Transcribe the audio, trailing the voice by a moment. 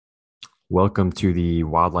Welcome to the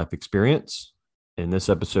Wildlife Experience. In this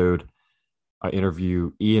episode, I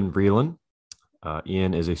interview Ian Breland.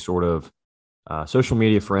 Ian is a sort of social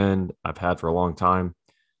media friend I've had for a long time.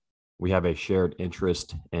 We have a shared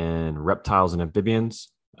interest in reptiles and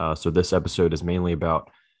amphibians. So this episode is mainly about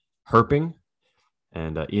herping.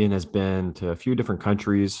 And Ian has been to a few different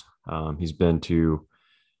countries. He's been to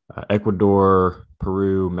Ecuador,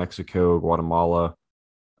 Peru, Mexico, Guatemala.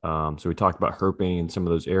 So we talked about herping in some of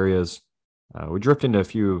those areas. We drift into a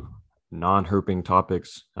few non-herping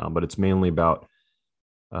topics, but it's mainly about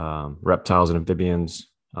reptiles and amphibians.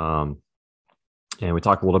 And we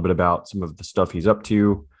talk a little bit about some of the stuff he's up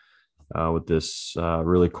to with this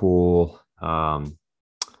really cool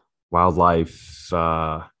wildlife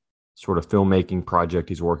sort of filmmaking project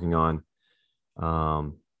he's working on.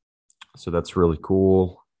 So that's really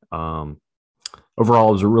cool. Overall,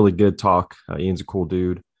 it was a really good talk. Ian's a cool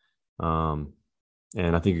dude.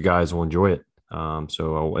 And I think you guys will enjoy it.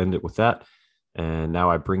 So I'll end it with that. And now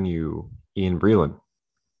I bring you Ian Breland.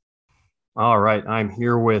 All right. I'm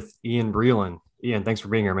here with Ian Breland. Ian, thanks for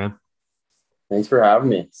being here, man. Thanks for having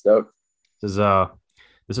me. Stoked. This is uh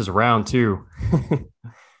this is round two.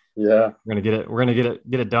 Yeah. We're gonna get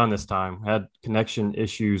it done this time. Had connection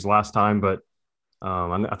issues last time, but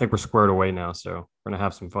I think we're squared away now, so we're gonna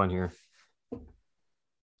have some fun here.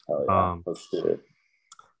 Oh yeah. Um, Let's do it.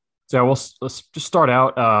 so let's just start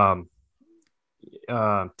out.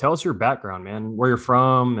 Tell us your background, man. Where you're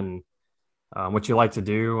from, and what you like to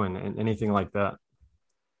do, and anything like that.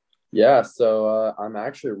 Yeah. So I'm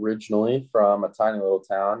actually originally from a tiny little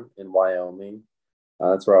town in Wyoming.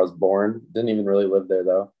 That's where I was born. Didn't even really live there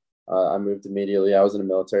though. I moved immediately. I was in a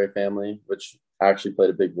military family, which actually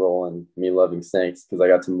played a big role in me loving snakes because I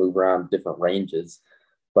got to move around different ranges.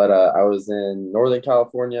 But I was in Northern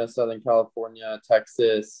California, Southern California,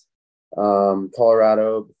 Texas,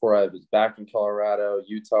 Colorado before I was back in Colorado,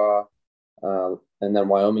 Utah, and then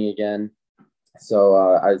Wyoming again. So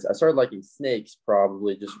I started liking snakes,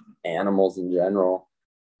 probably just animals in general,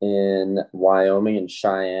 in Wyoming and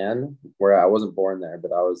Cheyenne, where I wasn't born there,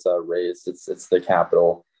 but I was raised. It's the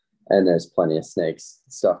capital, and there's plenty of snakes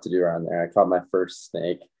stuff to do around there. I caught my first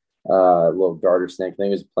snake, a little garter snake. I think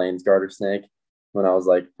it was a plains garter snake when I was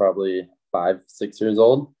like probably 5, 6 years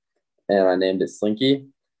old, and I named it Slinky.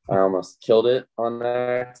 I almost killed it on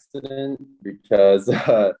accident because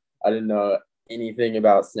I didn't know anything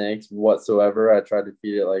about snakes whatsoever. I tried to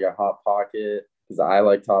feed it like a hot pocket because I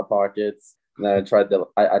liked hot pockets. And then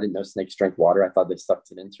I didn't know snakes drank water. I thought they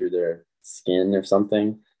sucked it in through their skin or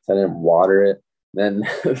something. So I didn't water it. Then,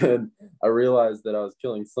 then I realized that I was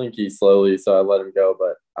killing Slinky slowly. So I let him go,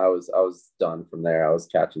 but I was done from there. I was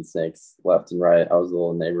catching snakes left and right. I was a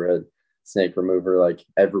little neighborhood snake remover like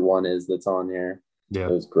everyone is that's on here. Yeah.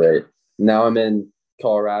 It was great. Now I'm in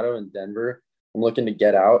Colorado and Denver. I'm looking to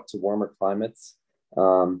get out to warmer climates.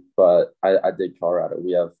 But I dig Colorado.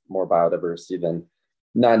 We have more biodiversity than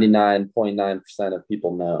 99.9% of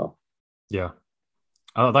people know. Yeah.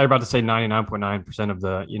 I thought you were about to say 99.9% of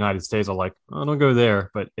the United States are like, oh, don't go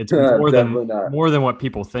there, but it's Definitely not. more than what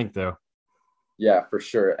people think, though. Yeah, for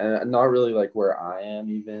sure. And not really like where I am,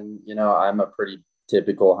 even. I'm a pretty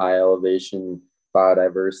typical high elevation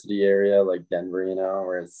biodiversity area like Denver,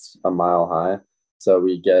 where it's a mile high. So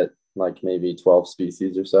we get like maybe 12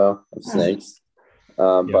 species or so of snakes.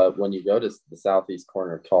 Yeah, But when you go to the southeast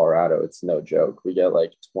corner of Colorado, it's no joke. We get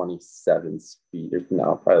like 27 species,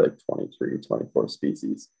 no, probably like 23, 24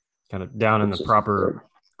 species. kind of down in the It's just big. proper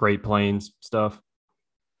Great Plains stuff.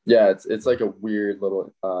 Yeah, it's like a weird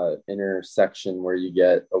little intersection where you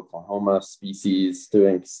get Oklahoma species to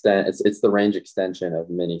an extent. It's the range extension of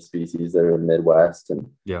many species that are Midwest and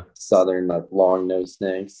Yeah, southern like long nosed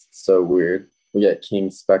snakes. So weird. We get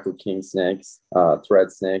speckled king snakes,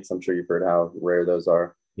 thread snakes. I'm sure you've heard how rare those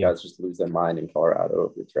are. yeah. Guys just lose their mind in Colorado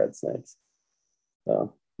over thread snakes.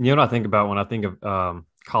 So You know what I think about when I think of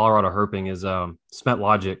Colorado herping is Smet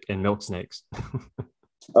Logic and milk snakes.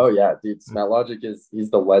 oh yeah, dude, Smell Logic he's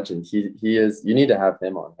the legend. He is. You need to have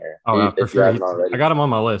him on here Oh, for if you sure. haven't I already. got him on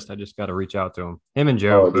my list. I just got to reach out to him. Him and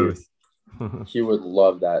Joe Oh, dude, both. he would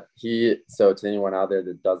love that. So to anyone out there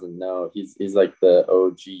that doesn't know, he's like the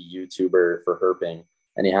OG YouTuber for herping,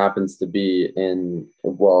 and he happens to be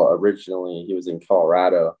originally he was in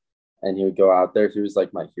Colorado, and he would go out there. He was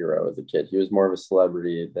like my hero as a kid. He was more of a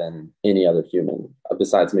celebrity than any other human,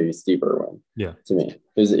 besides maybe Steve Irwin. Yeah. To me,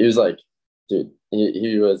 he was like, dude,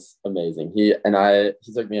 he was amazing. He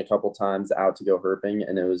took me a couple times out to go herping,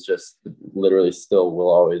 and it was just literally still will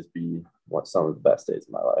always be some of the best days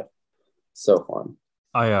of my life. So fun.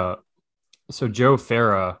 I so Joe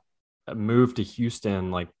Farah moved to Houston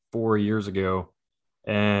like 4 years ago,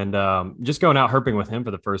 And just going out herping with him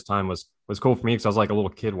for the first time was cool for me because I was like a little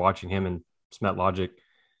kid watching him and Smet Logic.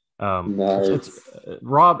 It's Nice.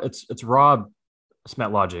 Rob. It's Rob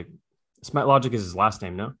Smet Logic. Smet Logic is his last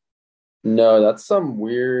name, no? No, that's some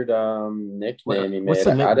weird What nickname he what's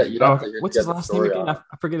made. the nickname? You'd have Oh, to hear what's his get the last name story again? on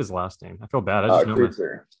I forget his last name. I feel bad. I it. just know him as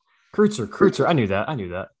Kreutzer. Kreutzer. I Kreutzer. knew that. I knew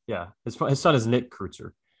that. Yeah, his son is Nick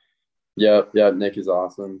Kreutzer. Yep, yeah, Nick is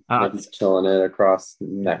awesome. Uh, Nick is killing it across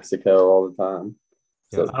Mexico all the time.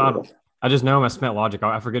 yeah, So cool. I just know him as Smet Logic.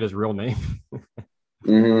 I forget his real name.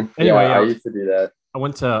 Yeah, Anyway, I used to do that. I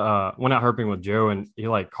went out herping with Joe, and he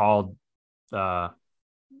like called uh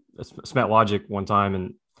Smet Logic one time,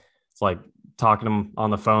 and it's like talking to him on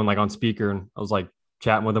the phone, like on speaker, and I was like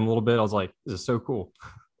chatting with him a little bit. I was like, "This is so cool."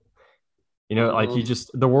 Like Mhm.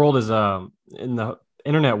 the world is in the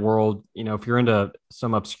internet world. If you're into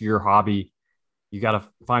some obscure hobby, you got to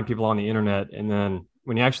find people on the internet, and then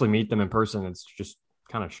when you actually meet them in person, it's just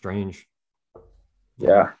kind of strange.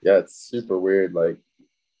 Yeah, it's super weird. Like,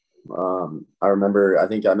 I remember, I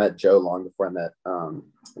think I met Joe long before I met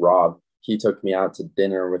Rob. He took me out to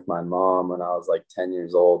dinner with my mom when I was like 10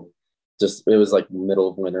 years old. Just, it was like middle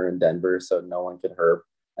of winter in Denver, so no one could herp.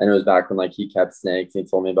 And it was back when like he kept snakes. He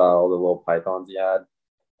told me about all the little pythons he had.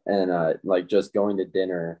 And like just going to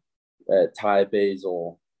dinner at Thai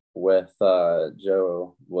Basil with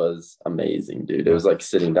Joe was amazing, dude. It Yeah. was like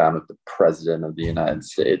sitting down with the president of the United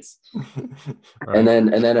States. And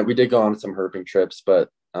Right. then we did go on some herping trips, but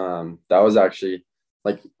that was actually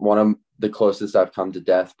like one of the closest I've come to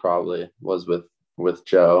death probably was with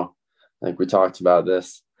Joe. Like we talked about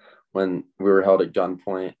this when we were held at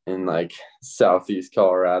gunpoint in like southeast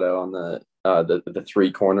Colorado on the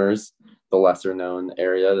three corners, the lesser known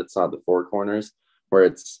area that's not the four corners, where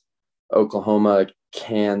it's Oklahoma,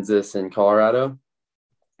 Kansas, and Colorado.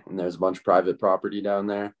 And there's a bunch of private property down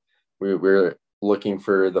there. We're looking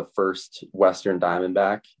for the first Western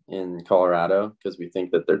Diamondback in Colorado because we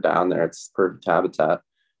think that they're down there. It's perfect habitat.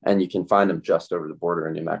 And you can find them just over the border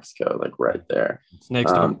in New Mexico, like right there, or in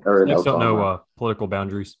Snakes don't know Oklahoma. political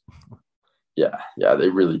boundaries. Yeah, they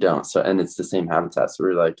really don't. So, and it's the same habitat. So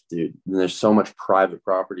we're like, dude, there's so much private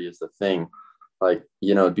property is the thing. Like,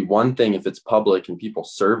 it'd be one thing if it's public and people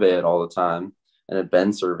survey it all the time and it's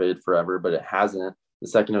been surveyed forever, but it hasn't. The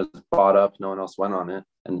second it was bought up, no one else went on it.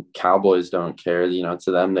 And cowboys don't care.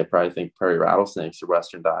 To them, they probably think prairie rattlesnakes or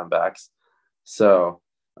Western Diamondbacks. So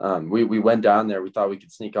we went down there. We thought we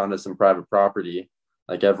could sneak onto some private property,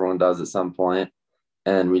 like everyone does at some point,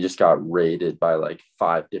 and we just got raided by like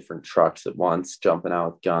five different trucks at once, jumping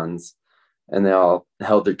out with guns, and they all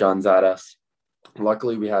held their guns at us.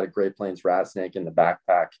 Luckily, we had a Great Plains rat snake in the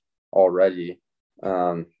backpack already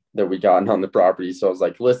that we gotten on the property. So I was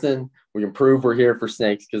like, listen, we can prove we're here for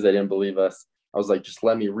snakes because they didn't believe us. I was like, just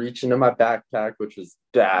let me reach into my backpack, which was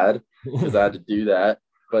bad because I had to do that.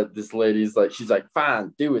 But this lady's like, she's like,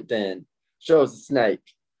 fine, do it then. Show us a snake.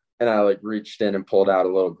 And I like reached in and pulled out a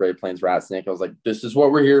little Great Plains rat snake. I was like, this is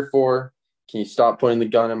what we're here for. Can you stop putting the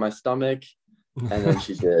gun in my stomach? And then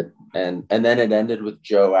she did. And then it ended with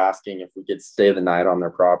Joe asking if we could stay the night on their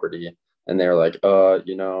property. And they were like,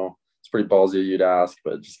 it's pretty ballsy of you to ask,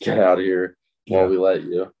 but just get out of here while Yeah. we let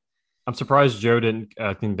you. I'm surprised Joe didn't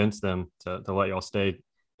convince them to let y'all stay.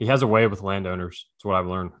 He has a way with landowners. That's what I've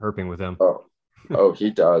learned herping with him. Oh, he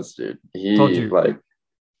does, dude. I told He you, like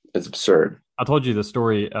it's absurd. I told you the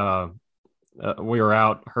story. We were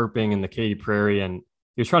out herping in the Katy Prairie, and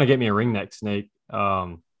he was trying to get me a ringneck snake.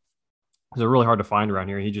 They're really hard to find around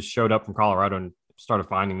here. He just showed up from Colorado and started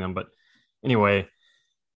finding them. But anyway,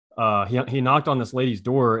 he knocked on this lady's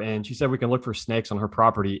door, and she said we can look for snakes on her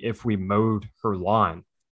property if we mowed her lawn.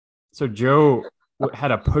 So Joe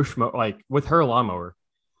had a push like with her lawnmower,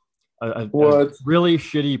 a What? really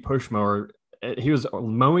shitty push mower. He was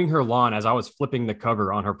mowing her lawn as I was flipping the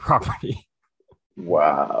cover on her property.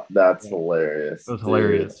 Wow, that's Yeah. hilarious, It was dude.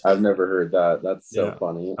 hilarious. I've never heard that. That's so Yeah,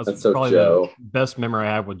 funny. that's That's so probably the Joe. best memory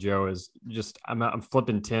I have with Joe. Is just I'm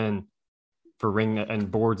flipping tin for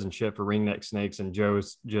and boards and shit for ringneck snakes, and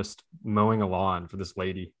Joe's just mowing a lawn for this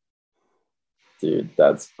lady. Dude,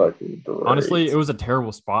 that's fucking Honestly, great. it was a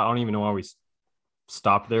terrible spot. I don't even know why we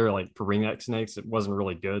stopped there. Like for ringneck snakes, it wasn't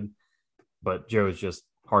really good, but Joe's just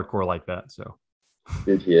hardcore like that. So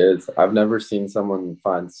Dude, he is. I've never seen someone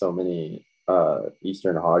find so many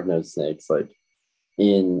eastern hognose snakes like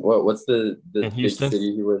in what's the in big Houston,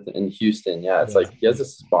 city he was in Houston. Yeah, it's yeah, like he has a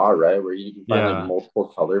spot, right, where you can find like yeah, multiple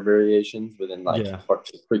color variations within like yeah,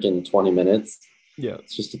 freaking 20 minutes. yeah,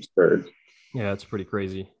 It's just absurd. yeah. It's pretty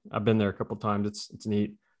crazy. I've been there a couple times. It's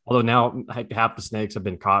neat. Although now half the snakes have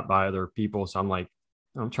been caught by other people, so I'm like,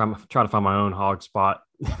 I'm trying to find my own hog spot.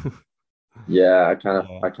 Yeah, Yeah.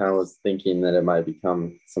 I kind of was thinking that it might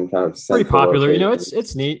become some kind of Pretty central popular. location.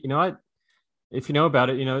 It's neat. If you know about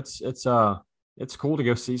it, it's cool to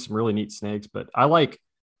go see some really neat snakes. But I like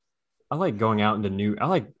going out into I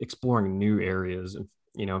like exploring new areas and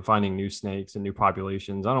finding new snakes and new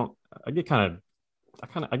populations. I get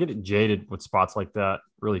I get it jaded with spots like that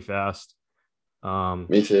really fast. Um,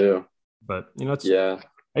 Me too. but Yeah.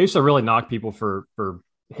 I used to really knock people for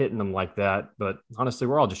hitting them like that. But honestly,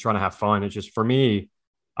 we're all just trying to have fun. It's just for me,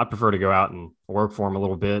 I prefer to go out and work for them a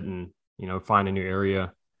little bit and find a new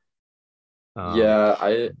area. Um, Yeah,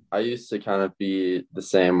 I used to kind of be the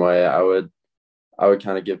same way. I would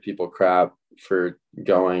kind of give people crap for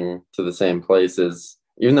going to the same places,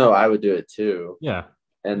 even though I would do it too. yeah,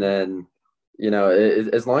 And then,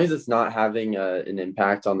 as long as it's not having an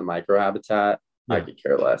impact on the microhabitat, I yeah, could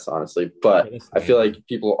care less, honestly. yeah. But That's the I main feel thing. like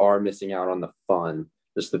people are missing out on the fun,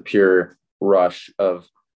 just the pure rush of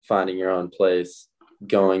finding your own place,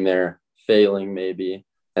 going there, failing maybe,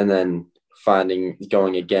 and then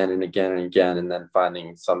going again and again and again, and then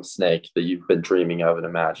finding some snake that you've been dreaming of and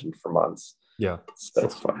imagined for months. Yeah, So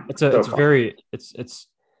fun. So it's a fun. very it's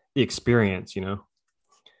the experience,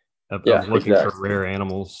 of Yeah, looking for exactly. rare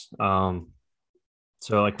animals.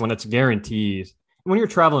 So like when it's guaranteed, when you're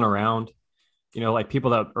traveling around, like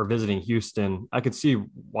people that are visiting Houston, I could see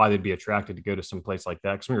why they'd be attracted to go to some place like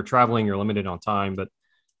that. Because when you're traveling, you're limited on time, and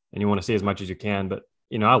you want to see as much as you can. But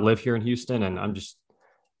I live here in Houston, and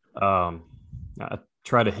um, I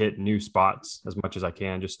try to hit new spots as much as I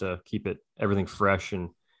can just to keep everything fresh and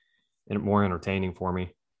more entertaining for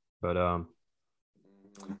me. But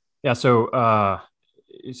yeah. So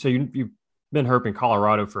you've been herping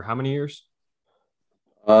Colorado for how many years?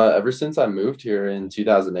 Ever since I moved here in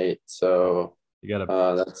 2008. So You got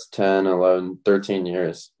a that's 10, 11, 13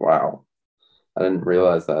 years. Wow. I didn't wow.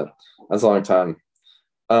 realize that. That's a long time.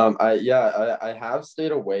 I have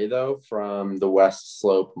stayed away though from the west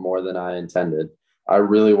slope more than I intended. I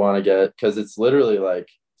really want to get because it's literally like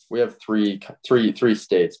we have three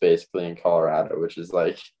states basically in Colorado, which is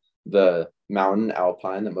like the mountain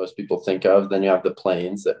alpine that most people think of. Then you have the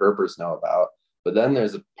plains that herpers know about. But then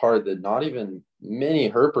there's a part that not even many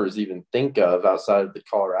herpers even think of outside of the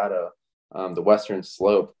Colorado, the western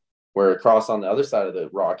slope, where across on the other side of the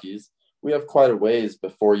Rockies we have quite a ways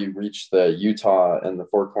before you reach the Utah and the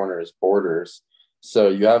Four Corners borders. So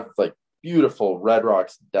you have like beautiful Red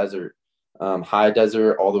Rocks desert, high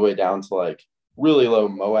desert, all the way down to like really low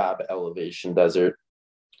Moab elevation desert,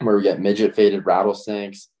 where we get midget faded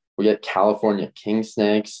rattlesnakes. We get California king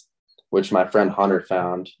snakes, which my friend Hunter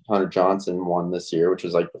found. Hunter Johnson won this year, which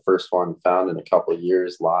was like the first one found in a couple of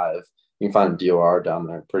years live. You can find DOR down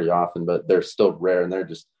there pretty often, but they're still rare and they're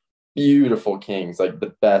just beautiful kings, like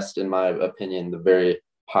the best, in my opinion, the very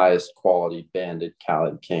highest quality banded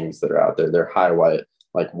Callid kings that are out there. They're high white,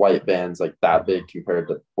 like white bands like that big compared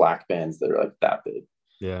to black bands that are like that big.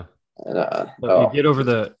 Yeah. And So oh, just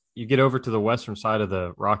you get over to the western side of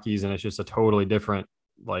the Rockies, and it's just a totally different,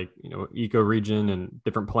 like eco region and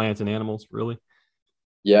different plants and animals. Really.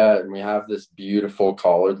 yeah, and we have this beautiful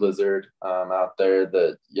collared lizard out there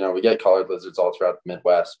that we get collared lizards all throughout the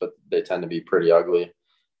Midwest, but they tend to be pretty ugly.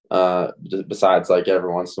 Besides, like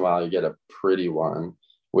every once in a while, you get a pretty one,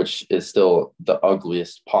 which is still the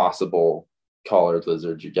ugliest possible collared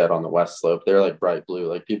lizard you get on the west slope. They're like bright blue.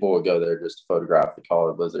 Like people will go there just to photograph the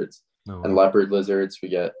collared lizards Oh and wow. leopard lizards. We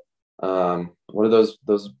get what are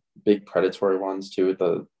those big predatory ones too with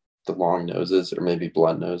the long noses or maybe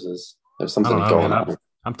blood noses. There's I don't something know, man. going on.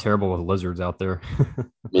 I'm terrible with lizards out there.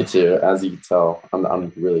 Me too. As you can tell,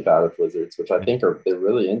 I'm really bad with lizards, which I Yeah. think are they're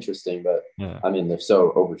really interesting, but Yeah. I mean they're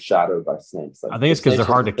so overshadowed by snakes. Like I think if it's because they're snakes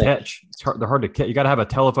was hard a to thing, catch. They're hard to catch. You got to have a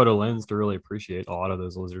telephoto lens to really appreciate a lot of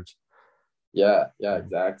those lizards. yeah, yeah,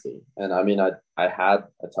 exactly. And I mean, I had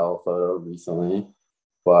a telephoto recently,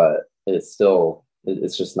 but it's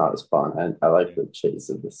just not as fun. I like the chase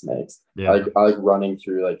of the snakes. Yeah. I like running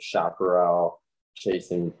through like chaparral,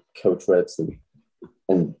 chasing coach whips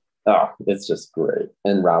and it's just great.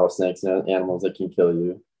 And rattlesnakes, animals that can kill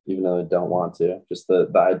you even though they don't want to. Just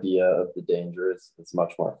the idea of the danger is it's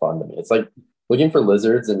much more fun to me. It's like looking for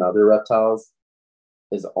lizards and other reptiles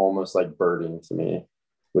is almost like birding to me,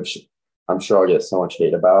 which I'm sure I'll get so much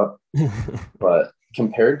hate about. But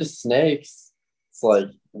compared to snakes, it's like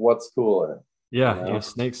what's cooler, you Yeah. know?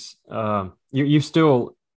 Snakes. You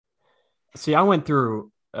still see. I went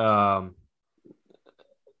through a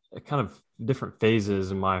kind of different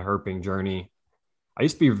phases in my herping journey. I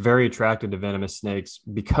used to be very attracted to venomous snakes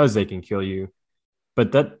because they can kill you,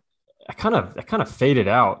 but I kind of faded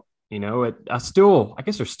out. I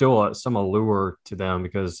guess there's still some allure to them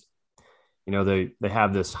because they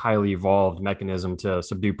have this highly evolved mechanism to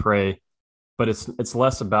subdue prey, but it's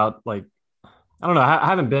less about like, I don't know. I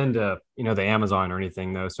haven't been to the Amazon or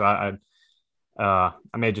anything though, so I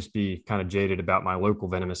may just be kind of jaded about my local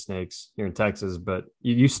venomous snakes here in Texas. But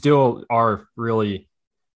you still are really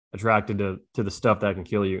attracted to the stuff that can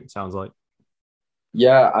kill you. It sounds like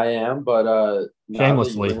Yeah, I am, but now that you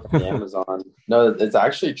shamelessly. bring up the Amazon, no, it's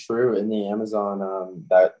actually true. In the Amazon,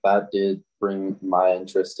 that did bring my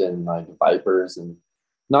interest in like vipers and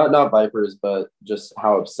not vipers, but just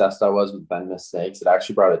how obsessed I was with venomous snakes. It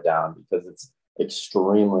actually brought it down because it's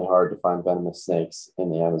extremely hard to find venomous snakes in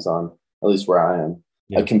the Amazon, at least where I am.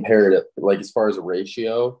 I Yeah. compared it like as far as a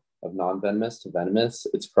ratio of non-venomous to venomous,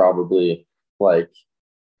 it's probably like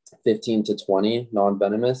 15 to 20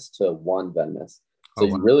 non-venomous to one venomous. So Oh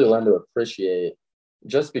you wow. really learn to appreciate,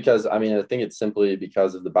 just because, I mean, I think it's simply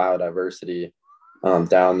because of the biodiversity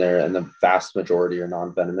down there, and the vast majority are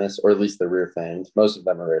non-venomous, or at least the rear fangs. Most of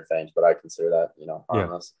them are rear fangs, but I consider that, Yeah.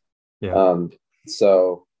 harmless. Yeah. Um,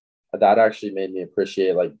 so that actually made me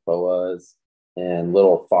appreciate like boas and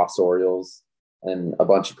little fossorials and a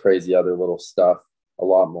bunch of crazy other little stuff a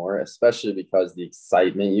lot more, especially because the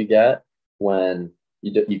excitement you get when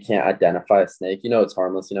you can't identify a snake. It's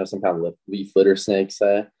harmless. Some kind of leaf litter snake,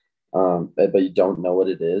 say, but you don't know what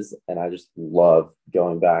it is. And I just love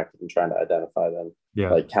going back and trying to identify them, Yeah.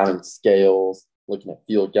 like counting scales, looking at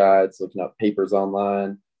field guides, looking up papers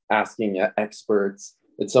online, asking experts.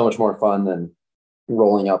 It's so much more fun than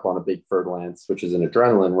rolling up on a big fur-lance, which is an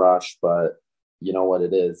adrenaline rush, but you know what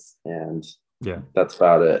it is, and Yeah. that's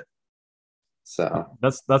about it. So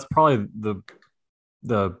That's probably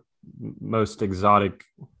the most exotic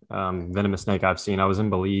venomous snake I've seen. I was in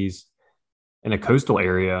Belize in a coastal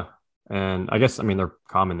area, and I guess, I mean, they're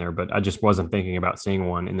common there, but I just wasn't thinking about seeing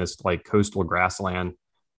one in this like coastal grassland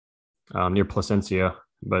near Placencia.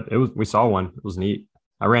 But we saw one. It was neat.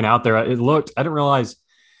 I ran out there. I didn't realize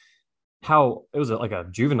how it was like a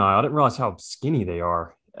juvenile. I didn't realize how skinny they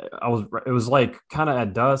are. It was like kind of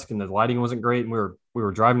at dusk and the lighting wasn't great. And we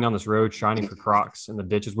were driving down this road shining for crocs in the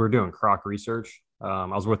ditches. We were doing croc research. I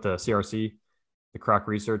was with the CRC, the Croc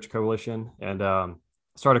Research Coalition, and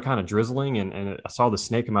started kind of drizzling, and I saw the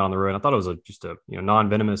snake come out on the road. And I thought it was just a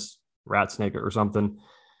non-venomous rat snake or something.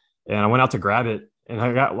 And I went out to grab it, and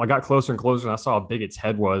I got closer and closer, and I saw how big its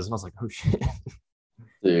head was, and I was like, oh shit.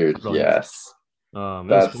 dude, Really, yes, it was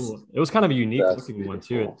that's cool. It was kind of a unique that's looking one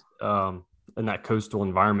too. beautiful. In that coastal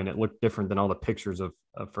environment, it looked different than all the pictures of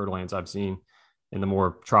Ferdlands I've seen in the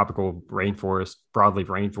more tropical rainforest, broadleaf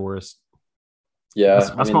rainforest. That's Yeah,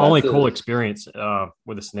 I that's mean my only that's cool a experience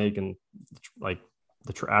with a snake and like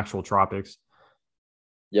the actual tropics.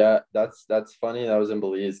 yeah, that's funny. That was in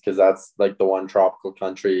Belize because that's like the one tropical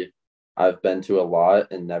country I've been to a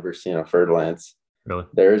lot and never seen a fur-lance. Really,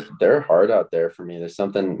 They're hard out there for me. There's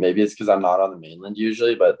something, maybe it's because I'm not on the mainland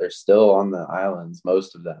usually, but they're still on the islands,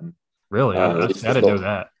 most of them. really, At I least didn't know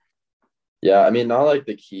that. yeah, I mean, not like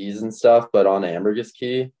the Keys and stuff, but on Ambergris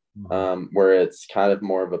Key, Mhm. where it's kind of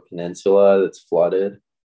more of a peninsula that's flooded.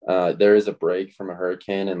 There is a break from a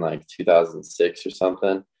hurricane in like 2006 or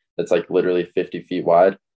something that's like literally 50 feet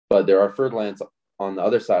wide. But there are fur-lands on the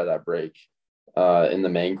other side of that break, in the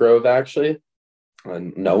mangrove, actually.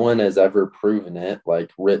 And no one has ever proven it,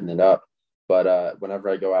 like written it up. But whenever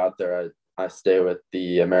I go out there, I stay with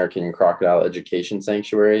the American Crocodile Education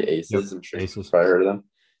Sanctuary, Yep, ACEs. I'm sure you've aces. probably heard of them.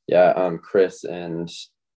 Yeah, Chris and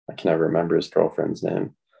I can never remember his girlfriend's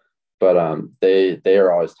name, but they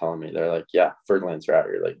are always telling me, they're like, yeah, Ferdlands are out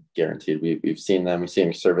here, like guaranteed. We've seen them. We've seen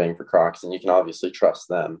them surveying for crocs, and you can obviously trust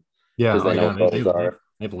them Yeah, because oh they know yeah, what those are.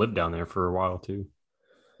 they've lived down there for a while too.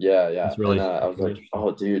 Yeah, yeah. That's And really I was like, interesting.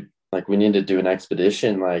 oh, dude, like we need to do an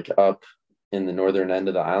expedition like up in the northern end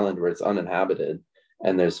of the island where it's uninhabited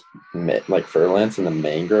and there's like furlance in the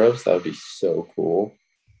mangroves. That would be so cool.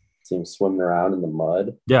 See them swimming around in the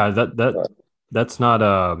mud. Yeah, that But that's not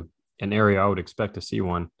an area I would expect to see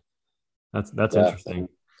one. That's yeah, interesting.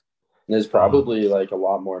 there's Um, probably like a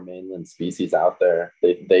lot more mainland species out there.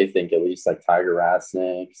 They think at least like tiger rat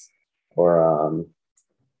snakes or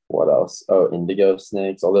what else? Oh, indigo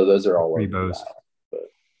snakes. Although those are all over the Cribos. island. But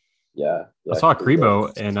yeah, I yeah, saw a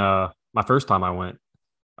Crebo. Crebo, and my first time I went,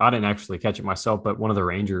 I didn't actually catch it myself, but one of the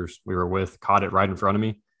rangers we were with caught it right in front of me.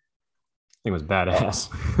 I think it was Oh,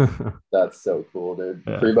 badass. that's so cool, dude.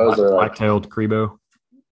 Yeah, Crebos are like black-tailed Crebo.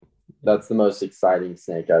 that's the most exciting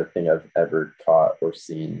snake I think I've ever caught or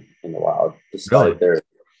seen in the wild, Really? despite their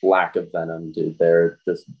lack of venom, dude. They're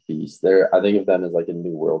just beasts. They're I think of them as like a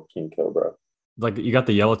new world king cobra. Like you got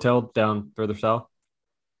the yellowtail down further south?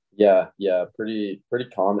 Yeah, yeah, pretty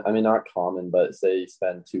common. I mean, not common, but say you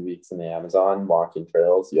spend 2 weeks in the Amazon walking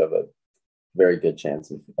trails, you have a very good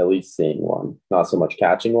chance of at least seeing one. Not so much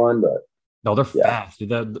catching one, but No, they're yeah. fast,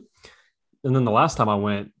 dude. And then the last time I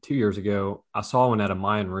went 2 years ago, I saw one at a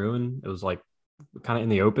Mayan ruin. It was like kind of in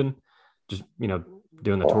the open, just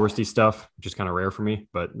doing the Oh, touristy stuff, which is kind of rare for me.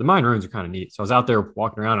 But the Mayan ruins are kind of neat. So I was out there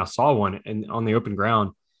walking around. I saw one, and on the open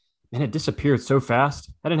ground, and it disappeared so fast.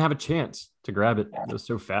 I didn't have a chance to grab it. It was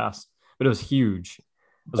so fast, but it was huge.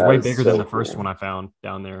 It was that way is bigger than so the first one cool. I found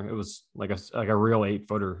down there. It was like a real 8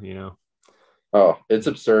 footer. Oh, it's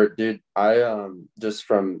absurd, dude. I just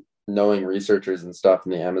from knowing researchers and stuff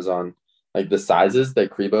in the Amazon, like the sizes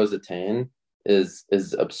that cribos attain is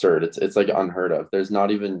absurd. It's like unheard of. There's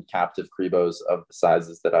not even captive cribos of the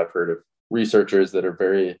sizes that I've heard of researchers that are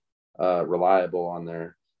very reliable on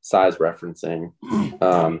their size referencing,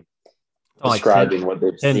 um, Like 10, describing what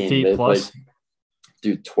they've 10 seen. feet They like plus,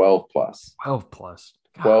 do 12 plus, 12 plus.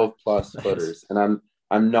 God, 12 plus that's footers. And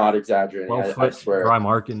I'm not exaggerating. 12 I foot swear. dry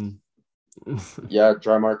marking. Yeah,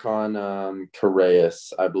 Drymarchon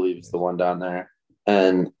Correas, I believe is the one down there.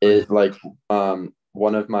 And Crazy. it like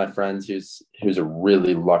one of my friends who's a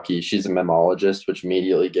really lucky, she's a mammologist, which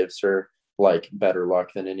immediately gives her like better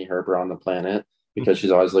luck than any herper on the planet because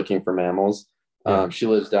she's always looking for mammals. Yeah. She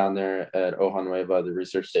lives down there at Hoja Nueva, the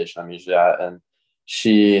research station I'm usually at, and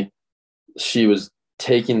she she was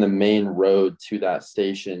taking the main road to that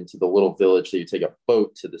station to the little village that you take a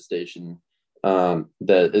boat to the station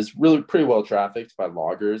that is really pretty well trafficked by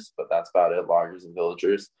loggers, but that's about it, loggers and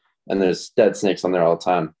villagers. And there's dead snakes on there all the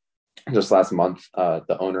time. Just last month,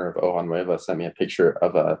 the owner of Hoja Nueva sent me a picture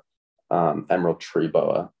of a emerald tree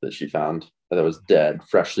boa that she found that was dead,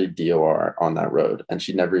 freshly DOR on that road, and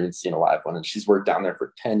she'd never even seen a live one. And she's worked down there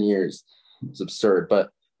for 10 years. It's absurd. But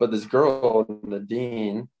this girl,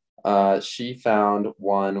 Nadine, she found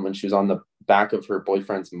one when she was on the back of her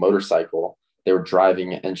boyfriend's motorcycle. They were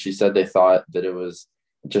driving, and she said they thought that it was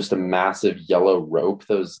just a massive yellow rope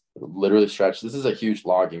that was literally stretched. This is a huge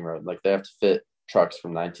logging road. Like they have to fit trucks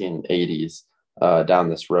from 1980s down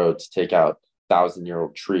this road to take out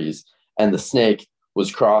 1,000-year-old trees. And the snake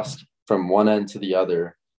was crossed from one end to the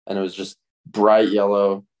other, and it was just bright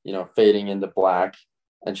yellow, fading into black.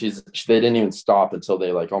 And they didn't even stop until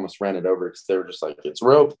they like almost ran it over because they were just like, it's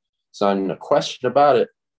rope. So I'm gonna question about it.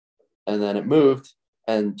 And then it moved.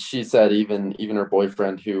 And she said even her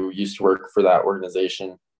boyfriend who used to work for that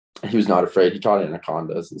organization, he was not afraid. He caught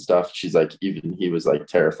anacondas and stuff. She's like, even he was like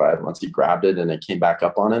terrified once he grabbed it and it came back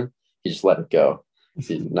up on him. He just let it go.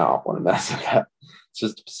 He did not want to mess with that. It's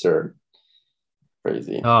just absurd.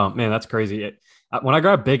 Crazy. Oh man, that's crazy. When I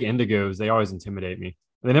grab big indigos, they always intimidate me.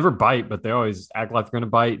 They never bite, but they always act like they're gonna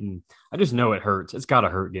bite, and I just know it hurts. It's gotta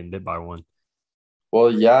hurt getting bit by one.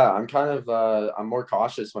 Well, yeah, I'm kind of I'm more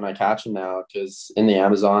cautious when I catch them now because in the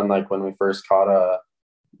Amazon, like when we first caught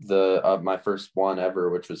the my first one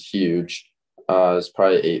ever, which was huge, it's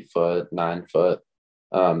probably 8 foot, 9 foot.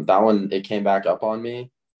 That one it came back up on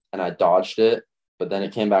me, and I dodged it, but then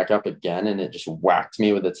it came back up again, and it just whacked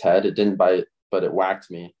me with its head. It didn't bite, but it whacked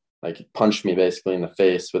me, like it punched me basically in the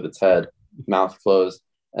face with its head, mouth closed,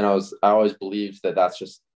 and I always believed that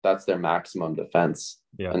that's their maximum defense,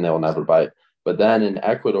 Yeah. and they'll never bite. But then in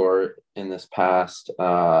Ecuador, in this past,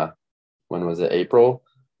 when was it, April,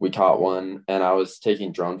 we caught one and I was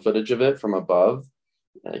taking drone footage of it from above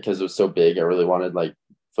because it was so big. I really wanted like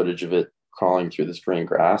footage of it crawling through this green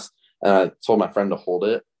grass. And I told my friend to hold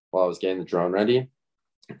it while I was getting the drone ready.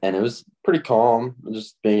 And it was pretty calm,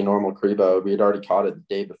 just being a normal Crebo. We had already caught it the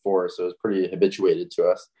day before, so it was pretty habituated to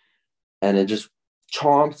us. And it just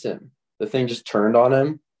chomped him. The thing just turned on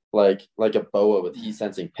him like a boa with heat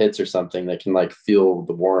sensing pits or something that can like feel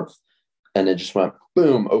the warmth. And it just went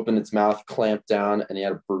boom, opened its mouth, clamped down, and he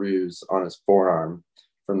had a bruise on his forearm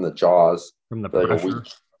from the jaws From the for like a week.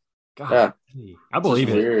 pressure. God, Yeah, I it's just believe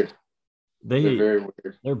it. weird. They're They very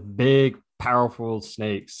weird. they're big, powerful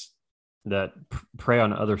snakes that prey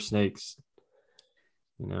on other snakes.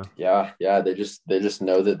 You know. Yeah. They just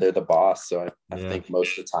know that they're the boss. So I Yeah. think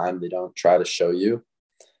most of the time they don't try to show you,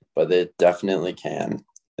 but they definitely can.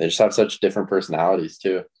 They just have such different personalities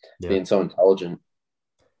too, Yeah. being so intelligent.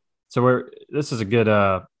 So this is a good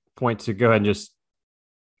point to go ahead and just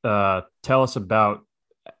tell us about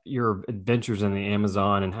your adventures in the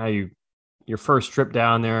Amazon and how your first trip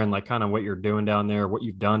down there and like kind of what you're doing down there, what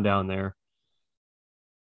you've done down there.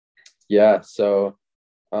 Yeah, so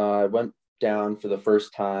I went down for the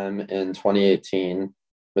first time in 2018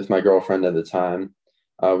 with my girlfriend at the time.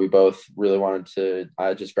 We both really wanted to,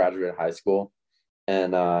 I just graduated high school,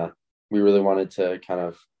 and we really wanted to kind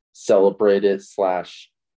of celebrate it slash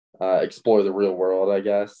explore the real world, I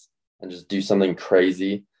guess, and just do something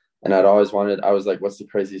crazy. And I was like, what's the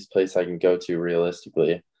craziest place I can go to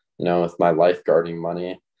realistically? with my lifeguarding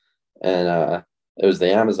money, and it was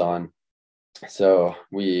the Amazon. So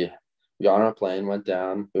we got on a plane, went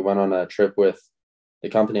down. We went on a trip with the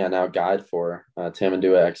company I now guide for,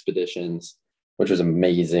 Tamandua Expeditions, which was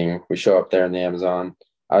amazing. We show up there in the Amazon.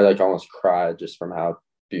 I like almost cried just from how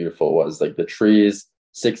beautiful it was. Like the trees,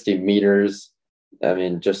 60 meters. I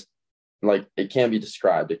mean, just like it can't be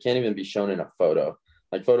described. It can't even be shown in a photo.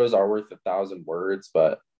 Like photos are worth 1,000 words,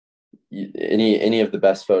 but any of the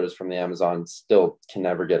best photos from the Amazon still can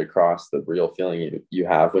never get across the real feeling you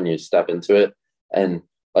have when you step into it. And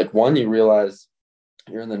like one, you realize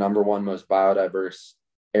you're in the number one most biodiverse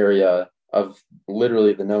area of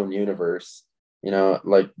literally the known universe,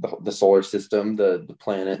 like the solar system, the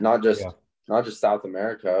planet, Yeah. not just South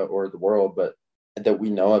America or the world, but that we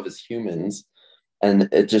know of as humans. And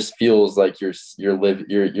it just feels like you're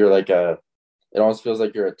like it almost feels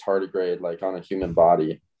like you're a tardigrade, like on a human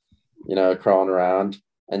body, crawling around,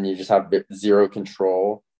 and you just have zero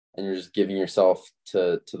control, and you're just giving yourself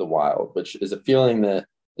to the wild, which is a feeling that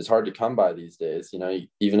is hard to come by these days.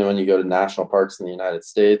 Even when you go to national parks in the United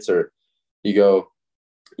States, or you go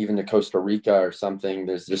even to Costa Rica or something,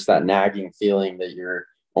 there's just that nagging feeling that you're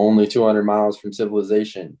only 200 miles from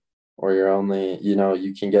civilization, or you're only,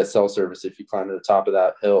 you can get cell service if you climb to the top of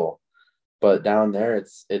that hill. But down there,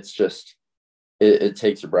 it's just, it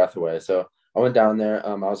takes your breath away. So I went down there.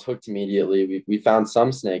 I was hooked immediately. We found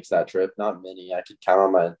some snakes that trip, not many. I could count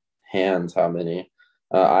on my hands how many.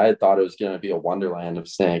 I had thought it was going to be a wonderland of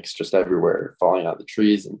snakes just everywhere, falling out of the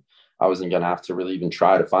trees, and I wasn't going to have to really even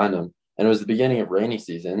try to find them. And it was the beginning of rainy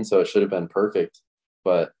season, so it should have been perfect.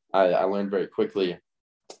 But I learned very quickly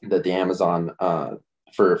that the Amazon,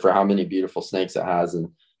 for how many beautiful snakes it has and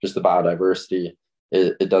just the biodiversity,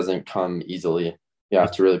 it doesn't come easily. You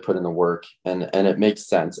have to really put in the work, and it makes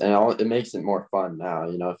sense, and it makes it more fun now.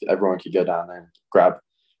 If everyone could go down there and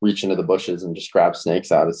reach into the bushes and just grab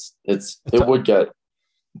snakes out, it would get.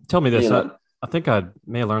 Tell me this. I think I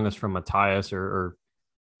may have learned this from Matthias or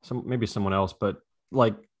maybe someone else, but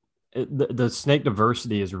like the snake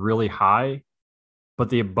diversity is really high, but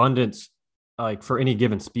the abundance, like for any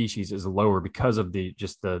given species, is lower because of the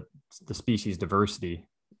species diversity.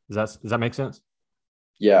 Does that make sense?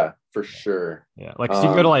 Yeah, for sure. Yeah, like so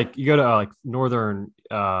you go to northern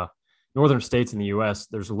states in the U.S.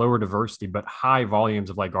 There's lower diversity, but high volumes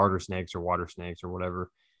of like garter snakes or water snakes or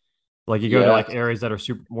whatever. Like you go to Yeah, like areas that are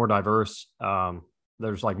super more diverse.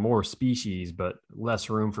 There's like more species, but less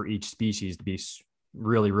room for each species to be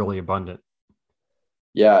really, really abundant.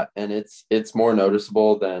 yeah, and it's more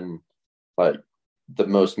noticeable than like the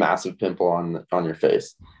most massive pimple on your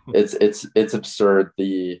face. It's absurd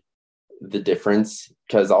the difference,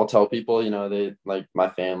 because I'll tell people, they like my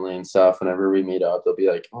family and stuff. Whenever we meet up, they'll be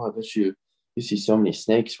like, "Oh, I bet you see so many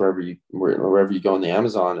snakes wherever you go in the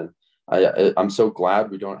Amazon." And I'm so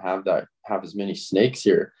glad we don't have as many snakes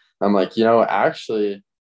here. I'm like, actually,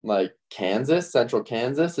 like central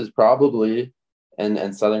Kansas is probably,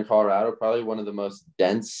 and southern Colorado, probably one of the most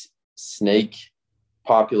dense snake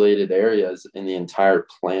populated areas in the entire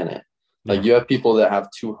planet. Like Yeah, you have people that have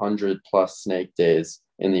 200 plus snake days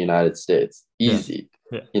in the United States. yeah, Easy.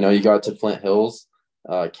 yeah. You got to Flint Hills,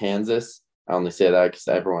 Kansas. I only say that because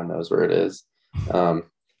everyone knows where it is. Um,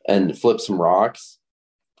 and flip some rocks.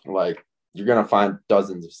 Like you're going to find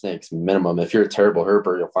dozens of snakes minimum. If you're a terrible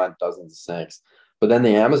herper, you'll find dozens of snakes. But then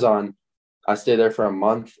the Amazon, I stay there for a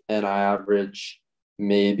month and I average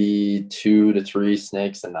maybe 2 to 3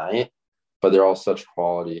 snakes a night, but they're all such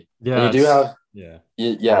quality. And you do Yes, have, yeah,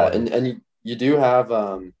 yeah, quality. and you do have,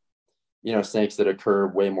 snakes that occur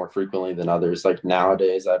way more frequently than others. Like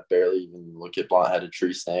nowadays, I barely even look at blonde-headed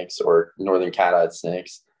tree snakes or northern cat-eyed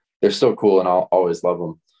snakes. They're still cool, and I'll always love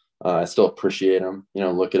them. I still appreciate them.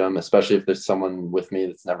 Look at them, especially if there's someone with me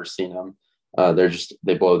that's never seen them.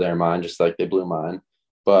 They blow their mind just like they blew mine.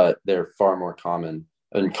 But they're far more common,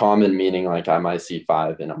 and common meaning like I might see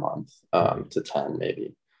 5 in a month, Right. to 10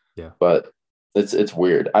 maybe. Yeah, But it's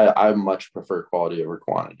weird. I much prefer quality over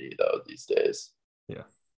quantity though these days. yeah.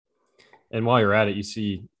 And while you're at it, you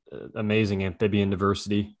see amazing amphibian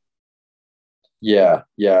diversity. Yeah,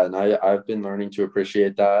 yeah, and I've been learning to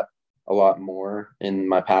appreciate that a lot more in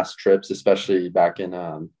my past trips, especially back in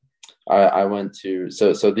I went to,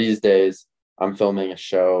 so these days I'm filming a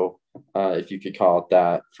show, if you could call it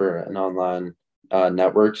that, for an online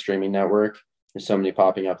streaming network. There's so many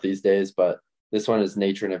popping up these days, but this one is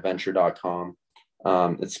natureandadventure.com.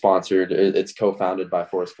 It's sponsored. It's co-founded by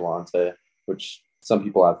Forrest Galante, which some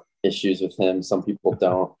people have issues with him, some people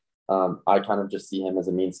don't. I kind of just see him as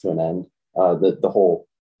a means to an end. The whole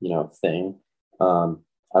thing.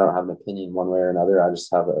 I don't have an opinion one way or another. I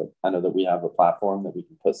know that we have a platform that we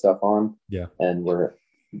can put stuff on, Yeah. and we're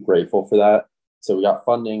grateful for that. So we got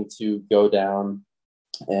funding to go down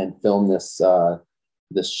and film this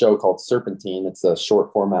show called Serpentine. It's a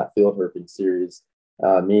short format field herping series.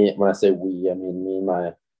 When I say we, I mean me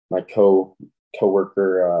and my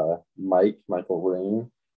coworker Michael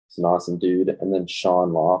Rain. He's an awesome dude, and then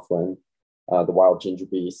Sean Laughlin, the Wild Ginger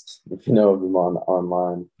Beast. If you know of him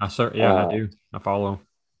online, I do. I follow.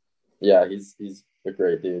 yeah, he's a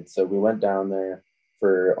great dude. So we went down there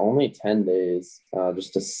for only 10 days,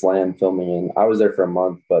 just to slam filming in. I was there for a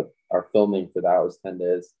month, but our filming for that was 10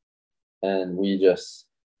 days. And we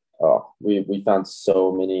found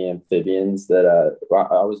so many amphibians that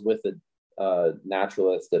I was with a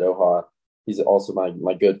naturalist at OHA. He's also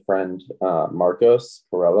my good friend, Marcos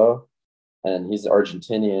Corello, and he's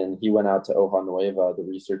Argentinian. He went out to Hoja Nueva, the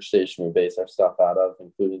research station we base our stuff out of,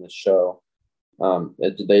 including the show.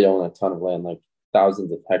 They own a ton of land, like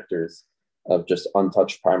thousands of hectares of just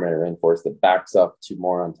untouched primary rainforest that backs up to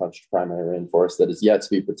more untouched primary rainforest that is yet to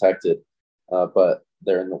be protected, but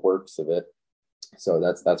they're in the works of it. So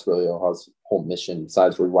that's really Oja's whole mission,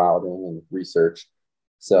 besides rewilding and research.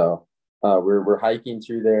 So we're hiking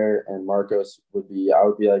through there, and I would be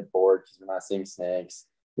like bored because we're not seeing snakes.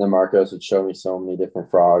 Then Marcos would show me so many different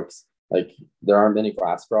frogs. Like there aren't many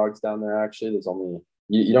glass frogs down there. Actually, there's only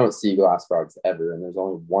you don't see glass frogs ever, and there's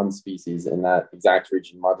only one species in that exact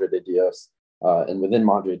region, Madre de Dios, and within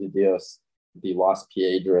Madre de Dios, the Las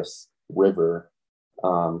Piedras River.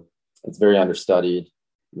 It's very understudied,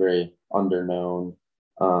 very underknown,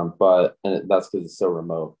 that's because it's so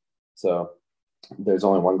remote. So there's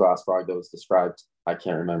only one glass frog that was described. I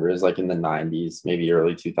can't remember. It was like in the 90s, maybe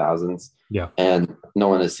early 2000s. Yeah. And no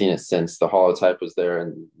one has seen it since. The holotype was there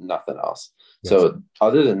and nothing else. Yes. So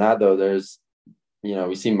other than that, though,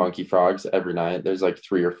 we see monkey frogs every night. There's like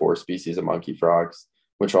 3 or 4 species of monkey frogs,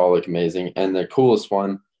 which all look amazing. And the coolest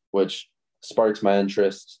one, which sparks my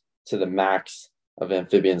interest to the max of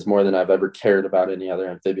amphibians, more than I've ever cared about any other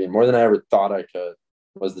amphibian, more than I ever thought I could,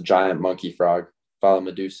 was the giant monkey frog,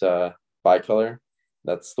 Phylomedusa bicolor.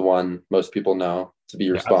 That's the one most people know to be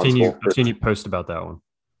responsible. I've seen you post about that one.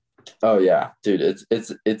 Oh yeah, dude,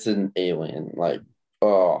 it's an alien. Like,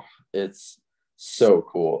 oh, it's so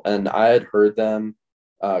cool. And I had heard them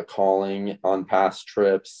calling on past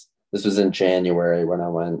trips. This was in January when I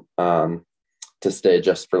went to stay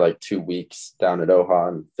just for like 2 weeks down at Oha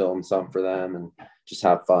and film some for them and just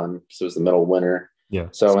have fun because it was the middle of winter. Yeah.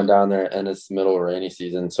 So I went down there, and it's the middle of rainy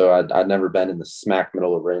season. So I'd never been in the smack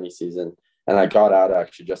middle of rainy season. And I got out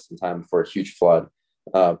actually just in time before a huge flood.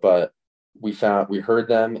 But we heard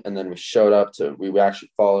them, and then we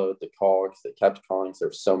actually followed the call because they kept calling. So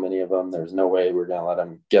there's so many of them. There's no way we're going to let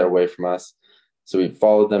them get away from us. So we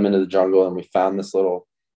followed them into the jungle, and we found this little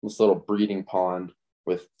breeding pond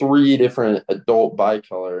with 3 different adult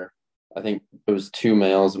bicolor. I think it was 2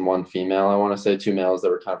 males and 1 female. I want to say 2 males that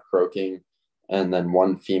were kind of croaking, and then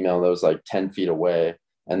 1 female that was like 10 feet away.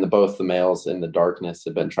 And both the males in the darkness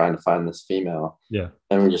had been trying to find this female. Yeah.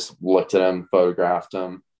 And we just looked at them, photographed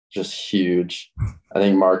them, just huge. I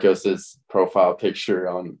think Marcos's profile picture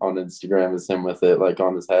on Instagram is him with it, like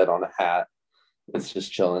on his head, on a hat. It's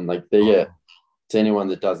just chilling. Like they get, to anyone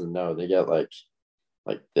that doesn't know, they get like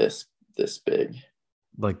this big.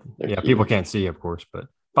 Like, yeah, huge. People can't see, of course, but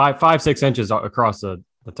 5-6 inches across the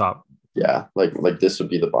top. Yeah. Like this would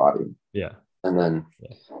be the body. Yeah. And then,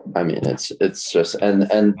 I mean, it's just,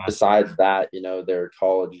 and besides that, their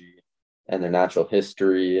ecology and their natural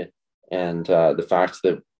history and the fact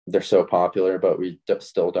that they're so popular, but we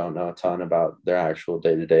still don't know a ton about their actual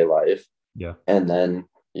day-to-day life. Yeah. And then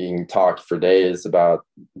you can talk for days about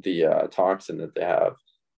the toxin that they have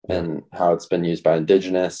and how it's been used by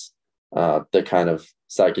indigenous, the kind of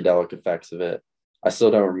psychedelic effects of it. I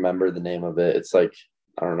still don't remember the name of it. It's like,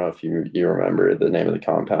 I don't know if you remember the name of the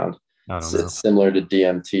compound. I don't know. It's similar to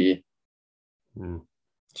DMT. Did you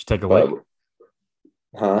take a lick?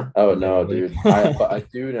 Huh? Oh no, dude. But I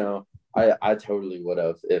do know. I totally would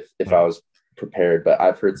have if I was prepared. But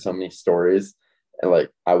I've heard so many stories, and like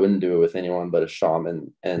I wouldn't do it with anyone but a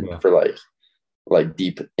shaman, and for like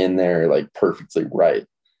deep in there, like perfectly right.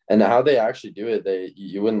 And how they actually do it,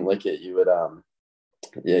 you wouldn't lick it. You would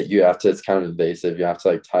you have to. It's kind of invasive. You have to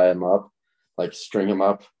like tie them up, like string them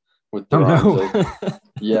up with their arms. Like,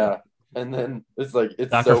 yeah. And then it's like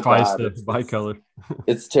it's sacrifice so bad. The bicolor.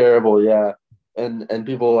 It's terrible, yeah. And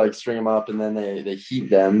people like string them up, and then they heat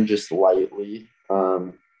them just lightly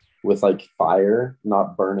with like fire,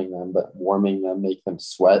 not burning them, but warming them, make them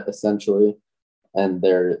sweat essentially, and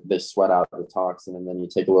they sweat out the toxin. And then you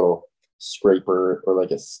take a little scraper or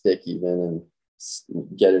like a stick even and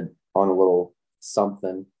get it on a little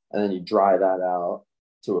something, and then you dry that out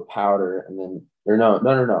to a powder, and then or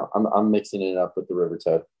no. I'm mixing it up with the river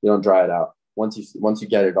toad. You don't dry it out. Once you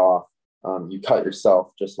get it off, you cut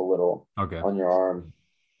yourself just a little Okay. on your arm,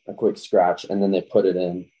 a quick scratch, and then they put it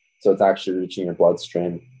in, so it's actually reaching your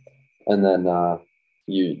bloodstream, and then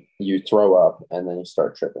you throw up, and then you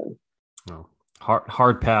start tripping. Oh,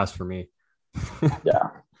 hard pass for me. Yeah,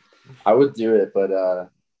 I would do it, but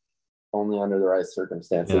only under the right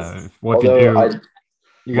circumstances. Yeah. Well, if you Although do,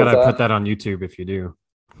 you what's gotta put that? that on YouTube if you do.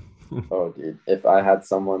 Oh, dude, if I had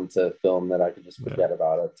someone to film that I could just Yeah. forget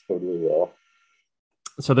about, it totally will.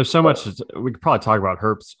 So there's so much But we could probably talk about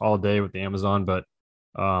herps all day with the Amazon, but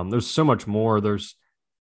there's so much more.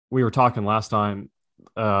 We were talking last time,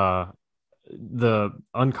 uh, the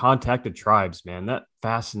uncontacted tribes, man, that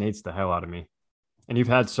fascinates the hell out of me. And you've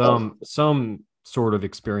had oh, some sort of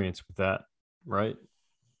experience with that, right?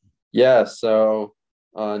 yeah, so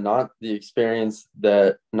not the experience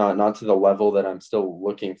that not to the level that I'm still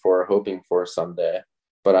looking for, hoping for someday,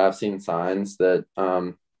 but I've seen signs that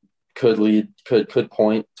could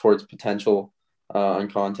point towards potential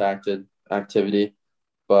uncontacted activity.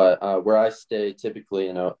 But where I stay typically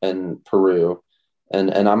in Peru, and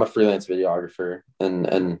I'm a freelance videographer,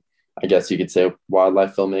 and I guess you could say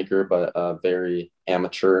wildlife filmmaker, but a very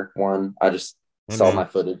amateur one. I just Hey, sell my man,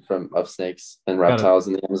 footage of snakes and gotta reptiles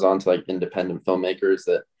in the Amazon to like independent filmmakers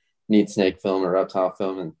that need snake film or reptile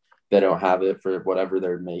film, and they don't have it for whatever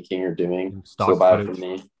they're making or doing, so they'll stock buy it from footage.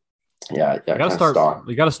 me. Yeah, You yeah, gotta kind of start. stock.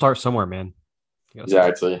 You gotta start somewhere, man. You gotta start.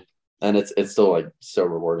 Exactly. And it's still like so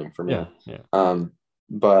rewarding for Yeah, me. yeah.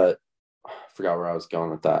 But I forgot where I was going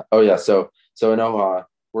with that. Oh yeah, so in Oahu,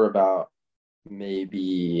 we're about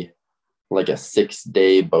maybe like a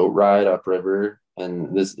 6-day boat ride upriver,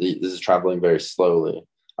 and this is traveling very slowly.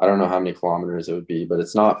 I don't know how many kilometers it would be, but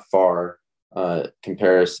it's not far. In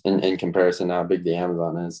comparison to how big the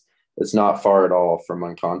Amazon is, it's not far at all from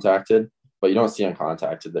uncontacted. But you don't see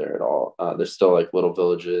uncontacted there at all. There's still like little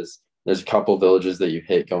villages. There's a couple villages that you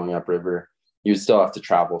hit going upriver. You still have to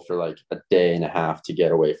travel for like a day and a half to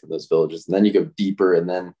get away from those villages, and then you go deeper, and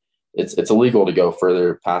then it's illegal to go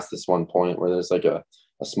further past this one point where there's like a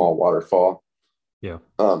small waterfall. Yeah.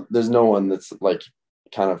 There's no one that's like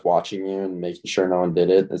kind of watching you and making sure no one did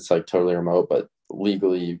it. It's like totally remote, but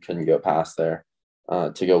legally you couldn't go past there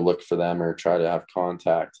to go look for them or try to have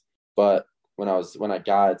contact. But when I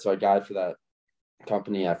guide, so I guide for that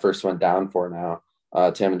company I first went down for now,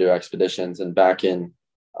 Tamandua Expeditions, and back in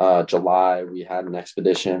July we had an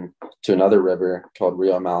expedition to another river called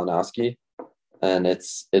Rio Malinowski, and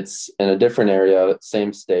it's in a different area,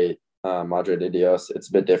 same state, Madre de Dios. It's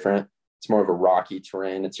a bit different. It's more of a rocky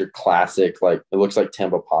terrain. It's your classic, like it looks like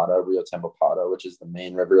Tambopata, Rio Tambopata, which is the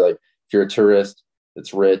main river. Like if you're a tourist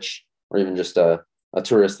that's rich, or even just a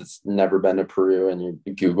tourist that's never been to Peru, and you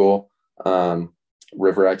Google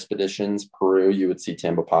river expeditions Peru, you would see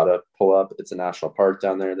Tambopata pull up. It's a national park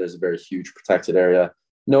down there. There's a very huge protected area.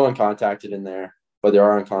 No one contacted in there, but there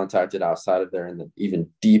are uncontacted outside of there in the even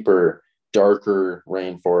deeper, darker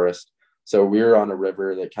rainforest. So we're on a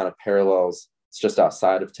river that kind of parallels. It's just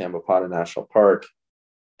outside of Tambopata National Park,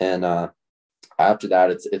 and after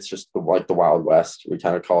that, it's just like the Wild West. We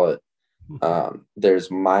kind of call it. There's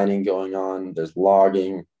mining going on. There's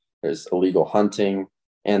logging. There's illegal hunting,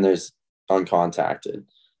 and there's uncontacted.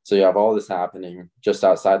 So you have all this happening just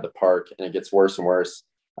outside the park, and it gets worse and worse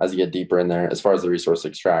as you get deeper in there as far as the resource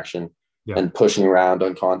extraction Yeah. and pushing around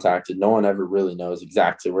uncontacted. No one ever really knows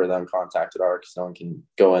exactly where the uncontacted are because no one can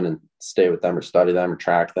go in and stay with them or study them or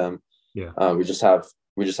track them. Yeah. We just have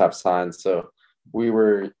signs. So we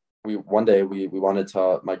one day we wanted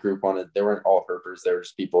to, my group wanted, they weren't all herpers, they were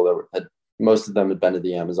just people that had, most of them had been to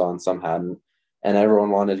the Amazon, some hadn't, and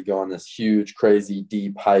everyone wanted to go on this huge crazy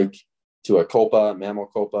deep hike to a colpa, mammal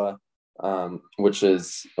colpa, which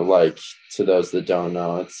is like, to those that don't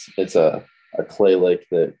know, it's a clay lake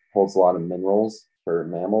that holds a lot of minerals for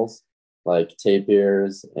mammals like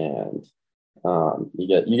tapirs, and you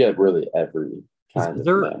get really every Is, kind is of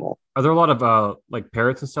there mammal. are there a lot of like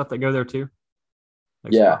parrots and stuff that go there too?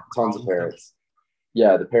 Like Yeah, squirrel tons calls of and stuff. parrots.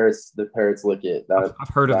 Yeah, the parrots lick it. I've, That I've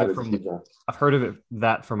heard of that it is from huge. I've heard of it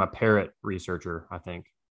that from a parrot researcher, I think.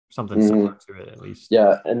 Something Mm-hmm. similar to it at least.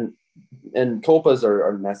 Yeah, and colpas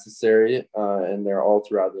are necessary, and they're all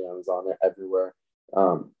throughout the Amazon. They're everywhere.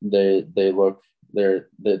 They look, they're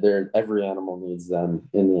every animal needs them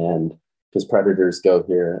in the end, because predators go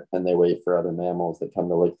here and they wait for other mammals that come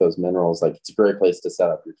to lick those minerals. Like it's a great place to set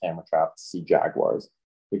up your camera trap to see jaguars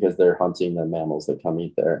because they're hunting the mammals that come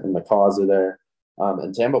eat there, and macaws are there.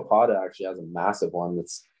 And Tambopata actually has a massive one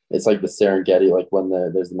that's It's like the Serengeti, like when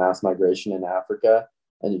there's the mass migration in Africa,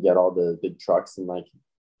 and you get all the big trucks and like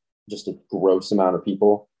just a gross amount of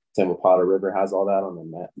people. Tambopata River has all that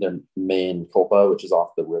on their main Copa, which is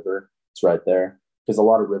off the river. It's right there because a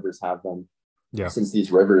lot of rivers have them. Yeah. Since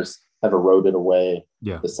these rivers have eroded away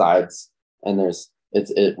Yeah. the sides, and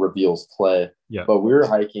it reveals clay. Yeah. But we were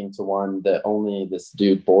hiking to one that only this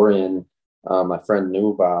dude Borean, my friend, knew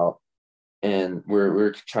about, and we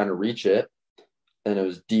were trying to reach it, and it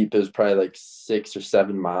was deep. It was probably like 6 or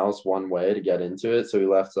 7 miles one way to get into it. So we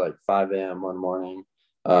left at like 5 a.m. one morning,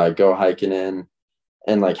 go hiking in,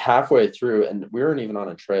 and like halfway through, and we weren't even on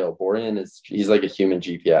a trail. Borean he's like a human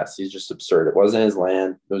GPS. He's just absurd. It wasn't his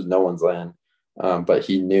land. It was no one's land. But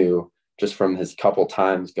he knew just from his couple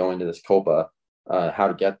times going to this Copa how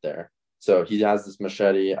to get there. So he has this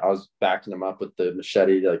machete. I was backing him up with the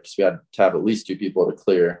machete, like, cause we had to have at least 2 people to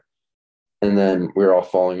clear. And then we were all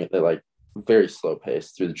following it at like very slow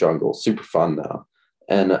pace through the jungle. Super fun though.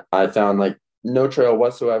 And I found like no trail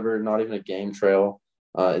whatsoever, not even a game trail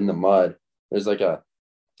in the mud. There's like a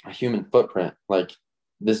human footprint, like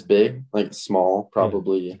this big, like small,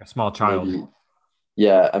 probably Like a small child. maybe.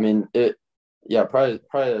 Yeah, I mean it. Yeah, probably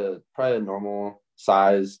a normal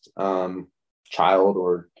sized child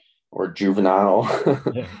or juvenile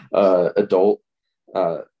Yeah. adult.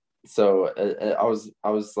 Uh, so I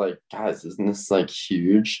was like, guys, isn't this like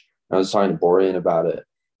huge? And I was talking to Borean about it,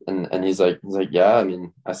 and he's like, yeah, I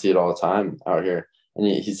mean, I see it all the time out here. And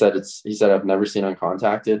he said I've never seen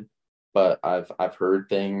uncontacted, but I've heard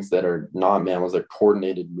things that are not mammals, they're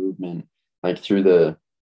coordinated movement like through the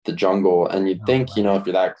jungle. And you'd Oh, think, wow. if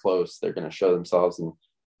you're that close, they're gonna show themselves and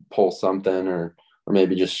pull something, or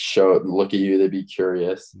maybe just look at you, they'd be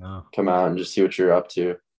curious, No. come out and just see what you're up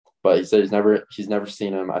to. But he said he's never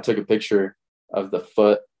seen them. I took a picture of the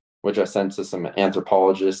foot, which I sent to some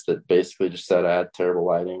anthropologists that basically just said I had terrible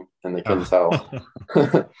lighting and they couldn't Oh.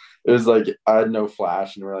 tell. It was like I had no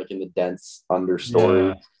flash and we're like in the dense Yeah.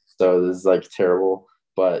 understory. So this is like terrible.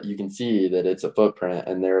 But you can see that it's a footprint,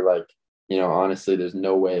 and they're like, honestly, there's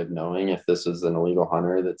no way of knowing if this is an illegal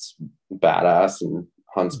hunter that's badass and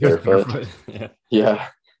hunts Just barefoot. barefoot. Yeah. Yeah.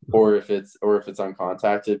 Or if it's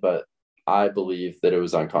uncontacted, but I believe that it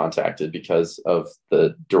was uncontacted because of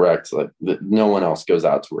the direct, like no one else goes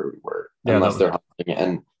out to where we were Yeah. That unless was, they're hunting,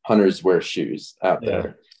 and hunters wear shoes out yeah.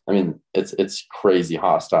 there. I mean, it's crazy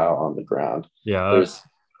hostile on the ground. Yeah. There's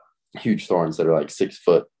huge thorns that are like 6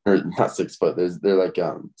 foot, or not 6 foot. They're like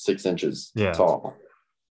 6 inches Yeah. tall.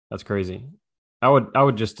 That's crazy. I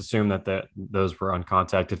would just assume those were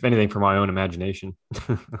uncontacted. If anything, for my own imagination.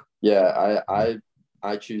 Yeah,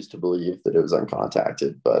 I choose to believe that it was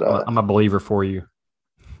uncontacted, but I'm a believer for you.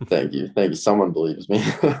 thank you. Someone believes me.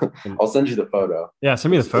 And I'll send you the photo. yeah,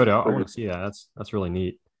 send me the It's photo. I want pretty. to see that. That's really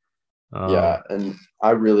neat. Yeah, and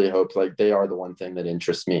I really hope, like, they are the one thing that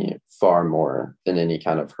interests me far more than any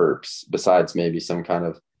kind of herps, besides maybe some kind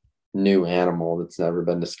of new animal that's never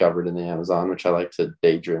been discovered in the Amazon, which I like to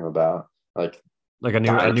daydream about, like like a new.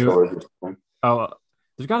 dinosaurs or something. Oh,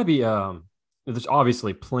 there's got to be there's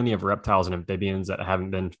obviously plenty of reptiles and amphibians that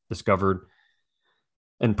haven't been discovered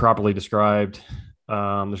and properly described.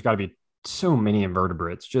 There's got to be so many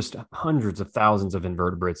invertebrates, just hundreds of thousands of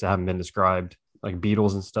invertebrates that haven't been described, like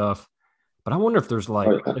beetles and stuff. But I wonder if Oh,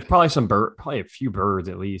 yeah. there's probably probably a few birds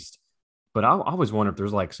at least. But I always wonder if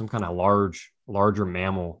there's like some kind of larger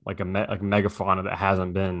mammal, like like megafauna that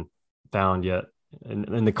hasn't been found yet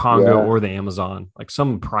in the Congo Yeah, or the Amazon, like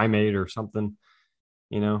some primate or something,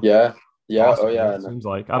 you know, yeah, yeah. Oh, possibly. yeah. It And seems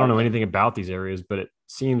like I don't I know can, anything about these areas, but it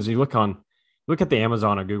seems look at the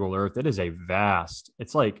Amazon on Google Earth, it is a vast,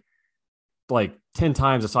 it's like 10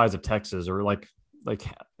 times the size of Texas, or like a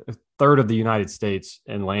third of the United States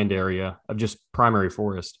in land area of just primary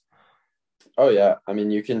forest. oh, yeah. I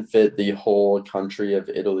mean, you can fit the whole country of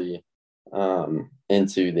Italy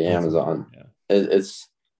into the Amazon. Yeah.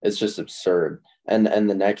 It's just absurd. And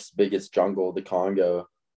the next biggest jungle, the Congo,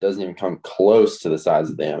 doesn't even come close to the size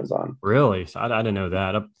of the Amazon. Really? So I didn't know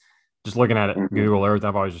that. Just looking at it, Mhm. Google Earth, I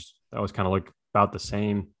always kind of look about the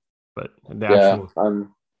same, but the Yeah, actual,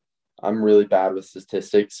 I'm really bad with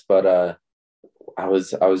statistics, but I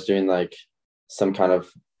was doing like some kind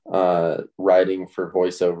of writing for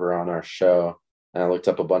voiceover on our show, and I looked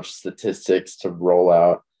up a bunch of statistics to roll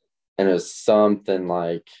out, and it was something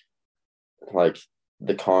like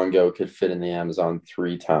the Congo could fit in the Amazon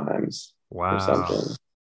 3 times or wow. something.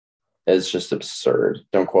 It's just absurd.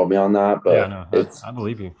 Don't quote me on that, Yeah, but no, it's I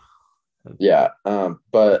believe you. yeah.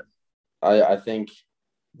 But I think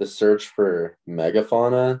the search for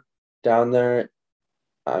megafauna down there,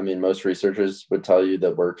 I mean, most researchers would tell you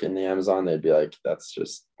that work in the Amazon, they'd be like, that's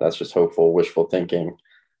just hopeful, wishful thinking.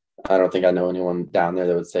 I don't think I know anyone down there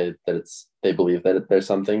that would say that they believe that there's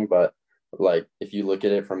something, but like if you look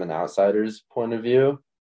at it from an outsider's point of view,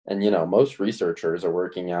 and most researchers are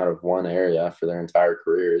working out of one area for their entire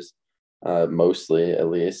careers, mostly at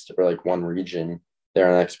least, or like one region.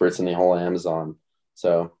 They're experts in the whole Amazon.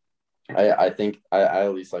 So I think I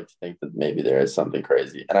at least like to think that maybe there is something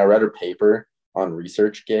crazy. And I read a paper on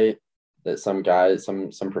ResearchGate that some guy, some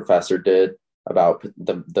professor did about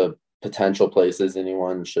the potential places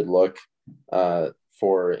anyone should look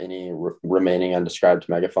for any remaining undescribed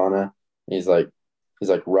megafauna. He's like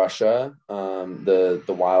Russia, the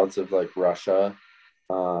wilds of like Russia,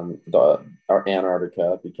 our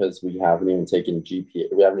Antarctica, because we haven't even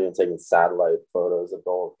taken satellite photos of the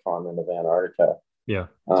whole continent of Antarctica, Yeah.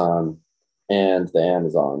 um, and the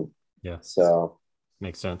Amazon. Yeah. So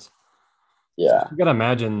Makes sense. yeah, You got to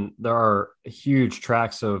imagine there are huge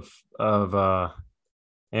tracts of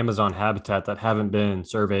Amazon habitat that haven't been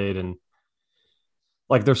surveyed, and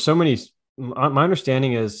like there's so many. My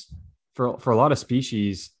understanding is for a lot of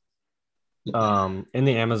species in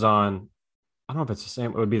the Amazon, I don't know if it's the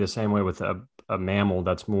same. It would be the same way with a mammal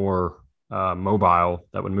that's more mobile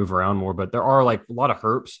that would move around more. But there are like a lot of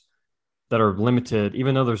herps that are limited,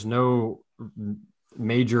 even though there's no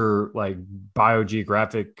major like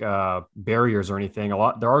biogeographic barriers or anything.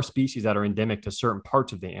 There are species that are endemic to certain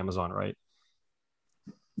parts of the Amazon, right?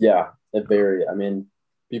 yeah, it varies. I mean,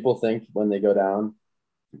 people think when they go down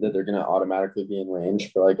that they're going to automatically be in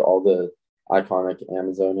range for like all the iconic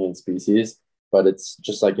Amazonian species, but it's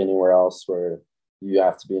just like anywhere else where you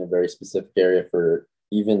have to be in a very specific area for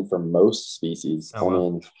even for most species. Oh I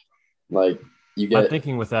well. mean, like you My get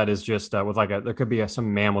thinking with that is just with like there could be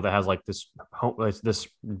some mammal that has like this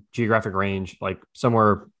geographic range, like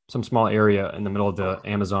somewhere, some small area in the middle of the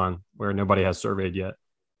Amazon where nobody has surveyed yet.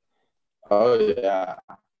 oh yeah,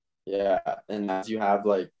 yeah, and as you have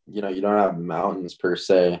like you don't have mountains per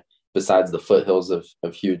se besides the foothills of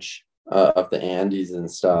huge of the Andes and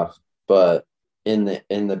stuff, but in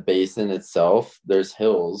the basin itself, there's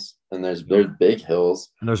hills and there's big hills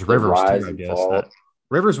And there's that rivers too, rise I and guess. fall. That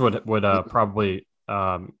rivers would probably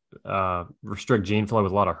restrict gene flow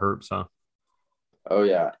with a lot of herps, huh? Oh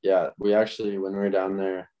yeah, yeah. We actually when we were down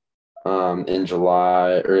there in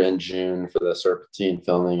July or in June for the Serpentine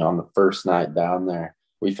filming on the first night down there,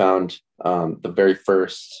 we found the very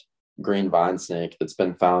first green vine snake that's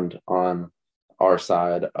been found on our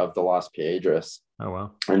side of the Las Piedras, Oh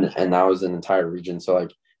wow. and that was an entire region. So like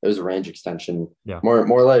it was a range extension, Yeah.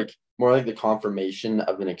 more like the confirmation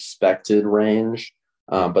of an expected range,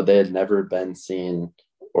 Yeah. but they had never been seen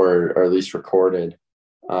or at least recorded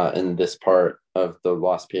in this part of the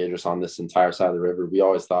Las Piedras on this entire side of the river. We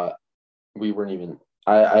always thought we weren't even.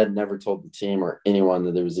 I had never told the team or anyone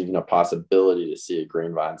that there was even a possibility to see a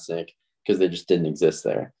green vine snake because they just didn't exist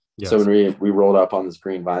there. So Yes. when we rolled up on this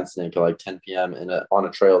green vine snake at like 10 p.m. on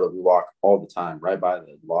a trail that we walk all the time right by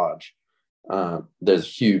the lodge, there's a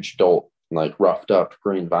huge dolt like roughed up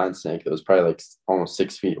green vine snake that was probably like almost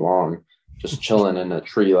 6 feet long, just chilling in a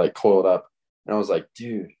tree like coiled up. And I was like,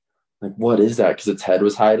 dude, like what is that? Because its head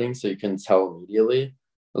was hiding, so you couldn't tell immediately.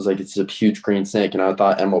 I was like, it's a huge green snake, and I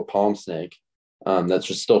thought emerald palm snake. That's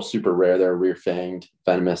just still super rare. They're a rear-fanged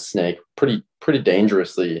venomous snake, pretty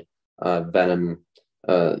dangerously venom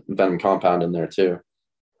compound in there too.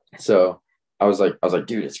 So I was like,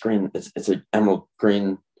 dude, it's green. It's an emerald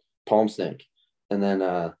green palm snake. And then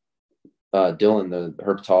Dylan, the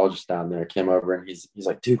herpetologist down there, came over and he's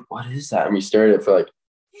like, dude, what is that? And we stared at it for like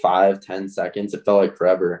 5-10 seconds. It felt like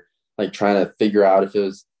forever, like trying to figure out if it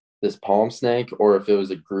was this palm snake or if it was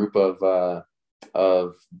a group of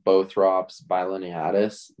Bothrops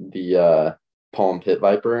bilineatus, the palm pit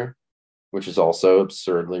viper, which is also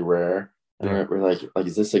absurdly rare. And Yeah. we're like,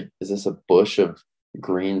 is this a bush of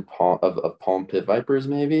green palm pit vipers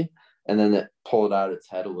maybe? And then it pulled out its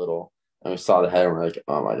head a little, and we saw the head, and we're like,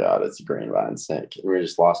 oh my god, it's a green vine snake. And we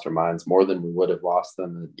just lost our minds more than we would have lost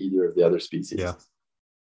them in either of the other species. Yeah.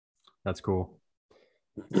 That's cool.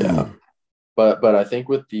 Yeah, but I think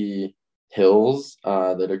with the hills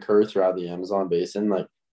that occur throughout the Amazon basin, like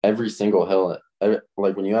every single hill,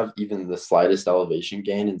 like when you have even the slightest elevation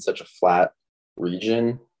gain in such a flat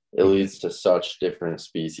region, it You get leads to such different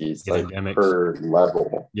species, get like endemics. per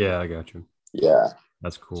level. Yeah, I got you. Yeah.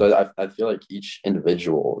 That's cool. So I feel like each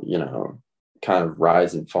individual, kind of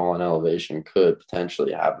rise and fall in elevation could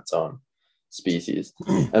potentially have its own species.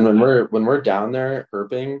 And when we're down there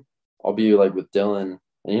herping, I'll be like with Dylan,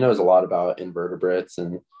 and he knows a lot about invertebrates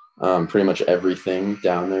and pretty much everything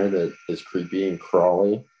down there that is creepy and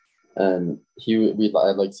crawly. And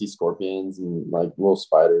I'd like see scorpions and like little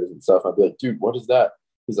spiders and stuff. I'd be like, dude, what is that?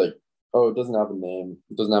 He's like, Oh, it doesn't have a name.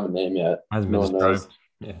 It doesn't have a name yet. Hasn't been No one knows. described.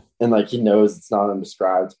 Yeah. And like he knows it's not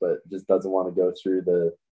undescribed, but just doesn't want to go through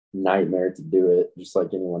the nightmare to do it, just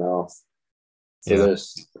like anyone else. So Yeah.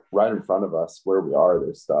 there's right in front of us where we are,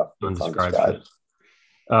 there's stuff that's Undescribed shit. undescribed.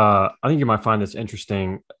 I think you might find this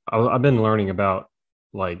interesting. I've been learning about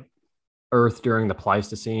like Earth during the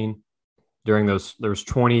Pleistocene. During those, there's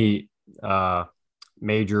 20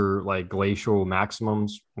 major like glacial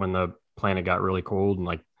maximums when the planet got really cold, and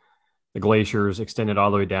like the glaciers extended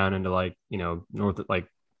all the way down into like north like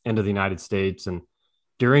into the United States. And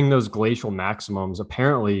during those glacial maximums,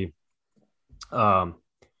 apparently, um,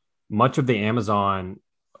 much of the Amazon,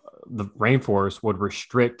 the rainforest would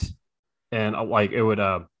restrict, and like it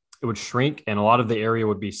would shrink, and a lot of the area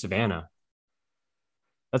would be savanna.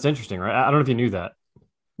 That's interesting, right? I don't know if you knew that.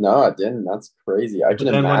 No, I didn't. That's crazy. I But can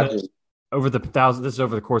then when imagine. over the thousand, this is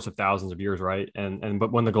over the course of thousands of years, right? And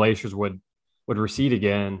but when the glaciers would recede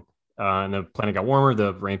again, and the planet got warmer,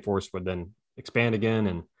 the rainforest would then expand again,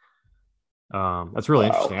 and that's really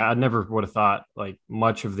interesting. Wow. I never would have thought like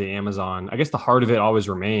much of the Amazon. I guess the heart of it always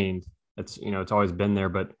remained. It's always been there,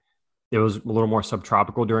 but it was a little more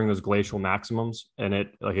subtropical during those glacial maximums, and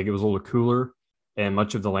it was a little cooler, and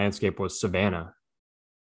much of the landscape was savanna, just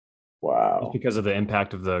Wow. because of the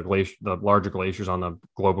impact of the larger glaciers on the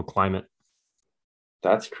global climate.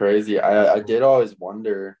 That's crazy. I did always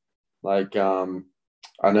wonder, like,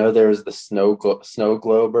 I know there was the snow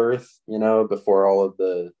globe Earth, before all of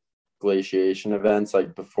the glaciation events,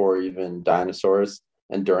 like before even dinosaurs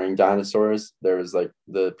and during dinosaurs, there was like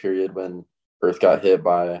the period when Earth got hit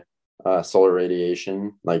by solar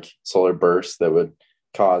radiation, like solar bursts that would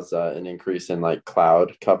cause an increase in like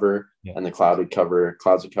cloud cover, Yeah. and the clouds would cover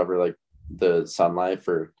like the sunlight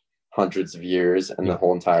for hundreds of years, and the Yeah.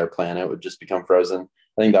 whole entire planet would just become frozen.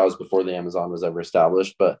 I think that was before the Amazon was ever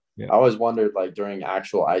established. But Yeah. I always wondered, like during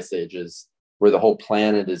actual ice ages, where the whole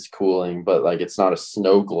planet is cooling, but like it's not a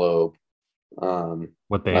snow globe.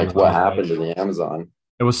 What the Like Amazon what was happened like. to the Amazon?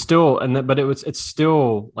 It was still, but it's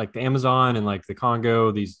still like the Amazon and like the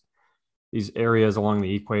Congo, these areas along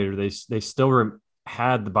the equator, they still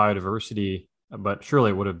had the biodiversity, but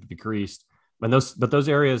surely it would have decreased. But those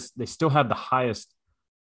areas, they still had the highest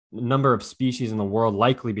number of species in the world,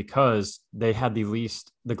 likely because the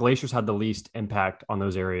glaciers had the least impact on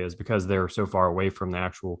those areas because they're so far away from the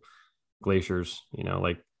actual glaciers.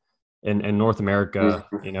 Like in North America,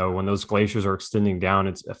 Mhm. when those glaciers are extending down,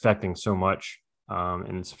 it's affecting so much,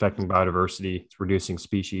 and it's affecting biodiversity, it's reducing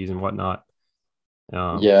species and whatnot.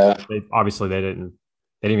 Yeah, They didn't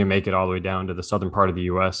even make it all the way down to the southern part of the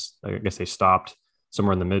U.S. I guess they stopped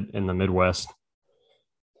somewhere in the Midwest.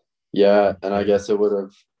 yeah, and I guess it would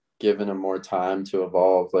have given them more time to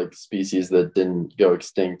evolve, like species that didn't go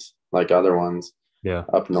extinct like other ones Yeah,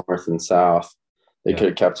 up north and south. They yeah, could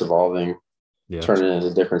have kept evolving, yeah, turning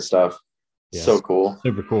into different stuff. yeah. So cool.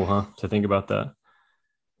 Super cool, huh? To think about that.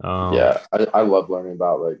 Um, Yeah, I love learning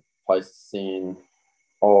about like Pleistocene,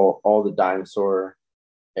 all the dinosaur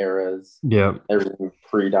eras, yeah. everything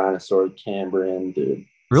pre-dinosaur, Cambrian, dude.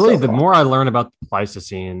 Really, So the fun. more I learn about the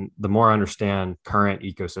Pleistocene, the more I understand current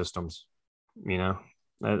ecosystems. You know,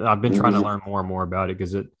 I've been trying to Mhm. learn more and more about it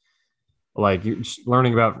because like you're just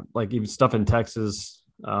learning about like even stuff in Texas,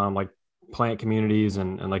 like plant communities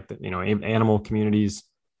and like animal communities.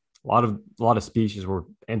 A lot of species were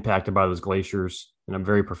impacted by those glaciers in a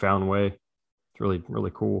very profound way. It's really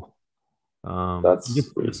really cool. That's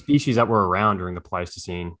Just the species that were around during the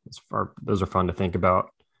Pleistocene. Those are fun to think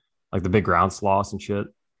about, like the big ground sloths and shit.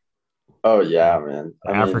 oh yeah, man.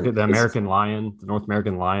 I Africa, mean, the it's American lion, the North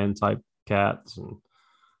American lion type cats, and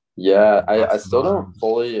yeah, I still don't mastodons.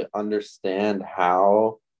 fully understand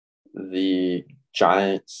how the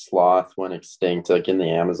giant sloth went extinct, like in the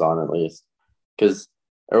Amazon at least. Because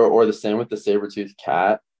or the same with the saber-toothed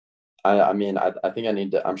cat. I mean, I think I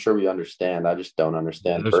need to, I'm sure we understand. I just don't Yeah,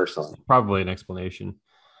 understand there's personally. probably an explanation.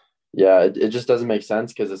 Yeah, it just doesn't make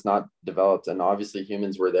sense because it's not developed. And obviously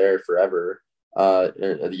humans were there forever.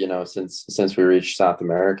 Since we reached South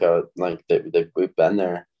America, like we've been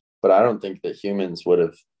there. But I don't think that humans would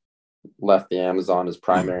have left the Amazon as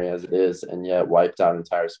primary as it is and yet wiped out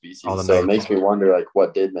entire All the species. So it makes me megafauna. wonder like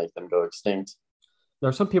what did make them go extinct? There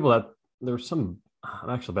are some people that there's some. I'm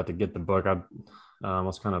actually about to get the book. I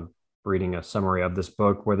was kind of reading a summary of this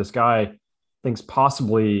book where this guy thinks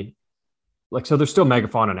possibly like so. There's still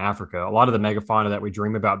megafauna in Africa. A lot of the megafauna that we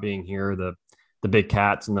dream about being here, the big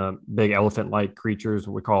cats and the big elephant-like creatures,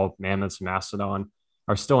 what we call mammoths and mastodon,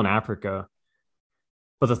 are still in Africa.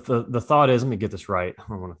 But the thought is, let me get this right. I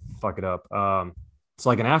don't want to fuck it up. It's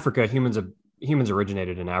like in Africa, humans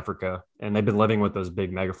originated in Africa, and they've been living with those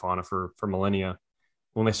big megafauna for millennia.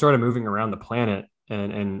 when they started moving around the planet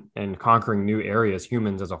and conquering new areas,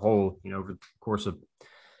 humans as a whole, over the course of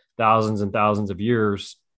thousands and thousands of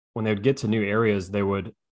years, when they would get to new areas, they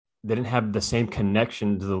didn't have the same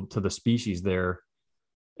connection to the species there,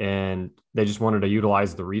 and they just wanted to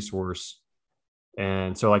utilize the resource.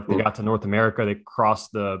 And so, like, they got to North America, they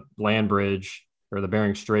crossed the land bridge or the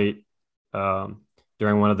Bering Strait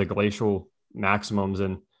during one of the glacial maximums,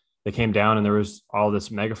 and they came down, and there was all this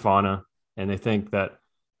megafauna, and they think that,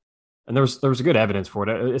 and there was a good evidence for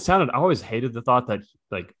it. It sounded, I always hated the thought that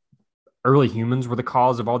like early humans were the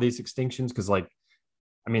cause of all these extinctions because, like,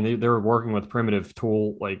 I mean, they were working with primitive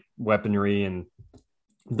tool like weaponry, and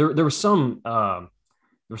there was some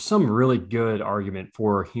really good argument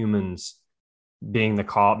for humans being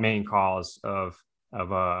the main cause of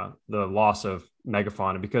the loss of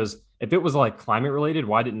megafauna. Because if it was like climate related,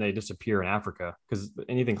 why didn't they disappear in Africa? Because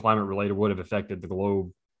anything climate related would have affected the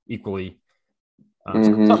globe equally.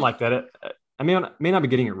 Mm-hmm. Something like that. I may not be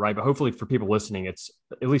getting it right, but hopefully for people listening, it's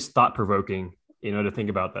at least thought provoking, to think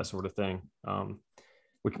about that sort of thing.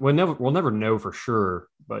 We'll never know for sure,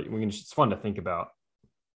 but it's fun to think about.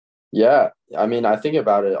 Yeah, I mean, I think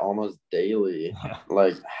about it almost daily. Yeah.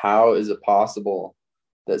 Like, how is it possible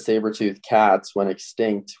that saber-toothed cats went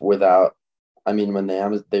extinct without, I mean, when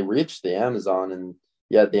they reached the Amazon, and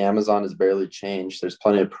yet the Amazon has barely changed. There's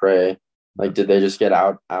plenty of prey. Like, did they just get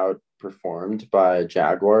outperformed by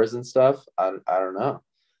jaguars and stuff? I don't know.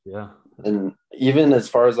 Yeah. And even as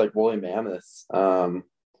far as like woolly mammoths,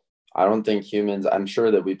 I don't think humans, I'm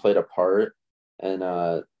sure that we played a part in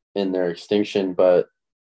their extinction, but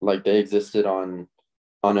like they existed on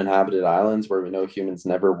uninhabited islands where we know humans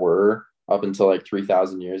never were up until like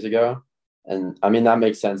 3,000 years ago. And I mean, that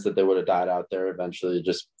makes sense that they would have died out there eventually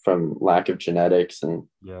just from lack of genetics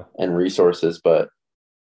Yeah. and resources. But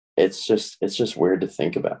it's just weird to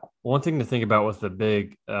think about. One thing to think about with the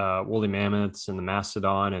big woolly mammoths and the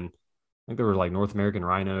mastodon, and I think there were like North American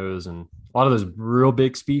rhinos and a lot of those real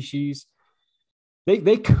big species.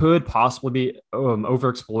 They could possibly be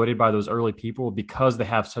overexploited by those early people because they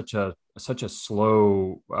have such a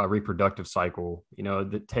slow reproductive cycle.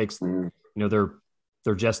 That takes, Mm.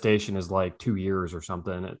 their gestation is like 2 years or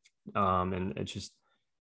something. And it's just,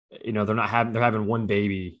 they're having one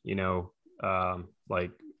baby,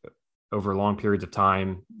 like over long periods of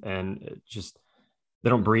time, and it just, they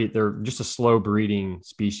don't breed. They're just a slow breeding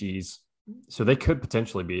species, so they could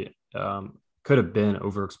potentially be, could have been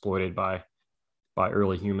overexploited by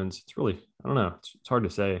early humans. It's really, I don't know. It's hard to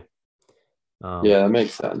say. Yeah, Um, that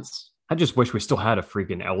makes sense. I just wish we still had a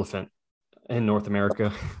freaking elephant in North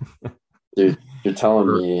America Dude, you're telling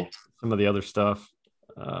or me. some of the other stuff.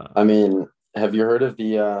 I mean, have you heard of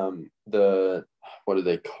the what do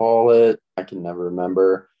they call it? I can never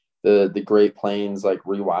remember. The Great Plains like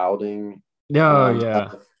rewilding No, um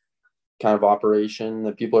yeah, kind of operation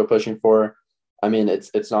that people are pushing for. I mean,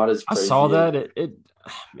 it's not as I saw crazy as that.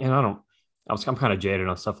 And I don't. I'm kind of jaded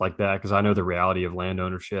on stuff like that because I know the reality of land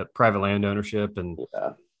ownership, private land ownership, and yeah.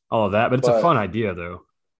 all of that. But it's a But fun idea, though.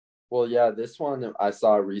 well, yeah, this one I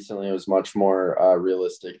saw recently was much more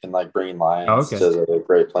realistic than like bringing Oh, lions okay. to the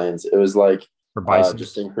Great Plains. It was like For bison.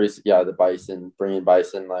 just increase, yeah, the bison, bringing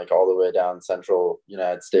bison like all the way down central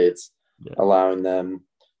United States, Yeah, allowing them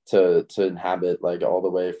to inhabit like all the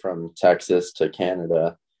way from Texas to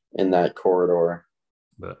Canada in that corridor,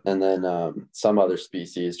 but and then some other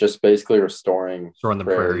species, just basically restoring or on the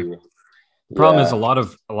prairie. prairie. The problem is Yeah.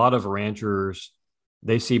 a lot of ranchers,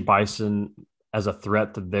 they see bison as a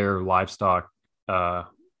threat to their livestock, uh,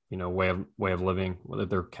 way of living, whether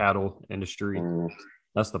their cattle industry. Mm.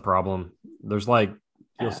 That's the problem. There's like,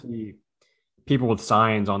 you'll see people with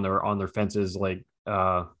signs on their fences, like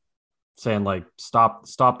saying like stop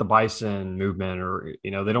the bison movement, or they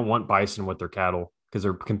don't want bison with their cattle because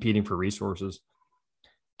they're competing for resources,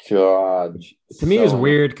 God, which to me is so annoying.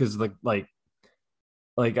 weird because like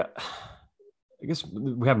I guess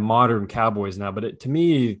we have modern cowboys now, but to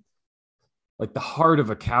me, like the heart of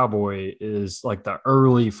a cowboy is like the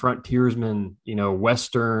early frontiersman,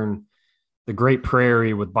 Western, the Great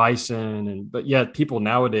Prairie with bison, and but yet people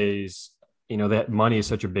nowadays, that money is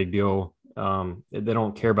such a big deal. They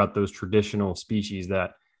don't care about those traditional species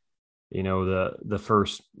that, the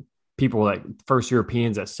first people, like first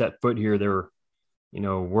Europeans that set foot here, they were,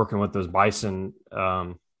 working with those bison,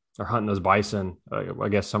 or hunting those bison. I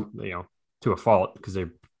guess to a fault because they,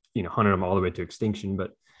 hunted them all the way to extinction.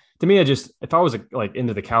 But to me, if I was like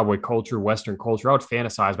into the cowboy culture, Western culture, I would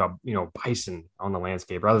fantasize about, bison on the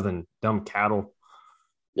landscape rather than dumb cattle.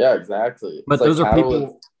 Yeah, exactly. It's But like those are cattle is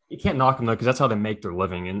people, you can't knock them though because that's how they make their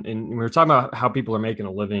living. And when we're talking about how people are making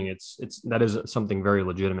a living, it's that is something very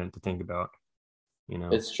legitimate to think about. you know.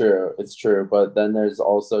 It's true. But then there's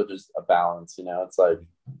also just a balance, it's like,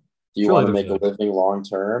 do you Surely want to there's make a a living long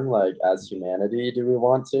term? Like as humanity, do we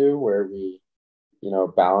want to, where we,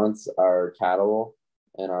 balance our cattle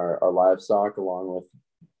and our livestock along with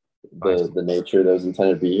the bison. nature that was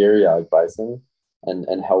intended to be here, yeah, like bison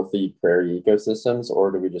and healthy prairie ecosystems,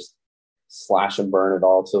 or do we just slash and burn it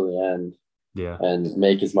all till the end Yeah. and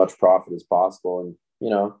make as much profit as possible and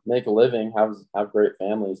make a living, have great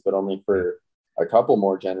families, but only Yeah. for a couple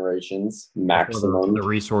more generations Before the maximum.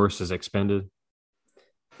 resource is expended.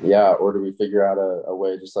 Yeah, or do we figure out a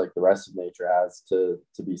way just like the rest of nature has to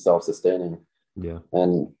be self-sustaining? Yeah.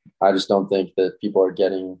 And I just don't think that people are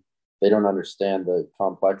getting, they don't understand the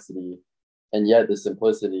complexity and yet the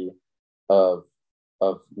simplicity of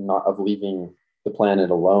not of leaving the planet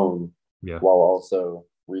alone Yeah. while also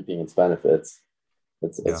reaping its benefits.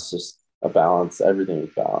 it's Yeah. it's just a balance. Everything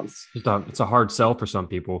is balanced. It's a hard sell for some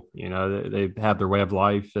people. They have their way of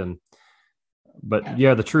life, but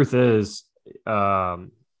yeah, the truth is,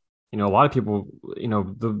 um, a lot of people,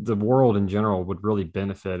 the world in general would really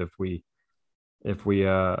benefit if we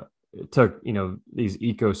took these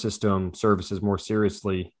ecosystem services more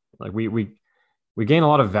seriously. Like we gain a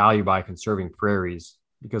lot of value by conserving prairies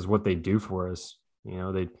because what they do for us.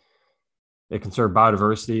 They conserve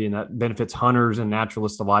biodiversity, and that benefits hunters and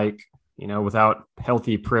naturalists alike. Without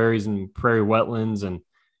healthy prairies and prairie wetlands, and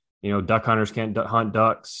duck hunters can't hunt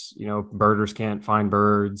ducks. Birders can't find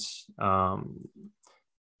birds.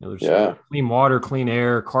 There's Yeah, clean water, clean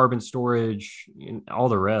air, carbon storage, and all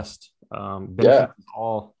the rest. yeah. Benefits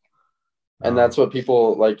all. And Um, that's what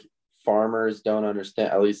people like, farmers don't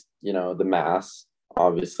understand, at least the mass,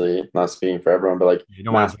 obviously not speaking for everyone, but like you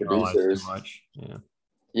don't want mass to generalize too producers. much. Yeah.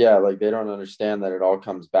 Yeah, like they don't understand that it all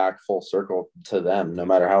comes back full circle to them. No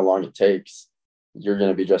matter how long it takes, you're going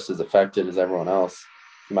to be just as affected as everyone else.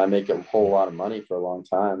 You might make a whole Yeah. lot of money for a long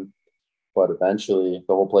time, but eventually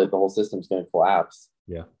the whole system's going to collapse,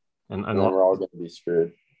 Yeah. And and then we're all going to be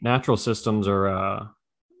screwed. natural systems are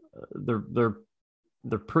they're they're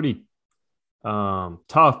they're pretty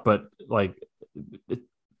tough, but like it,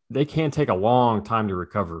 they can take a long time to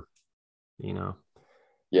recover. You know,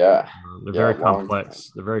 Yeah, they're yeah, very long time.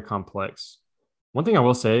 complex. They're very complex. One thing I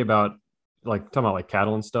will say about like talking about like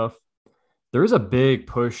cattle and stuff, there is a big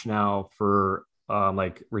push now for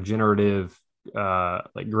like regenerative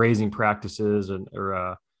like grazing practices and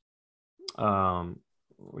or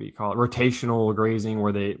what do you call it, rotational grazing,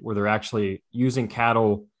 where they're actually using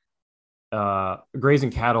cattle,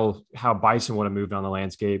 grazing cattle how bison would have moved on the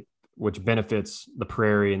landscape, which benefits the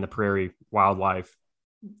prairie and the prairie wildlife.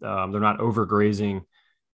 They're not overgrazing,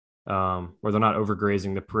 where they're not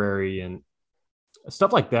overgrazing the prairie, and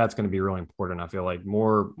stuff like that's going to be really important. I feel like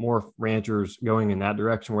more ranchers going in that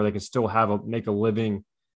direction where they can still make a living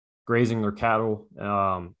grazing their cattle,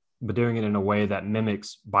 but doing it in a way that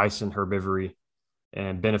mimics bison herbivory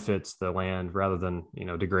and benefits the land rather than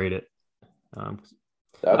degrade it. Um,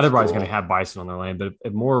 Not That's everybody's going to cool. have bison on their land, but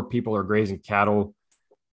if more people are grazing cattle,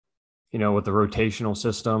 with the rotational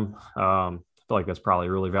system, I feel like that's probably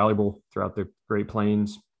really valuable throughout the Great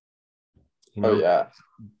Plains. You Oh know, yeah,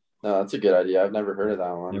 no, that's a good idea. I've never heard of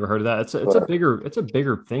that one, Never heard of that. but It's a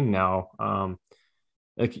bigger thing now.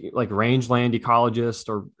 Like rangeland ecologists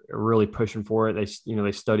are really pushing for it.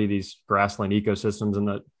 They study these grassland ecosystems, and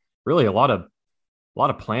that really a lot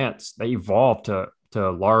of plants they evolve to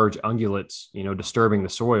large ungulates, disturbing the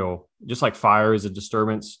soil. Just like fire is a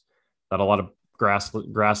disturbance that a lot of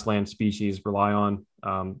grassland species rely on.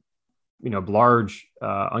 Large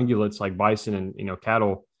ungulates like bison and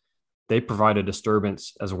cattle, they provide a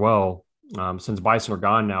disturbance as well. Since bison are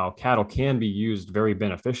gone now, cattle can be used very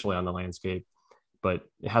beneficially on the landscape, but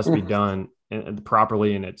it has to be done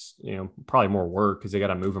properly, and it's probably more work because they got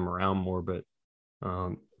to move them around more. But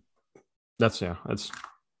um, that's a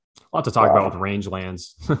lot to talk about with wow,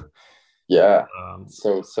 rangelands. yeah, um,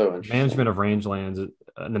 so interesting. Management of rangelands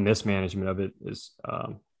and the mismanagement of it is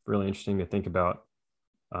really interesting to think about.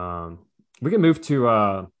 Um, we can move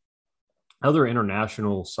to other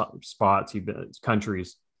international spots you've been,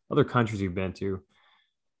 other countries you've been to,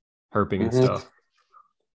 herping and Hmm. stuff.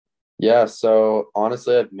 Yeah, so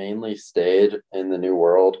honestly, I've mainly stayed in the New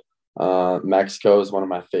World. Mexico is one of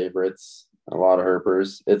my favorites. A lot of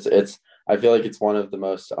herpers. It's. I feel like it's one of the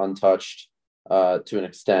most untouched, to an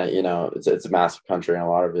extent. It's a massive country, and a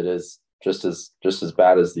lot of it is just as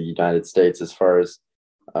bad as the United States as far as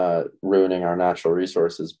ruining our natural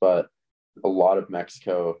resources. But a lot of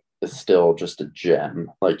Mexico is still just a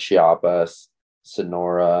gem, like Chiapas,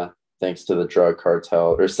 Sonora, thanks to the drug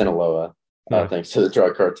cartel, or Sinaloa, Yeah, thanks to the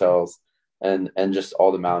drug cartels, and just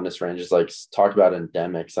all the mountainous ranges. Like talk about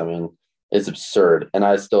endemics. I mean, It's absurd. And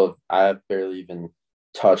I have barely even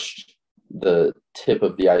touched the tip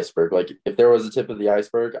of the iceberg. Like if there was a tip of the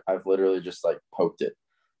iceberg, I've literally just like poked it.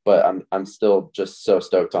 But I'm still just so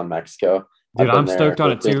stoked on Mexico. Dude, I've been I'm there stoked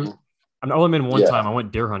on it too. looking. I've only been one Yeah. time. I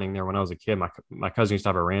went deer hunting there when I was a kid. My cousin used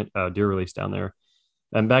to have a deer release down there.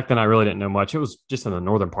 And back then, I really didn't know much. It was just in the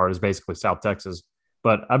northern part, is basically South Texas.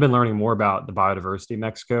 But I've been learning more about the biodiversity of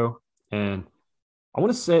Mexico, and I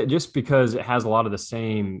want to say just because it has a lot of the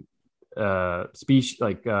same species,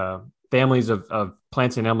 like families of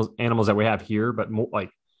plants and animals that we have here, but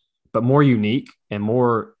more unique and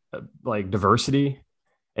more like diversity,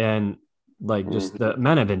 and like just the Mhm.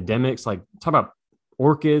 amount of endemics. Like talk about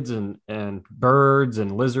orchids and birds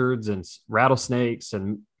and lizards and rattlesnakes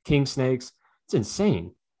and king snakes. It's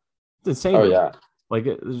insane. It's insane Oh to me. yeah. Like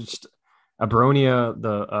it's just abronia,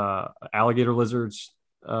 the alligator lizards,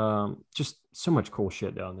 just so much cool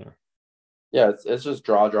shit down there. Yeah, it's just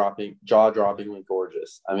jaw droppingly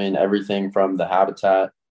gorgeous. I mean, everything from the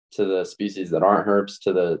habitat to the species that aren't herps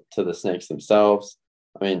to the snakes themselves.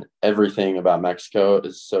 I mean, everything about Mexico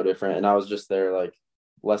is so different. And I was just there like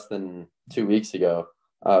less than 2 weeks ago,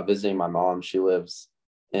 visiting my mom. She lives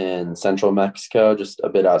in central Mexico, just a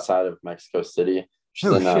bit outside of Mexico City. She's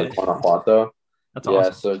Oh in shit, Guanajuato. that's Yeah,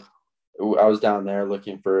 awesome. so I was down there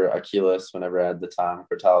looking for Aquilas whenever I had the time,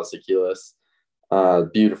 Cortalis Aquilas.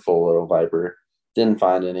 Beautiful little viper. Didn't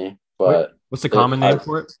find any, but What's the it common name I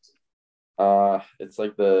for it? it's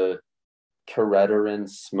like the Caretarin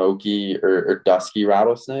smoky or dusky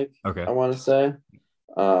rattlesnake, Okay. I want to say.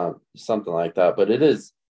 Something like that. But it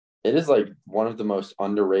is like one of the most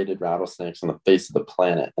underrated rattlesnakes on the face of the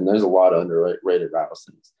planet. And there's a lot of underrated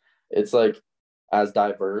rattlesnakes. It's like as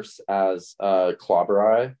diverse as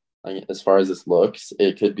clobber, like, as far as this looks.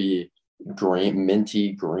 It could be green,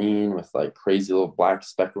 minty green with like crazy little black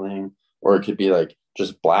speckling, or it could be like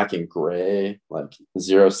just black and gray, like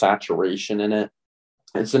zero saturation in it.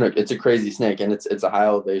 It's a crazy snake, and it's a high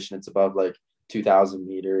elevation. It's above like 2,000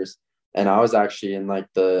 meters. And I was actually in like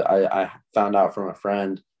I found out from a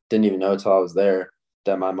friend, didn't even know until I was there,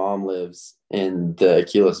 that my mom lives in the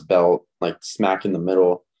Achilles belt, like smack in the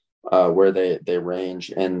middle, where they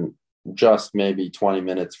range. And just maybe 20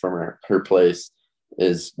 minutes from her place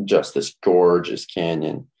is just this gorgeous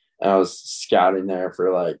canyon. And I was scouting there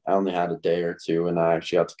for like, I only had a day or two, and I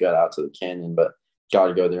actually got to get out to the canyon, but got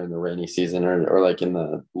to go there in the rainy season, or like in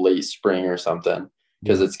the late spring or something,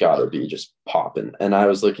 because Yeah. it's got to be just popping. And I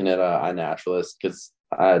was looking at iNaturalist because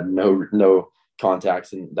I had no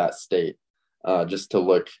contacts in that state, just to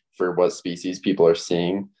look for what species people are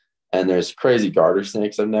seeing. And there's crazy garter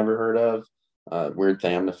snakes I've never heard of, weird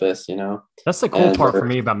thamnophis, That's the cool and part for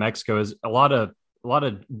me about Mexico is a lot of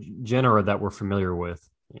genera that we're familiar with,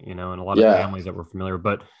 and a lot of yeah, families that we're familiar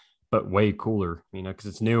with, but way cooler, because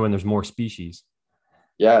it's new and there's more species.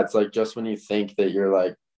 yeah, it's like just when you think that you're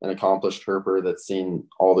like an accomplished herper that's seen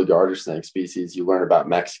all the garter snake species, you learn about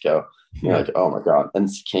Mexico. You're Yeah. like, oh my god, and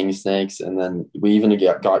king snakes, and then we even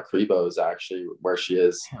got cribos actually where she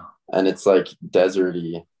is, Yeah. and it's like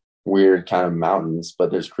deserty, weird kind of mountains,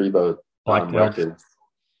 but there's cribo Black-tailed, records.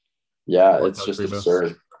 Yeah, it's black-tailed just cribo.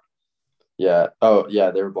 absurd. Yeah. Oh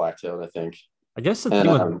yeah, they were black-tailed, I think. I guess the And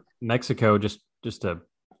thing with Mexico, just a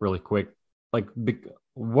really quick, like,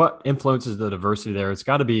 what influences the diversity there?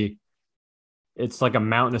 It's like a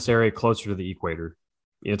mountainous area closer to the equator.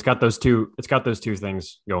 It's got those two. It's got those two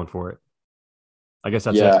things going for it. I guess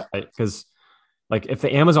that's it. yeah, Because like if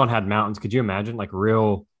the Amazon had mountains, could you imagine like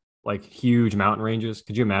real like huge mountain ranges?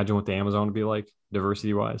 Could you imagine what the Amazon would be like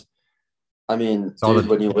diversity wise? I mean, It's all dude,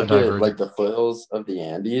 when you the look at diverse. like the foothills of the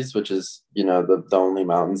Andes, which is, the only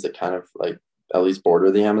mountains that kind of like at least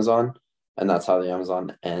border the Amazon, and that's how the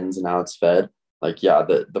Amazon ends and how it's fed. Like, yeah,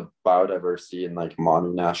 the biodiversity in like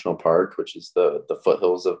Manu National Park, which is the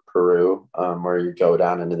foothills of Peru, where you go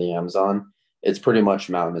down into the Amazon, it's pretty much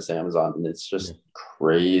mountainous Amazon, and it's Yeah. just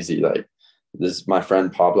crazy. Like this, my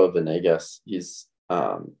friend Pablo Venegas, he's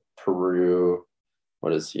Peru.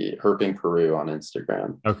 What is he? Herping Peru on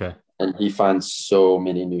Instagram, Okay. and he finds so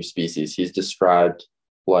many new species. He's described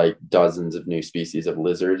like dozens of new species of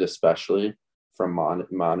lizard, especially from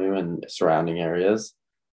Manu and surrounding areas.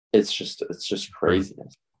 It's just Crazy.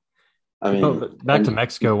 craziness. I mean, But back to and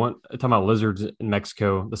Mexico. Talking about lizards in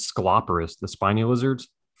Mexico, the Scloporus, the spiny lizards,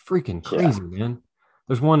 freaking yeah, crazy, man.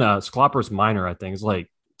 There's one Scloporus minor, I think. It's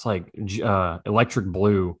like electric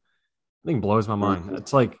blue. I think blows my mind. mhm.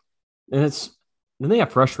 It's like, and it's the thing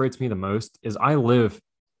that frustrates me the most is I live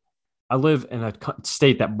in a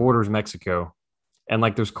state that borders Mexico, and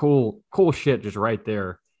like there's cool shit just right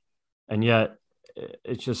there, and yet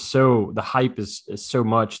it's just so the hype is so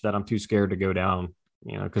much that I'm too scared to go down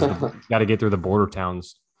because the got to get through the border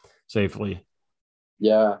towns safely.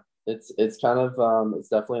 Yeah, it's kind of it's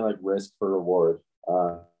definitely like risk for reward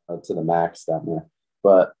to the max down there.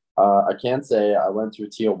 But I can say I went through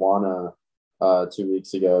Tijuana 2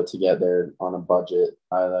 weeks ago to get there on a budget.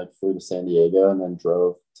 I like flew to San Diego and then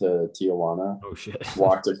drove to Tijuana, Oh shit.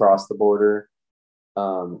 walked across the border,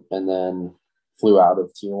 and then flew out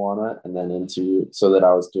of Tijuana and then into so that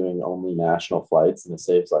I was doing only national flights and it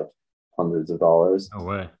saves like hundreds of dollars. No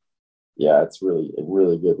way. Yeah, it's really a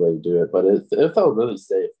really good way to do it. But it felt really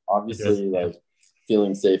safe. It does. Obviously, Yeah. like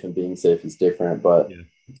feeling safe and being safe is different. But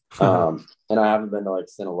Yeah. and I haven't been to like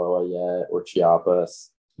Sinaloa yet or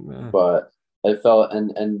Chiapas, Man. but it felt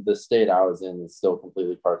and the state I was in is still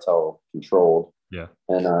completely cartel controlled. Yeah.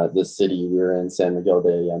 And the city we were in, San Miguel de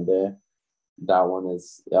Allende, that one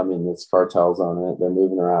is, I mean, it's cartels on it. They're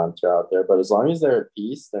moving around throughout there, but as long as they're at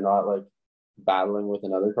peace, they're not like battling with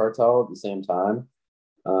another cartel at the same time.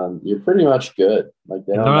 You're pretty much good. Like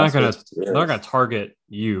they And don't mess with they're not gonna tourists. target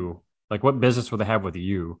you. Like, what business would they have with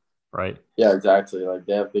you, right? Yeah, exactly. Like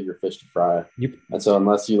they have bigger fish to fry. You And so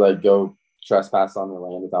unless you like go trespass on their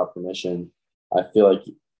land without permission, I feel like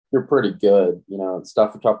you're pretty good.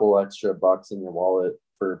 Stuff a couple extra bucks in your wallet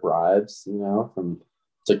for bribes, from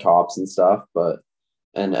to cops and stuff. But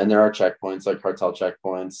and there are checkpoints like cartel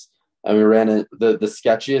checkpoints. And we ran it the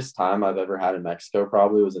sketchiest time I've ever had in Mexico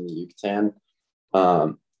probably was in the Yucatan.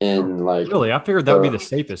 oh, In like really? I figured that would be the the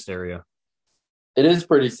safest area. It is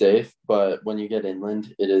pretty safe, but when you get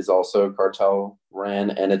inland, it is also cartel ran,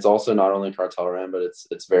 and it's also not only cartel ran, but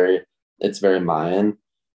it's very Mayan.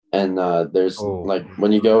 And there's Oh, like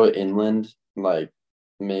when you go inland, like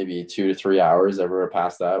maybe 2 to 3 hours everywhere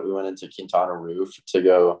past that, we went into Quintana Roo to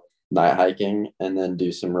go night hiking and then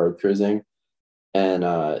do some road cruising. And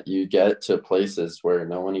you get to places where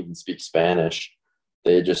no one even speaks Spanish.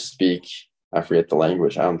 They just speak, I forget the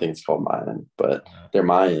language. I don't think it's called Mayan, but they're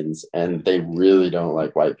Mayans and they really don't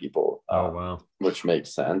like white people, oh wow. which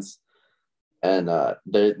makes sense. And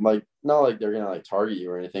they like, not like they're going to like target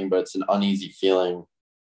you or anything, but it's an uneasy feeling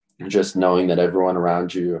just knowing that everyone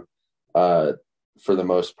around you, uh, for the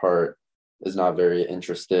most part, is not very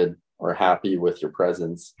interested or happy with your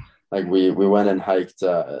presence. Like we went and hiked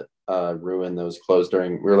ruin that was closed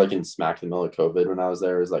during we were like in smack in the middle of COVID when I was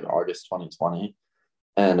there. It was like August 2020,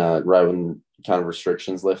 and right when kind of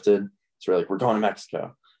restrictions lifted, so we're like we're going to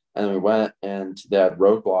Mexico, and then we went and they had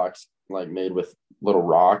roadblocks like made with little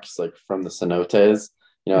rocks like from the cenotes.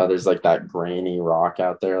 There's like that grainy rock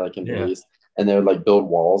out there like in Yeah. Belize, and they would like build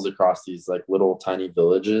walls across these like little tiny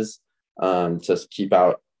villages to keep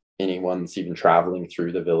out anyone that's even traveling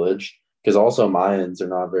through the village. Because also Mayans are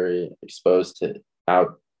not very exposed to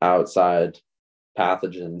outside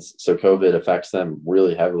pathogens, so COVID affects them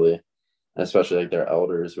really heavily, and especially like their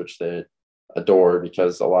elders, which they adore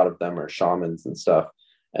because a lot of them are shamans and stuff,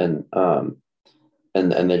 and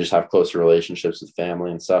and they just have closer relationships with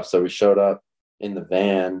family and stuff. So we showed up in the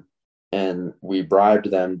van and we bribed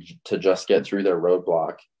them to just get through their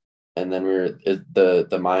roadblock. And then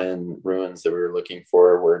the Mayan ruins that we were looking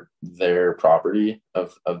for were their property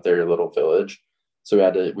of their little village. So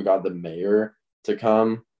we got the mayor to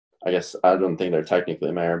come. I guess I don't think they're technically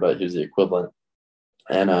a mayor, but he was the equivalent.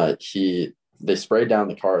 And they sprayed down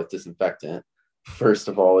the car with disinfectant, first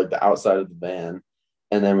of all, like the outside of the van.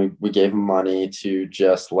 And then we gave them money to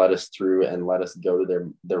just let us through and let us go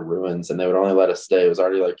to their ruins. And they would only let us stay. It was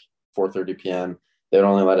already like 4:30 p.m. They would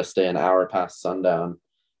only let us stay an hour past sundown.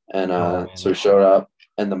 And Oh man, so we that's showed rough. up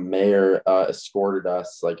and the mayor escorted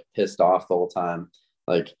us, like pissed off the whole time,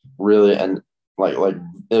 like really. And like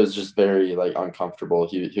it was just very like uncomfortable.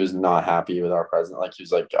 He was not happy with our presence. Like he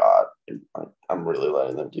was like, God, I'm really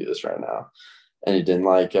letting them do this right now. And he didn't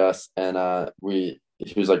like us. And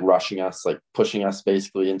he was like rushing us, like pushing us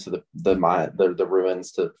basically into the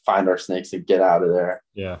ruins to find our snakes and get out of there.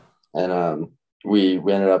 Yeah. And we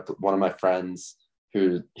ended up, one of my friends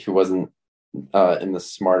who wasn't in the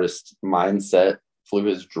smartest mindset flew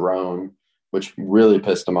his drone, which really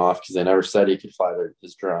pissed him off because they never said he could fly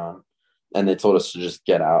his drone, and they told us to just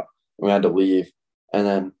get out. We had to leave, and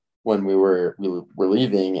then when we were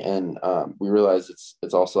leaving, and we realized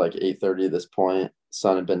it's also like 8:30 at this point.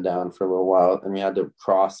 Sun had been down for a little while, and we had to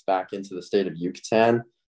cross back into the state of Yucatan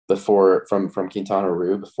before from Quintana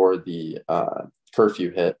Roo before the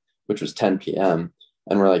curfew hit, which was 10 p.m.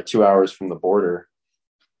 And we're like 2 hours from the border,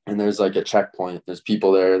 and there's like a checkpoint. There's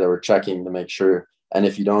people there that were checking to make sure. And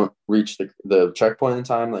if you don't reach the checkpoint in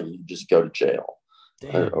time, like you just go to jail,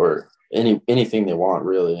 Damn. or anything they want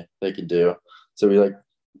really they could do. So we're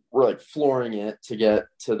like flooring it to get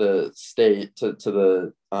to the state to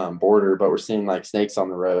the border, but we're seeing like snakes on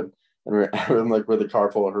the road. and we're like with a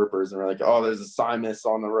car full of herpers, and we're like, oh, there's a Simus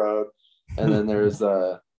on the road, and then there's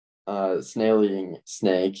a snail eating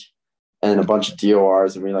snake and a bunch of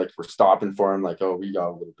DORs, and we're stopping for him, like, oh, we got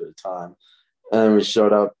a little bit of time. And then we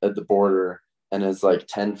showed up at the border, and it's like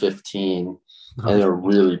 10:15, and they were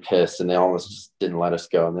really pissed, and they almost just didn't let us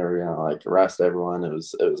go, and they were gonna like arrest everyone. It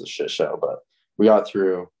was a shit show, but we got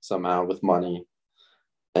through somehow with money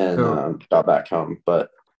and So got back home. But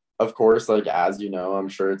of course, like as you know, I'm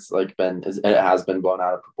sure it has been blown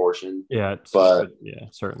out of proportion. yeah, But yeah,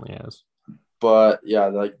 it certainly has. yeah,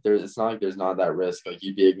 like it's not like there's not that risk. Like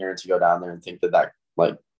you'd be ignorant to go down there and think that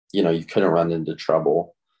like you couldn't run into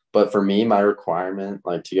trouble. But for me, my requirement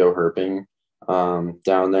like to go herping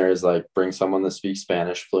down there is like bring someone that speaks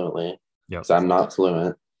Spanish fluently Yep. because I'm not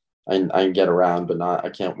fluent. I can get around, but not I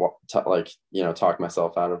can't talk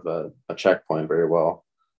myself out of a checkpoint very well,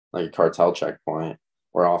 like a cartel checkpoint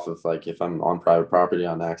or off of like if I'm on private property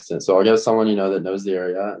on accident. So I'll get someone that knows the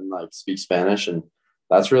area and like speaks Spanish, and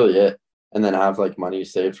that's really it. And then have like money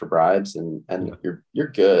saved for bribes, and Yeah. you're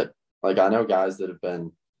good. Like I know guys that have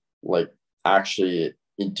been like actually.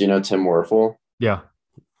 Do you know Tim Werfel? Yeah.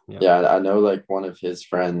 Yeah. Yeah, I know like one of his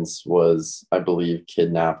friends was, I believe,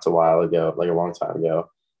 kidnapped a while ago, like a long time ago,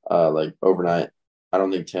 like overnight. I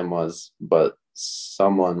don't think Tim was, but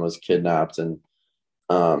someone was kidnapped, and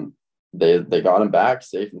um they got him back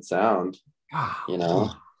safe and sound, you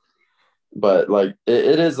know. But like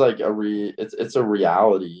it is like it's a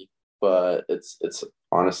reality, but it's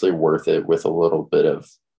honestly worth it with a little bit of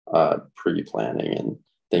pre-planning and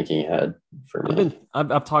thinking ahead for me.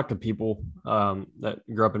 I've talked to people that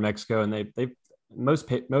grew up in Mexico, and they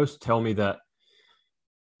most tell me that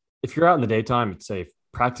if you're out in the daytime, it's safe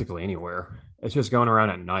practically anywhere. It's just going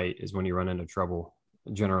around at night is when you run into trouble,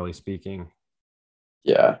 generally speaking.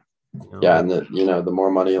 Yeah. You know, Yeah, like and the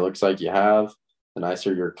more money it looks like you have, the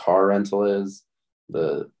nicer your car rental is,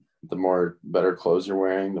 the more better clothes you're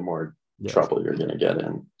wearing, the more yeah, trouble you're gonna get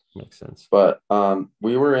in. makes sense. But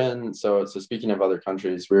we were in so speaking of other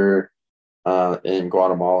countries, we were in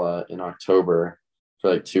Guatemala in October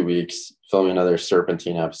for like 2 weeks, filming another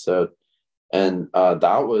Serpentine episode, and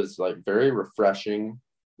that was like very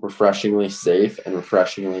refreshingly safe, and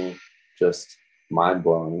refreshingly just mind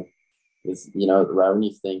blowing. Is right when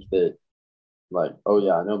you think that like, oh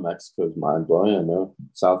yeah, I know Mexico's mind blowing. I know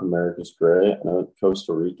South America's great. I know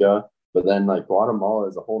Costa Rica, but then like Guatemala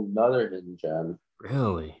is a whole nother hidden gem.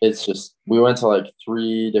 Really? It's just we went to like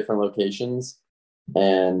three different locations,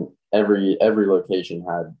 and every location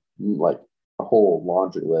had like a whole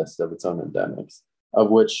laundry list of its own endemics,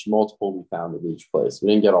 of which multiple we found at each place. We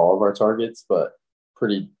didn't get all of our targets, but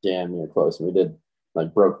pretty damn near close. And we did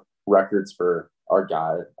like broke records for our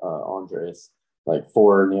guide, Andres, like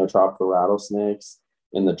 4 neotropical rattlesnakes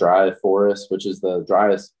in the dry forest, which is the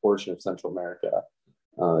driest portion of Central America.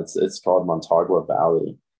 It's called Montagua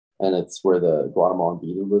Valley, and it's where the Guatemalan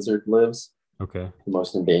beetle lizard lives, Okay. the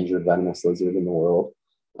most endangered venomous lizard in the world.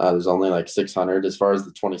 There's only like 600 as far as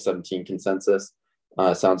the 2017 consensus.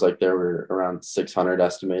 Sounds like there were around 600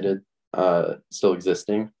 estimated still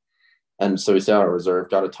existing. And so we stayed on a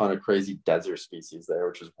reserve, got a ton of crazy desert species there,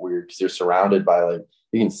 which is weird because you're surrounded by like,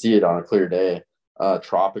 you can see it on a clear day,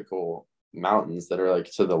 tropical mountains that are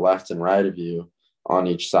like to the left and right of you on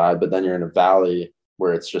each side. But then you're in a valley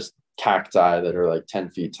where it's just cacti that are like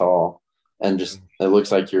 10 feet tall. And just, it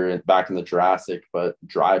looks like you're back in the Jurassic, but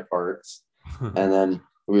dry parts. And then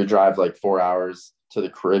we would drive like 4 hours to the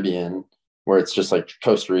Caribbean, where it's just like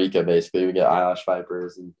Costa Rica, basically. We get eyelash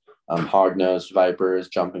vipers and hog-nosed vipers,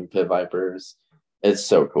 jumping pit vipers. It's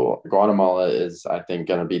so cool. Guatemala is, I think,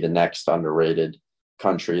 going to be the next underrated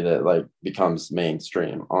country that like becomes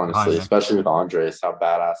mainstream, honestly, Behind especially with Mexico. Andres, how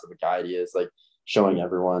badass of a guide he is, like showing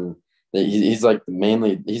everyone that he's like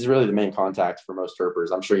he's really the main contact for most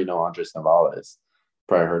herpers. I'm sure you know Andres Navales.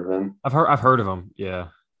 Probably heard of him. I've heard of them. Yeah.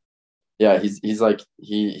 Yeah, he's like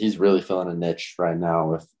he's really filling a niche right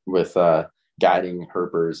now with guiding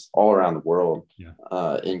herpers all around the world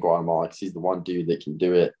Yeah. in Guatemala, because he's the one dude that can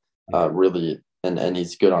do it Yeah. really, and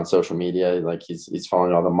he's good on social media. Like he's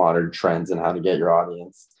following all the modern trends and how to get your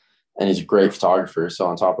audience, and he's a great photographer. So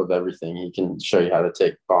on top of everything, he can show you how to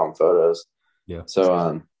take bomb photos. Yeah.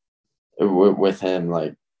 So with him,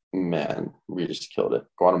 like, man, we just killed it.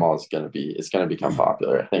 Guatemala is it's gonna become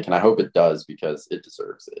popular, I think, and I hope it does because it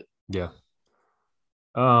deserves it. Yeah.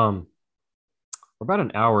 Um, we're about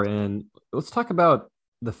an hour in. Let's talk about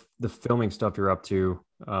the filming stuff you're up to.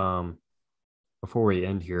 Before we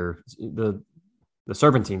end here, the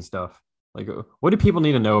serpentine stuff. Like, what do people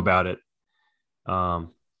need to know about it?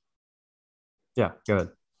 Um, yeah, go ahead.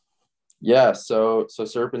 Yeah, so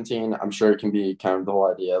serpentine, I'm sure it can be kind of the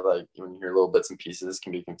whole idea. Like when you hear little bits and pieces, it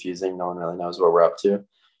can be confusing. No one really knows what we're up to.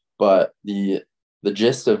 But the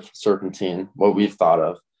gist of serpentine, what we've thought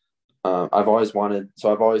of, I've always wanted.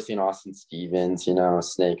 So I've always seen Austin Stevens,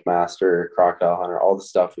 Snake Master, Crocodile Hunter, all the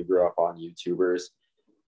stuff we grew up on, YouTubers,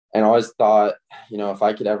 and I always thought, if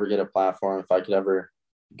I could ever get a platform, if I could ever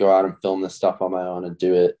go out and film this stuff on my own and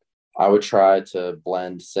do it, I would try to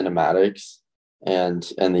blend cinematics and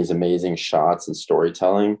these amazing shots and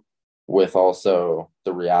storytelling with also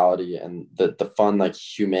the reality and the fun, like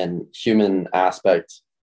human aspect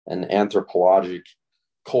and anthropologic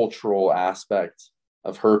cultural aspect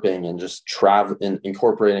of herping, and just travel and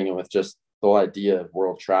incorporating it with just the whole idea of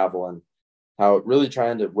world travel, and how really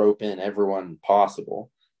trying to rope in everyone possible,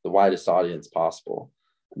 the widest audience possible,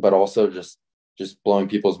 but also just blowing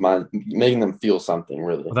people's minds, making them feel something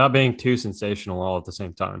really. Without being too sensational all at the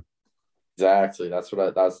same time. Exactly. That's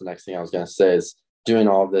the next thing I was going to say, is doing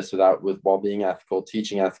all of this while being ethical,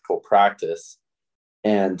 teaching ethical practice,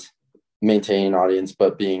 and maintaining an audience,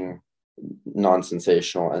 but being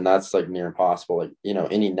non-sensational. And that's like near impossible. Like,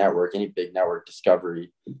 any big network,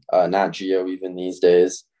 Discovery, Nat Geo, even these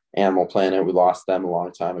days, Animal Planet, we lost them a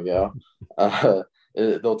long time ago.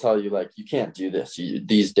 They'll tell you like, you can't do this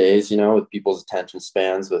these days, with people's attention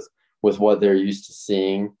spans, with what they're used to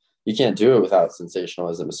seeing. You can't do it without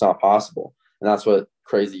sensationalism. It's not possible. And that's what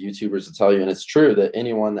crazy YouTubers will tell you. And it's true that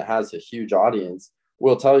anyone that has a huge audience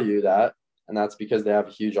will tell you that. And that's because they have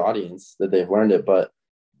a huge audience that they've learned it. But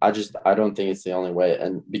I don't think it's the only way.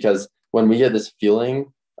 And because when we get this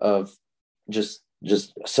feeling of just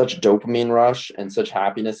such dopamine rush and such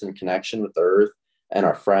happiness and connection with the earth and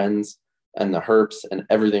our friends and the herps and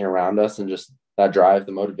everything around us, and just that drive,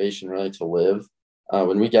 the motivation really to live,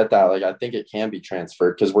 when we get that, like, I think it can be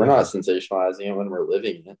transferred, because we're not sensationalizing it when we're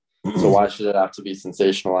living it. So why should it have to be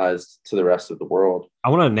sensationalized to the rest of the world? I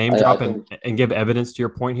want to name I drop think, and give evidence to your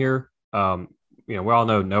point here. We all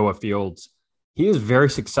know Noah Fields. He is very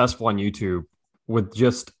successful on YouTube with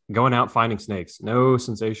just going out finding snakes, no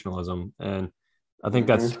sensationalism. And I think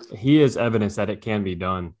he is evidence that it can be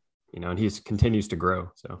done, and he continues to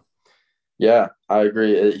grow. So, yeah, I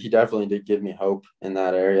agree. He definitely did give me hope in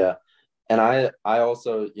that area. And I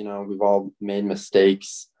also, we've all made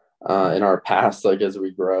mistakes in our past, like as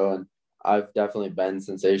we grow. And I've definitely been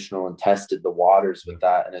sensational and tested the waters with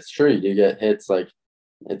that. And it's true, you do get hits. Like,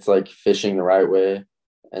 it's like fishing the right way,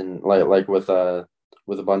 and like with a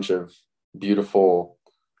bunch of beautiful,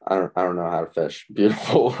 I don't know how to fish,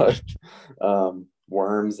 beautiful like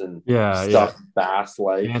worms and yeah, stuffed bass,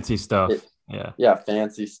 like fancy stuff. it, Yeah, yeah,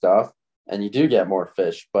 fancy stuff, and you do get more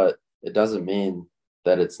fish, but it doesn't mean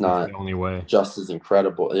that it's it's the not only way. just as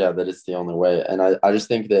incredible. Yeah, that it's the only way. And I just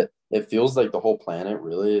think that it feels like the whole planet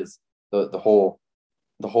really is the whole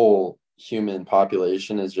human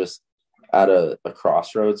population is just at a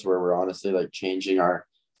crossroads where we're honestly like changing our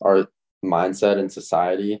mindset in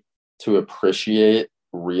society to appreciate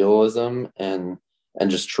realism and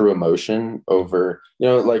just true emotion over,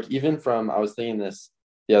 like, even from, I was thinking this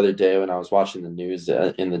the other day when I was watching the news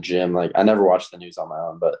in the gym. Like, I never watched the news on my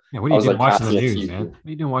own, but Yeah, what are I you was doing like watching the passing a news, man? TV. What are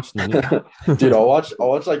you doing watching the Dude, news? I'll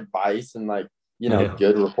watch like Vice and, like, Yeah,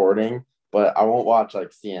 good reporting, but I won't watch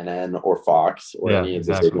like CNN or Fox or yeah, any of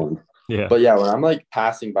the big exactly. ones. Yeah, But yeah, when I'm like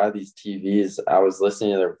passing by these TVs, I was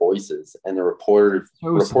listening to their voices, and the so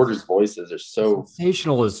reporters' voices are so,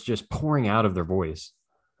 sensational is just pouring out of their voice.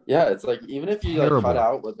 yeah, it's like, even if you like cut Terrible.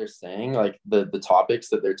 out what they're saying, like the topics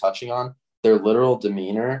that they're touching on, their literal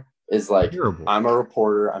demeanor is like, Terrible. I'm a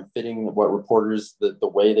reporter, I'm fitting what reporters, the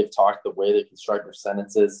way they've talked, the way they construct their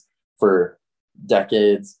sentences for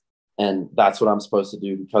decades, and that's what I'm supposed to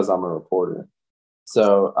do because I'm a reporter.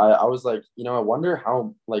 So I was like, I wonder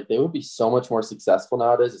how, like, they would be so much more successful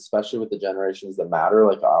nowadays, especially with the generations that matter,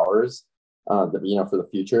 like ours, for the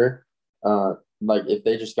future. Like, if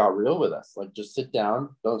they just got real with us, like, just sit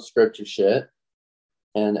down, don't script your shit,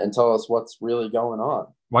 and tell us what's really going on.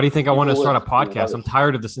 Why do you think I want to People start a would, podcast? I'm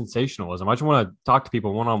tired of the sensationalism. I just want to talk to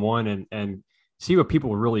people one on one and see what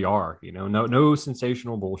people really are. No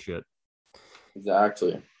sensational bullshit.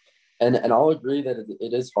 exactly. And I'll agree that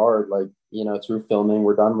it is hard. Like, through filming,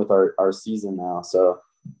 we're done with our season now, so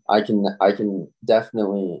I can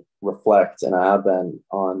definitely reflect, and I have been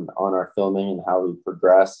on our filming and how we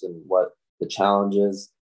progressed and what the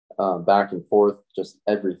challenges, back and forth, just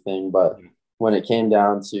everything. But when it came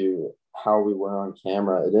down to how we were on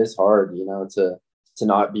camera, it is hard, to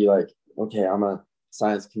not be like, okay, I'm a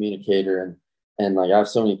science communicator, and like, I have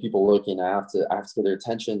so many people looking. I have to get their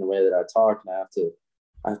attention the way that I talk, and I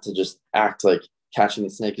have to just act like catching the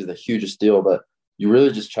snake is the hugest deal. But you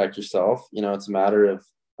really just check yourself. It's a matter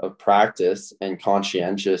of practice and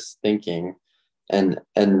conscientious thinking, and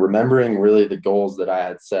remembering really the goals that I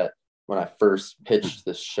had set when I first pitched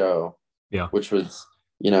this show, Yeah. which was,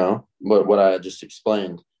 what I just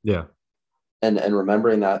explained, Yeah. and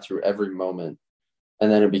remembering that through every moment,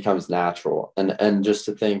 and then it becomes natural. And just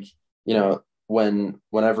to think,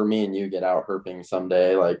 whenever me and you get out herping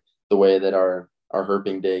someday, like the way that our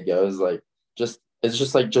herping day goes, like it's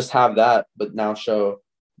just like just have that, but now show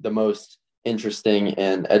the most interesting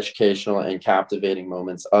and educational and captivating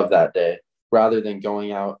moments of that day, rather than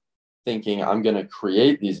going out thinking I'm going to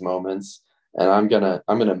create these moments and I'm going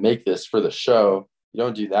to make this for the show. You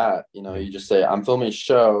don't do that. You just say I'm filming a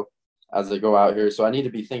show as I go out here. So I need to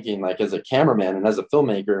be thinking like as a cameraman and as a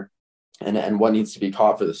filmmaker, and what needs to be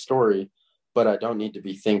caught for the story. But I don't need to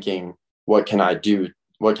be thinking, what can I do?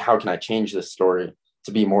 How can I change this story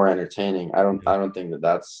to be more entertaining? I don't think that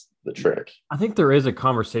that's the trick. I think there is a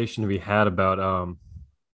conversation to be had about,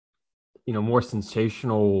 more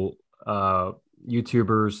sensational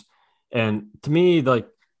YouTubers. And to me, like,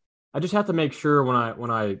 I just have to make sure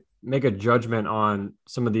when I make a judgment on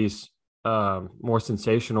some of these more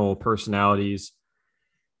sensational personalities,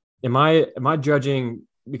 am I judging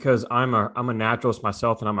because I'm a naturalist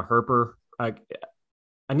myself and I'm a herper?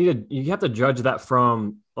 You have to judge that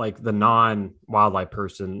from like the non-wildlife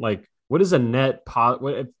person. Like, what is a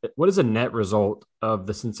what is a net result of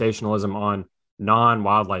the sensationalism on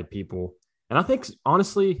non-wildlife people? And I think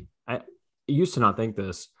honestly, I used to not think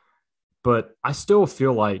this, but I still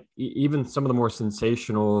feel like even some of the more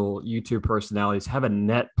sensational YouTube personalities have a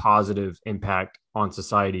net positive impact on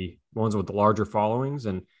society, ones with the larger followings,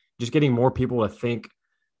 and just getting more people to think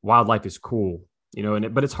wildlife is cool,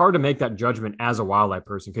 but it's hard to make that judgment as a wildlife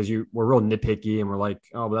person because we're real nitpicky and we're like,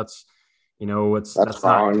 oh, but that's, it's That's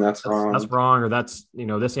not, wrong. That's that's wrong. wrong, or that's,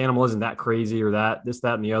 this animal isn't that crazy, or that, this,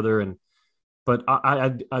 that, and the other. And, but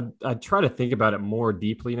I try to think about it more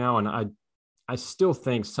deeply now. And I still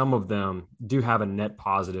think some of them do have a net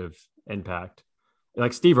positive impact.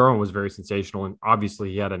 Like Steve Irwin was very sensational, and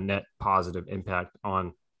obviously he had a net positive impact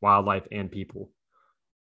on wildlife and people.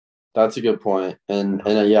 That's a good point. And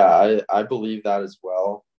yeah, I believe that as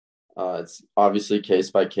well. It's obviously case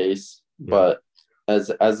by case, Yeah. but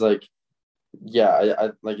as like, yeah, I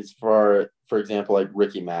like, it's for example, like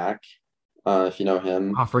Ricky Mack, if you know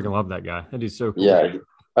him. I freaking love that guy. That dude's so cool. Yeah.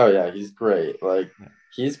 Oh yeah, he's great. Like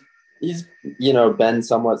he's he's been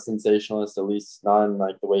somewhat sensationalist, at least not in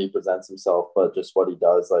like the way he presents himself, but just what he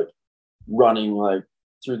does, like running like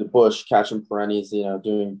through the bush, catching perennies,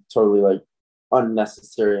 doing totally like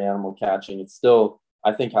unnecessary animal catching. It still,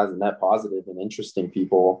 I think, has a net positive and interesting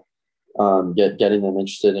people, getting them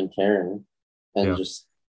interested in caring and Yeah. just,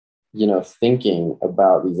 thinking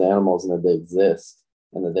about these animals and that they exist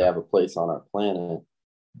and that they Yeah. have a place on our planet.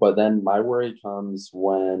 But then my worry comes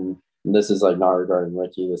when, and this is like not regarding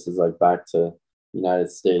Ricky, this is like back to United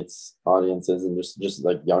States audiences and just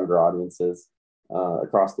like younger audiences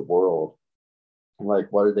across the world. Like,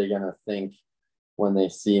 what are they gonna think when they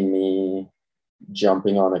see me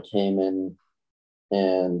jumping on a caiman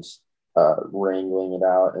and wrangling it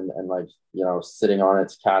out and like, sitting on it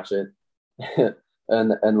to catch it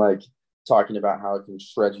and like talking about how it can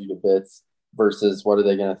shred you to bits, versus what are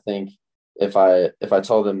they going to think if I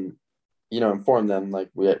tell them, inform them like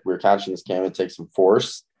we're catching this caiman, it takes some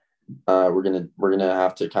force, we're gonna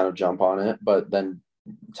have to kind of jump on it, but then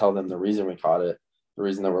tell them the reason we caught it, the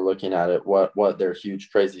reason that we're looking at it, what their huge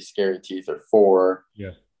crazy scary teeth are for.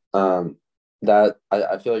 Yeah. um that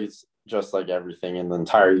I feel like it's just like everything in the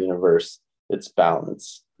entire universe, it's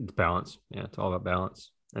balance. It's balance. Yeah. It's all about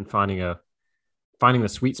balance and finding the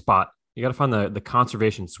sweet spot. You got to find the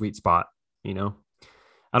conservation sweet spot, you know?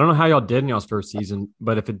 I don't know how y'all did in y'all's first season,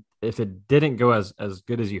 but if it didn't go as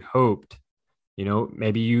good as you hoped,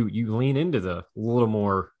 maybe you lean into the little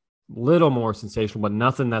more sensational, but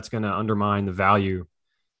nothing that's going to undermine the value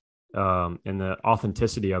and the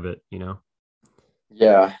authenticity of it.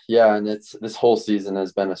 Yeah, and it's, this whole season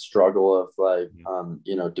has been a struggle of like,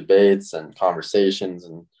 debates and conversations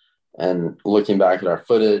and looking back at our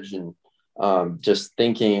footage and just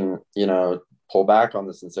thinking, pull back on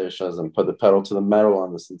the sensationalism, put the pedal to the metal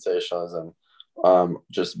on the sensationalism,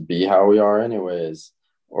 just be how we are anyways,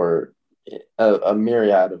 or a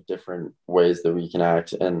myriad of different ways that we can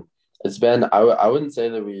act. And it's been, I wouldn't say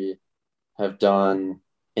that we have done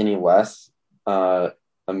any less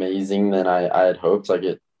amazing than I had hoped. Like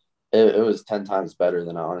it was 10 times better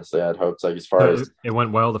than honestly I had hoped. Like as far So as, it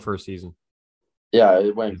went well the first season. yeah,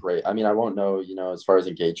 it went Yeah. great. I mean, I won't know, as far as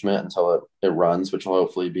engagement until it runs, which will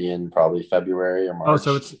hopefully be in probably February or Oh,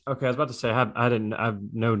 so March. it's okay. I was about to say I have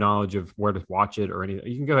no knowledge of where to watch it or anything.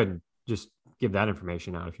 You can go ahead and just give that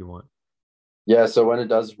information out if you want. Yeah, so when it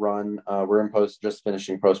does run, we're in just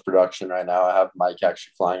finishing post production right now. I have Mike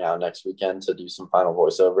actually flying out next weekend to do some final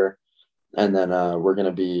voiceover, and then we're going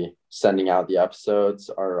to be sending out the episodes,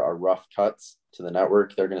 our rough cuts to the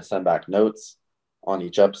network. They're going to send back notes on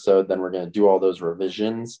each episode. Then we're going to do all those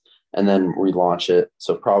revisions and then relaunch it.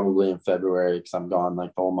 So probably in February, because I'm gone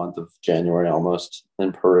like the whole month of January almost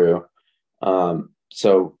in Peru.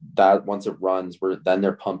 So that once it runs,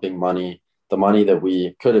 they're pumping money, the money that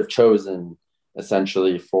we could have chosen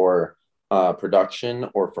essentially for production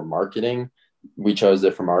or for marketing. We chose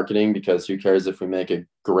it for marketing because who cares if we make a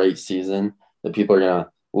great season that people are going to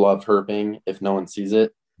love herping if no one sees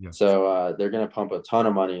it. Yeah. So they're going to pump a ton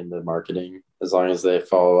of money into marketing as long as they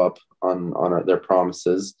follow up on their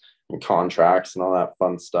promises and contracts and all that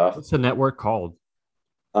fun stuff. What's the network called?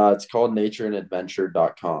 It's called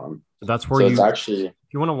natureandadventure.com. So that's where it's actually, if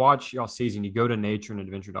you want to watch y'all season, you go to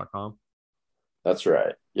natureandadventure.com. That's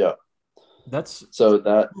right. Yep. That's so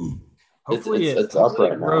that hopefully it's up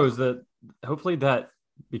right now. Hopefully that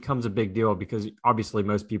becomes a big deal because obviously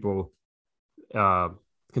most people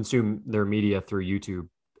consume their media through YouTube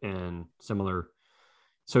and similar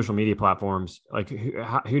social media platforms. Like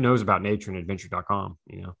who knows about natureandadventure.com,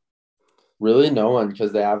 you know? Really no one,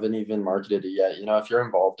 because they haven't even marketed it yet. You know, if you're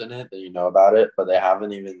involved in it, then you know about it, but they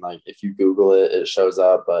haven't even, like, if you Google it, it shows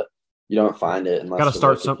up, but you don't find it unless you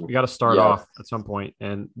got to start off at some point.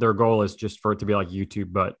 And their goal is just for it to be like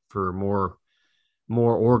YouTube, but for more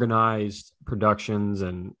organized productions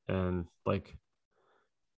and like.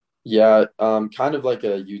 Yeah. Kind of like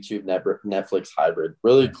a YouTube Netflix hybrid,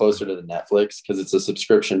 really closer to the Netflix because it's a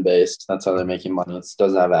subscription based. That's how they're making money. It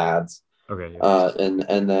doesn't have ads. Okay. Yeah.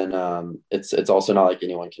 And then it's also not like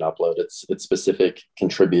anyone can upload. It's specific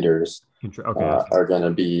contributors are going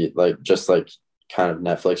to be like just like kind of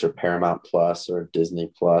Netflix or Paramount Plus or Disney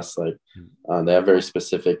Plus. Like they have very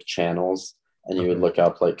specific channels, and you would look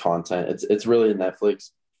up like content. It's really a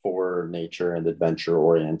Netflix for nature and adventure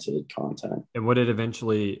oriented content. And what it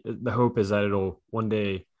eventually, the hope is that it'll one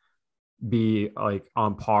day be like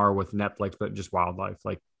on par with Netflix, but just wildlife.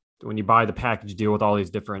 Like when you buy the package deal with all these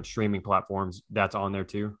different streaming platforms, that's on there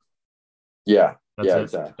too. Yeah.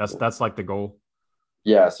 Exactly. That's like the goal.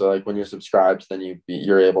 Yeah. So like when you're subscribed, then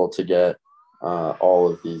you're able to get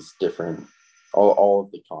all of these different, all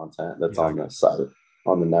of the content that's on the site,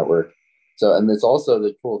 on the network. So, and it's also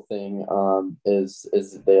the cool thing is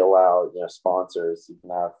they allow, you know, sponsors you can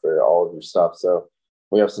have for all of your stuff. So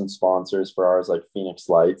we have some sponsors for ours, like Phoenix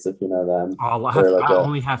Lights, if you know them. I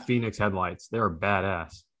only have Phoenix headlights. They're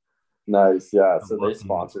badass. Nice. Yeah. So they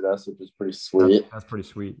sponsored us, which is pretty sweet. That's pretty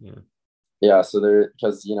sweet. Yeah. Yeah. So they're,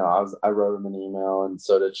 because, you know, I wrote them an email and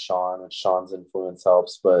so did Sean, and Sean's influence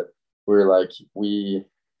helps. But we're like,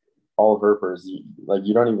 all herpers,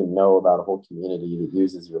 you don't even know about a whole community that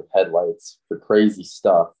uses your headlights for crazy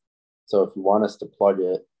stuff. So if you want us to plug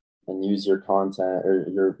it and use your content or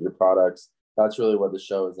your products, that's really what the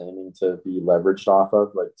show is aiming to be leveraged off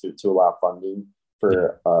of, like to allow funding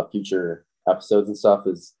for future episodes and stuff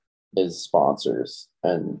is sponsors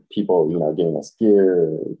and people, you know, giving us gear,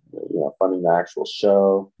 you know, funding the actual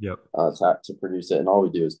show to produce it. And all we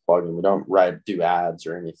do is plug in. We don't do ads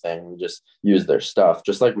or anything. We just use their stuff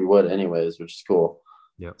just like we would anyways, which is cool.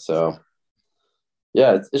 Yeah. So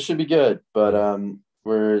yeah, it should be good. But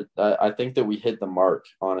I think that we hit the mark,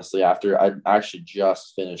 honestly. After I actually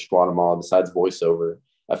just finished Guatemala, besides voiceover,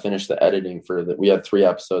 I finished the editing we had 3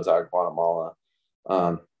 episodes out of Guatemala.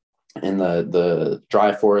 In the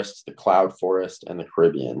dry forest, the cloud forest, and the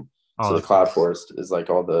Caribbean. So the cloud forest is like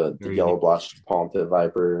all the yellow blotched palm pit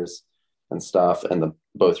vipers and stuff, and the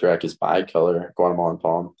Bothriac is bicolor, Guatemalan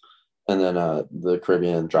palm, and then the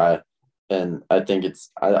Caribbean dry. And I think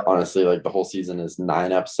I honestly, like, the whole season is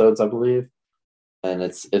 9 episodes, I believe, and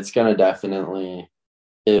it's gonna definitely,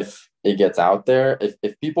 if it gets out there,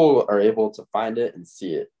 if people are able to find it and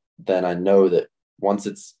see it, then I know that once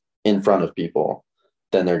it's in front of people,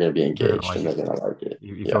 then they're going to be engaged and they're going to like it.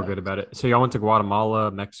 You feel good about it. So y'all went to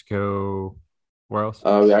Guatemala, Mexico, where else?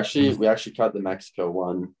 We actually cut the Mexico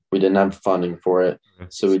one. We didn't have funding for it. Okay.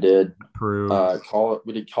 So we did Peru.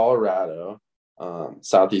 We did Colorado,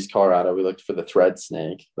 Southeast Colorado. We looked for the thread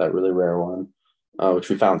snake, that really rare one, which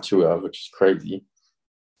we found 2 of, which is crazy.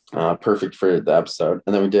 Perfect for the episode.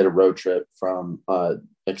 And then we did a road trip from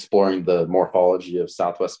exploring the morphology of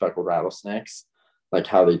Southwest speckled rattlesnakes, like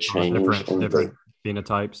how they change. Different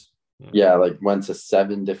phenotypes. Yeah, like went to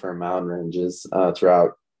 7 different mountain ranges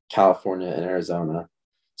throughout California and Arizona.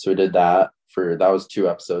 So we did that was 2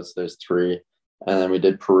 episodes. There's 3. And then we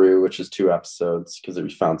did Peru, which is 2 episodes because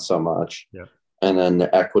we found so much. Yeah. And then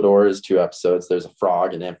Ecuador is 2 episodes. There's a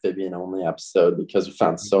frog and amphibian only episode because we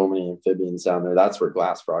found so many amphibians down there. That's where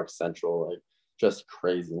glass frog central, like just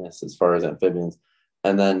craziness as far as amphibians.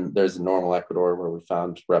 And then there's normal Ecuador where we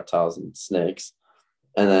found reptiles and snakes.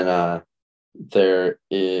 And then there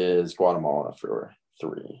is Guatemala for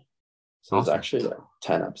 3. So Awesome. there's actually like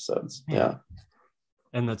 10 episodes. Man. Yeah.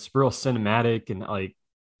 And that's real cinematic and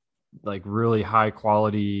like really high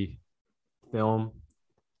quality film.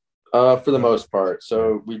 For the most part.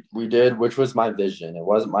 So we did, which was my vision. It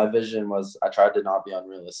wasn't my vision was I tried to not be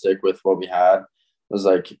unrealistic with what we had. It was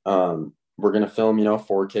like, we're gonna film,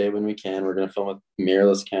 4K when we can. We're gonna film with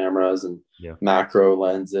mirrorless cameras and macro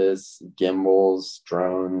lenses, gimbals,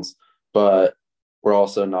 drones, but we're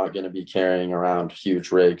also not gonna be carrying around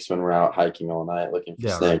huge rigs when we're out hiking all night looking for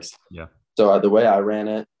snakes. Right. Yeah. So the way I ran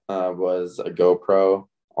it was a GoPro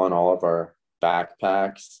on all of our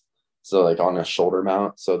backpacks. So like on a shoulder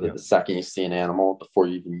mount, so that the second you see an animal, before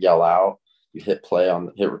you even yell out, you hit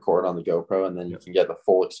record on the GoPro, and then you can get the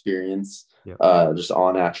full experience just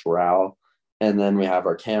on natural. And then we have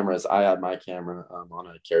our cameras. I had my camera on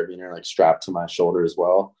a carabiner, like strapped to my shoulder as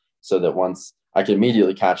well, so that once I can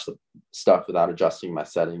immediately catch the stuff without adjusting my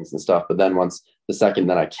settings and stuff. But then once the second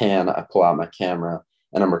that I pull out my camera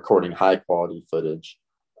and I'm recording high quality footage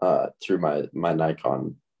through my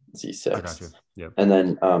Nikon Z6. I got you. Yeah. And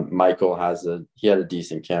then Michael he had a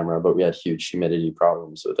decent camera, but we had huge humidity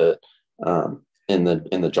problems with it in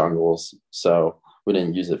the jungles. So we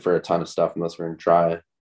didn't use it for a ton of stuff unless we're in dry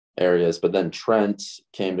areas. But then Trent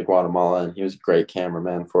came to Guatemala and he was a great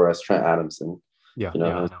cameraman for us. Trent Adamson. Yeah.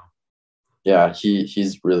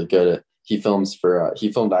 He's really good at, he filmed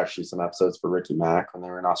actually some episodes for Ricky Mack when they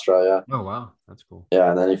were in Australia. Oh, wow. That's cool. Yeah.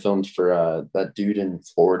 And then he filmed for that dude in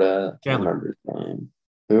Florida. I can't remember his name.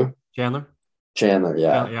 Who? Chandler,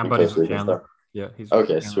 yeah. I'm buddies with Chandler. Yeah, he's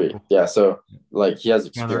okay, sweet. Cool. Yeah, so like he has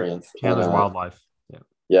experience. Chandler's wildlife.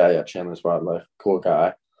 Yeah, Chandler's wildlife. Cool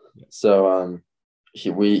guy. Yeah. So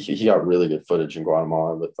he got really good footage in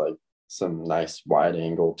Guatemala with like some nice wide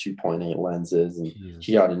angle 2.8 lenses, and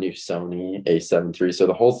he got a new Sony A7 III. So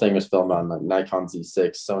the whole thing was filmed on like Nikon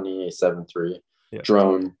Z6, Sony A7 III,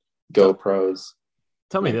 drone, GoPros.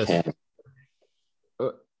 Tell me this.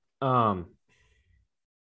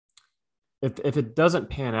 If it doesn't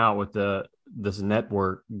pan out with this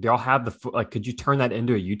network, do y'all have could you turn that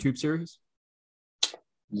into a YouTube series?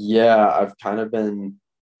 Yeah, I've kind of been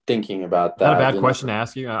thinking about that. Is that a bad question to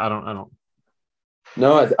ask you? I don't.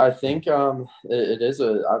 No, I think it is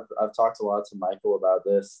I've talked a lot to Michael about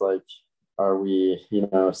this. Like, are we,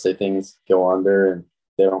 say things go under and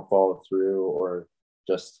they don't follow through, or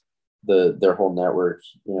just their whole network,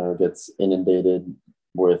 gets inundated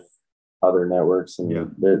with other networks, and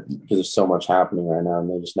because there's so much happening right now and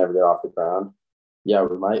they just never get off the ground. Yeah,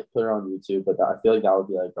 we might put it on YouTube, but I feel like that would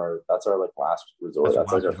be like that's our like last resort.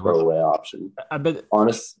 That's like our throwaway option. But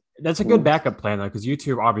that's a good backup plan though, because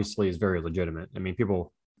YouTube obviously is very legitimate. I mean,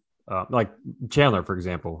 people like Chandler, for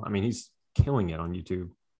example. I mean, he's killing it on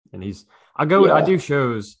YouTube, and I do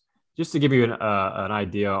shows just to give you an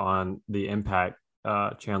idea on the impact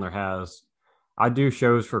Chandler has. I do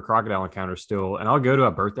shows for Crocodile Encounters still, and I'll go to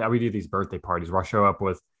a birthday. We do these birthday parties where I show up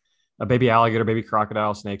with a baby alligator, baby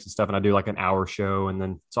crocodile, snakes and stuff, and I do like an hour show, and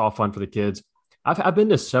then it's all fun for the kids. I've been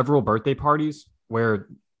to several birthday parties where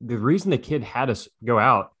the reason the kid had us go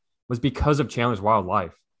out was because of Chandler's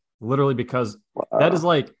wildlife, literally because that is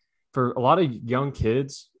like for a lot of young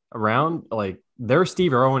kids around, like their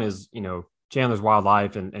Steve Irwin is, Chandler's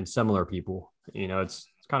wildlife and similar people. It's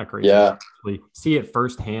kind of crazy. Yeah, to see it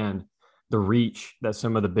firsthand. The reach that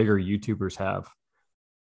some of the bigger YouTubers have.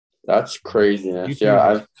 That's craziness.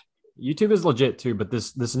 YouTube is legit too, but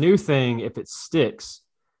this new thing, if it sticks,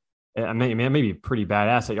 it may be pretty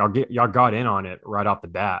badass that y'all got in on it right off the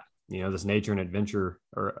bat. This nature and adventure,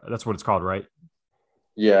 or that's what it's called, right?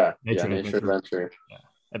 Yeah, nature adventure. Yeah.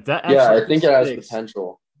 If that I think it has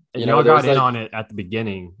potential. Y'all got in on it at the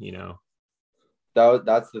beginning,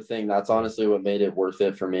 That's the thing. That's honestly what made it worth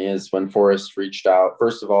it for me, is when Forrest reached out.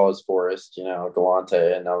 First of all, is Forrest,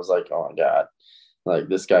 Galante, and I was like, oh my God, like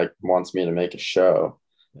this guy wants me to make a show.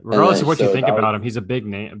 Regardless of what you think about him, he's a big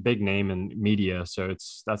name in media, so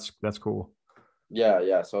that's cool.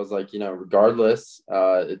 Yeah. So I was like, regardless,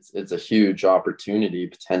 it's a huge opportunity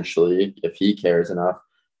potentially if he cares enough,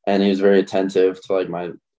 and he was very attentive to like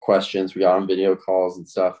my questions. We got on video calls and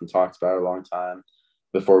stuff and talked about it a long time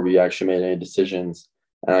before we actually made any decisions.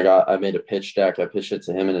 And I made a pitch deck. I pitched it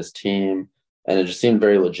to him and his team, and it just seemed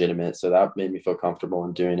very legitimate. So that made me feel comfortable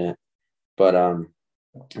in doing it. But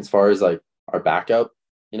as far as like our backup,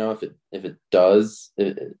 if it does,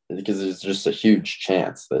 because there's just a huge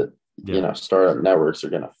chance that startup networks are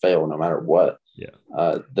going to fail no matter what.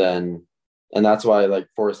 Then, and that's why like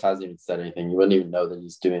Forrest hasn't even said anything. You wouldn't even know that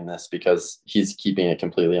he's doing this because he's keeping it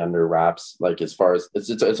completely under wraps. Like as far as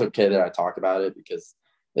it's okay that I talk about it because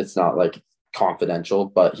it's not like confidential,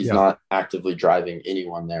 but he's not actively driving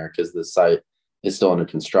anyone there because the site is still under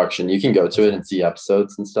construction. You can go to it and see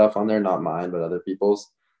episodes and stuff on there, not mine, but other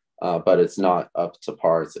people's. But it's not up to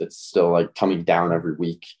par. It's still like coming down every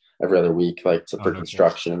other week, like for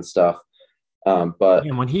construction and stuff. But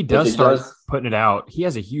when he does start putting it out, he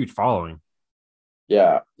has a huge following.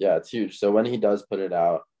 Yeah, it's huge. So when he does put it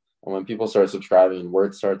out, and when people start subscribing,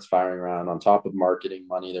 word starts firing around on top of marketing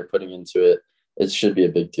money they're putting into it, it should be a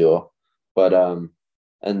big deal. But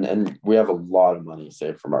and we have a lot of money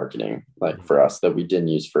saved for marketing, like for us that we didn't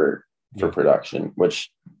use for production,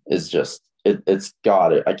 which is just it's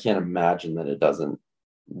got it. I can't imagine that it doesn't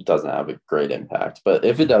have a great impact. But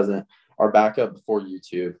if it doesn't, our backup before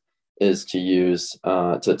YouTube is to use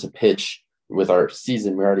to pitch with our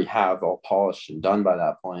season we already have all polished and done by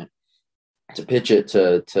that point, to pitch it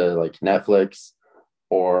to like Netflix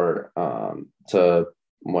or to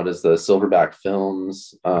what is the Silverback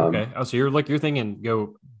Films. Okay. Oh, so you're thinking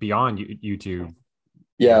go beyond YouTube.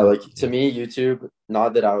 Yeah, like to me, YouTube,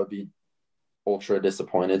 not that I would be ultra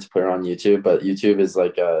disappointed to put it on YouTube, but YouTube is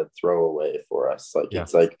like a throwaway for us. Like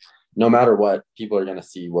it's like no matter what, people are gonna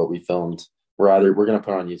see what we filmed. We're gonna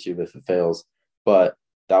put it on YouTube if it fails, but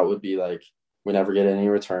that would be like we never get any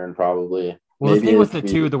return probably. Well, maybe the thing with it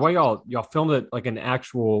too, the way y'all filmed it like an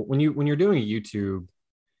actual when you're doing a YouTube,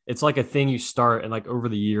 it's like a thing you start and like over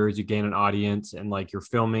the years you gain an audience and like you're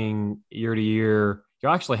filming year to year. You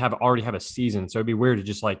actually already have a season, so it'd be weird to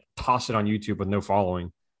just like toss it on YouTube with no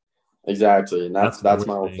following. Exactly, and that's my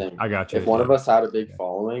whole thing. I got you. If one of us had a big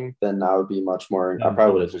following, then I would be much more. I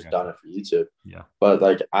probably would have just done it for YouTube. Yeah, but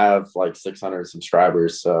like I have like 600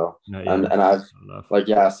 subscribers, so and I've like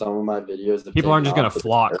some of my videos. People aren't just gonna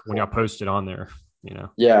flock when y'all post it on there,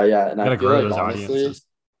 Yeah, and I feel like honestly,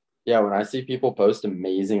 when I see people post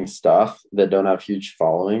amazing stuff that don't have huge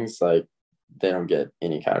followings, like they don't get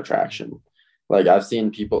any kind of traction. Like I've seen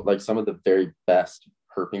people like some of the very best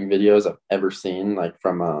herping videos I've ever seen, like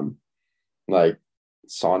from like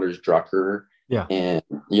Saunders Drucker and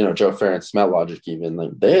Joe Fair and Smell Logic, even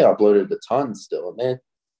like they uploaded a ton still, and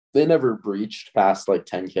they never breached past like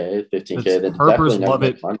 10K 15K. Herpers love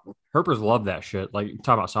it. Herpers love that shit. Like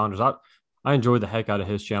talk about Saunders, I enjoyed the heck out of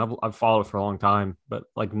his channel. I've followed it for a long time, but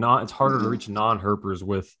like it's harder to reach non-herpers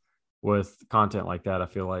with content like that, I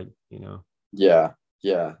feel like.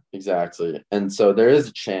 Yeah, exactly. And so there is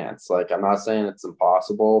a chance, like I'm not saying it's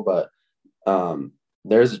impossible, but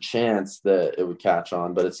there's a chance that it would catch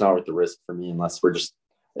on, but it's not worth the risk for me unless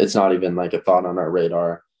it's not even like a thought on our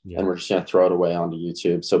radar and we're just going to throw it away onto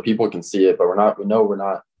YouTube so people can see it, but we know we're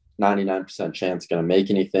not 99% chance going to make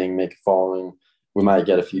a following. We might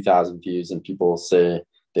get a few thousand views and people will say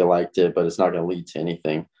they liked it, but it's not going to lead to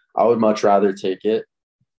anything. I would much rather take it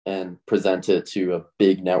and present it to a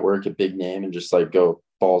big network, a big name, and just like go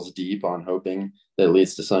balls deep on hoping that it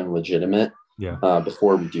leads to something legitimate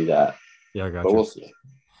before we do that. Yeah, I got but you. We'll see.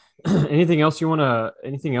 Anything else?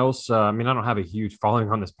 I mean, I don't have a huge following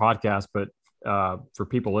on this podcast, but for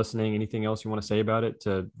people listening, anything else you want to say about it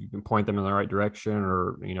you can point them in the right direction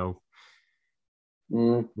or,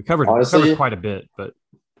 we covered quite a bit, but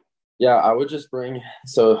yeah, I would just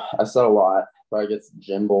so I said a lot, probably gets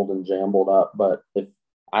jimbled and jambled up, but if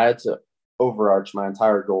I had to overarch my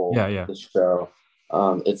entire goal of this show,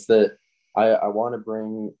 it's that I want to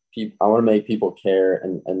bring people, I want to make people care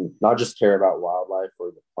and not just care about wildlife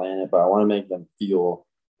or the planet, but I want to make them feel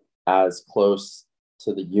as close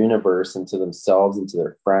to the universe and to themselves and to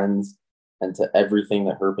their friends and to everything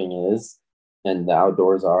that herping is and the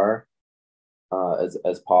outdoors are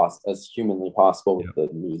as humanly possible with the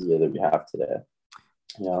media that we have today.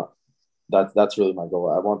 That's really my goal.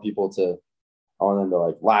 I want them to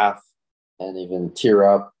like laugh and even tear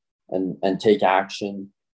up and take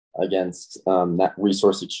action against that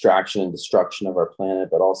resource extraction and destruction of our planet.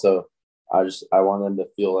 But also I want them to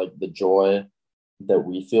feel like the joy that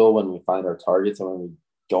we feel when we find our targets and when we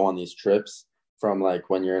go on these trips, from like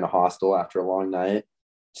when you're in a hostel after a long night,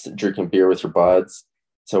 drinking beer with your buds,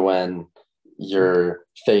 to when you're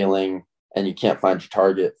failing and you can't find your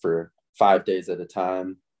target for 5 days at a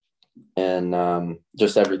time, and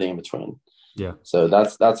just everything in between. Yeah. So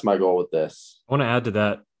that's my goal with this. I want to add to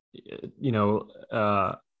that,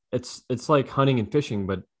 it's like hunting and fishing,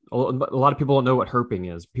 but a lot of people don't know what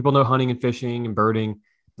herping is. People know hunting and fishing and birding.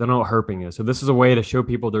 They don't know what herping is. So this is a way to show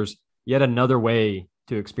people there's yet another way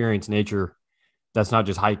to experience nature that's not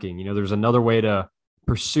just hiking. There's another way to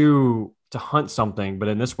pursue to hunt something, but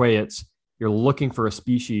in this way, you're looking for a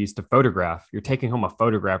species to photograph. You're taking home a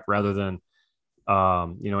photograph rather than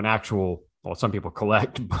an actual. Well, some people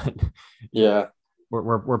collect, but Yeah.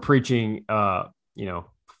 we're preaching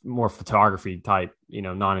more photography type,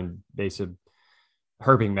 non-invasive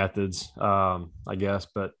herping methods, I guess.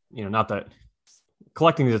 But not that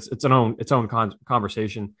collecting is its own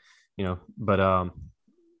conversation, But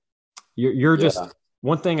you're just Yeah.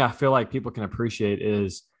 one thing I feel like people can appreciate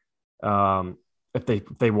is if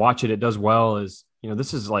they watch it, it does well. Is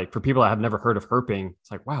this is like for people that have never heard of herping, it's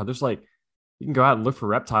like wow, there's like you can go out and look for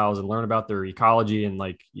reptiles and learn about their ecology and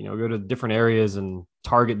go to different areas and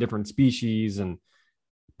target different species and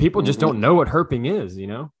people just Mhm. don't know what herping is,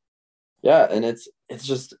 Yeah, and it's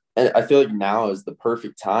just, and I feel like now is the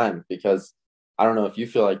perfect time because I don't know if you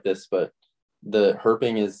feel like this, but the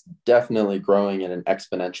herping is definitely growing at an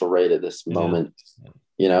exponential rate at this It is. moment.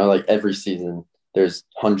 Like every season, there's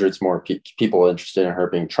hundreds more people interested in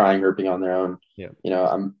herping, trying herping on their own. Yeah.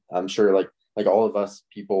 I'm sure like all of us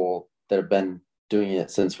people that have been doing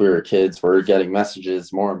it since we were kids, we're getting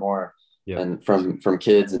messages more and more, Yep. and from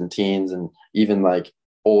kids and teens and even like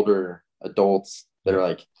older adults that are Yep.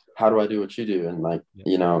 like, how do I do what you do? And like,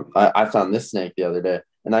 Yep. I found this snake the other day,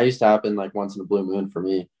 and that used to happen like once in a blue moon for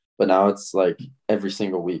me, but now it's like every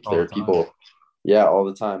single week All there the are time. people, yeah, all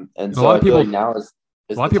the time. And And a so lot I of feel people like now a is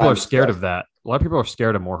lot the of people time are to scared step. of that. A lot of people are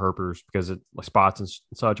scared of more herpers because it like spots and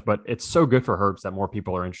such, but it's so good for herps that more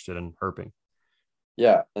people are interested in herping.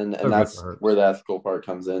 Yeah, and So good that's for where herps. the ethical part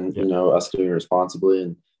comes in, Yep. us doing it responsibly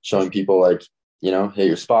and For showing sure. people like, hit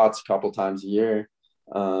your spots a couple times a year,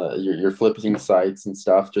 you're flipping sites and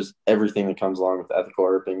stuff, just everything that comes along with ethical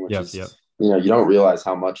herping, which Yep. is, Yep. you don't realize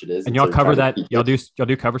how much it is And y'all until you cover kind of that. peek it. Y'all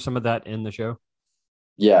do cover some of that in the show.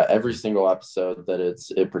 Yeah, every single episode that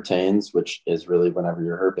it pertains, which is really whenever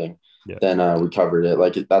you're herping, Yeah. then we covered it.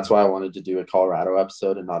 Like that's why I wanted to do a Colorado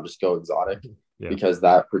episode and not just go exotic, Yeah. because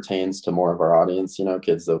that pertains to more of our audience,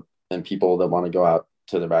 kids that, and people that want to go out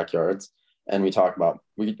to their backyards. And we talk about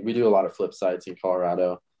we do a lot of flip sites in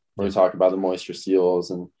Colorado where we Yeah. talk about the moisture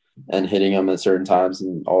seals and hitting them at certain times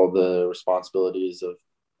and all the responsibilities of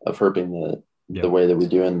herping the Yeah. way that we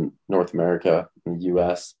do in North America in the Yeah.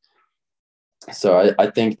 US. So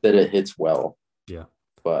I think that it hits well, Yeah.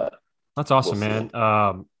 but That's we'll awesome, see.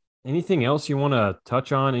 man. Anything else you want to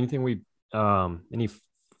touch on? Anything any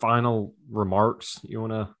final remarks you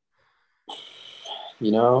want to?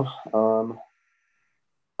 You know,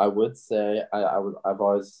 I would say I've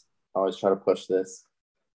always try to push this,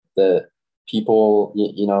 that people,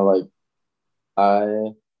 like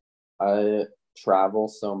I I travel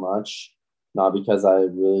so much, not because I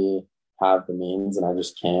really have the means and I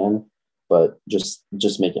just can, but just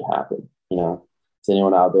make it happen. To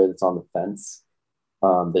anyone out there that's on the fence,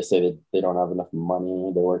 they say that they don't have enough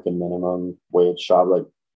money, they work a minimum wage job. Like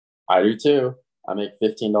I do too. I make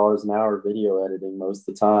 $15 an hour video editing most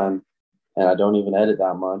of the time, and I don't even edit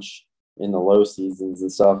that much in the low seasons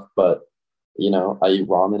and stuff. But I eat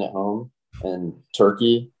ramen at home and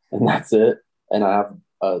turkey, and that's it. And I have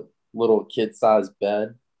a little kid-sized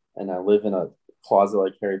bed, and I live in a closet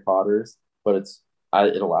like Harry Potter's. But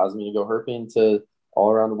it allows me to go herping to all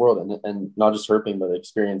around the world, and not just herping, but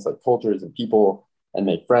experience like cultures and people, and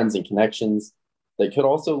make friends and connections that could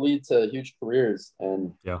also lead to huge careers.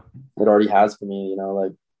 And Yeah. it already has for me,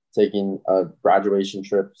 like taking a graduation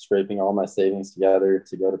trip, scraping all my savings together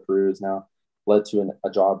to go to Peru is now led to a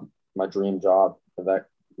job, my dream job of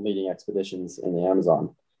leading expeditions in the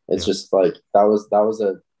Amazon. It's Yeah. just like that was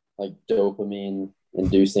a like dopamine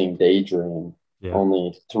inducing daydream Yeah.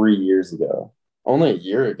 only 3 years ago, only a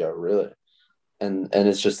year ago, really. And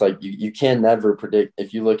it's just like you can never predict.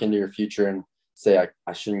 If you look into your future and say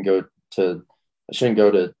I shouldn't go to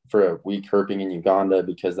for a week herping in Uganda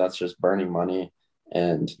because that's just burning money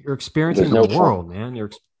and You're experiencing there's the no point. world, man. You're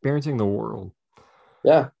experiencing the world.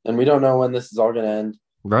 Yeah, and we don't know when this is all going to end.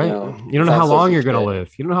 Right. You don't It know how sounds so long you're going to cliche.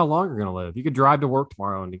 live. You don't know how long you're going to live. You could drive to work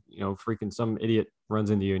tomorrow and, freaking some idiot runs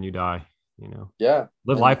into you and you die, Yeah,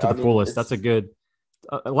 live and life to I the mean fullest. That's a it's good,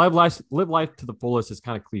 live life to the fullest is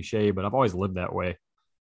kind of cliche, but I've always lived that way,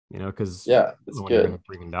 because you yeah, don't it's know when you're going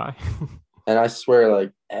good. to freaking die. And I swear,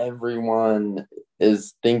 like everyone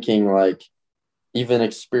is thinking like even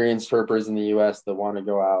experienced herpers in the U.S. that want to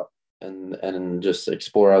go out and just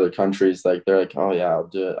explore other countries. Like they're like, oh yeah, I'll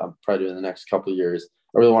do it. I'll probably do it in the next couple of years.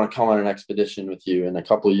 I really want to come on an expedition with you in a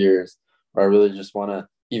couple of years, or I really just want to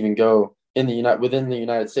even go within the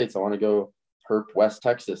United States. I want to go herp West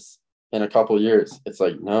Texas in a couple of years. It's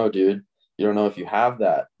like, no, dude, you don't know if you have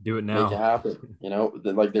that. Do it Make it now. happen.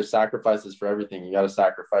 Like there's sacrifices for everything. You got to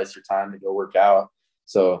sacrifice your time to go work out.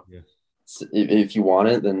 So Yeah. if you want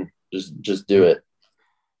it, then Just do it.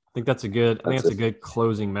 I think that's a good. I think That's that's it. a good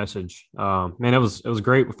closing message. Man, it was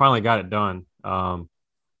great. We finally got it done.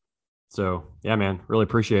 So yeah, man, really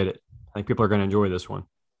appreciate it. I think people are going to enjoy this one.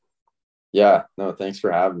 Yeah, no, thanks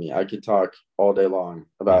for having me. I could talk all day long Yeah,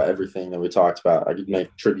 about everything that we talked about. I could yeah,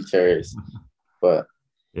 make tributaries, but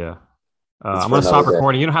yeah. it's I'm for going to another stop day.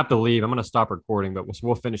 recording. You don't have to leave. I'm going to stop recording, but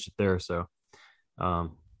we'll finish it there. So,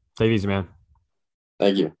 take it easy, man.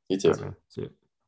 Thank you. You too. All right, man. See you.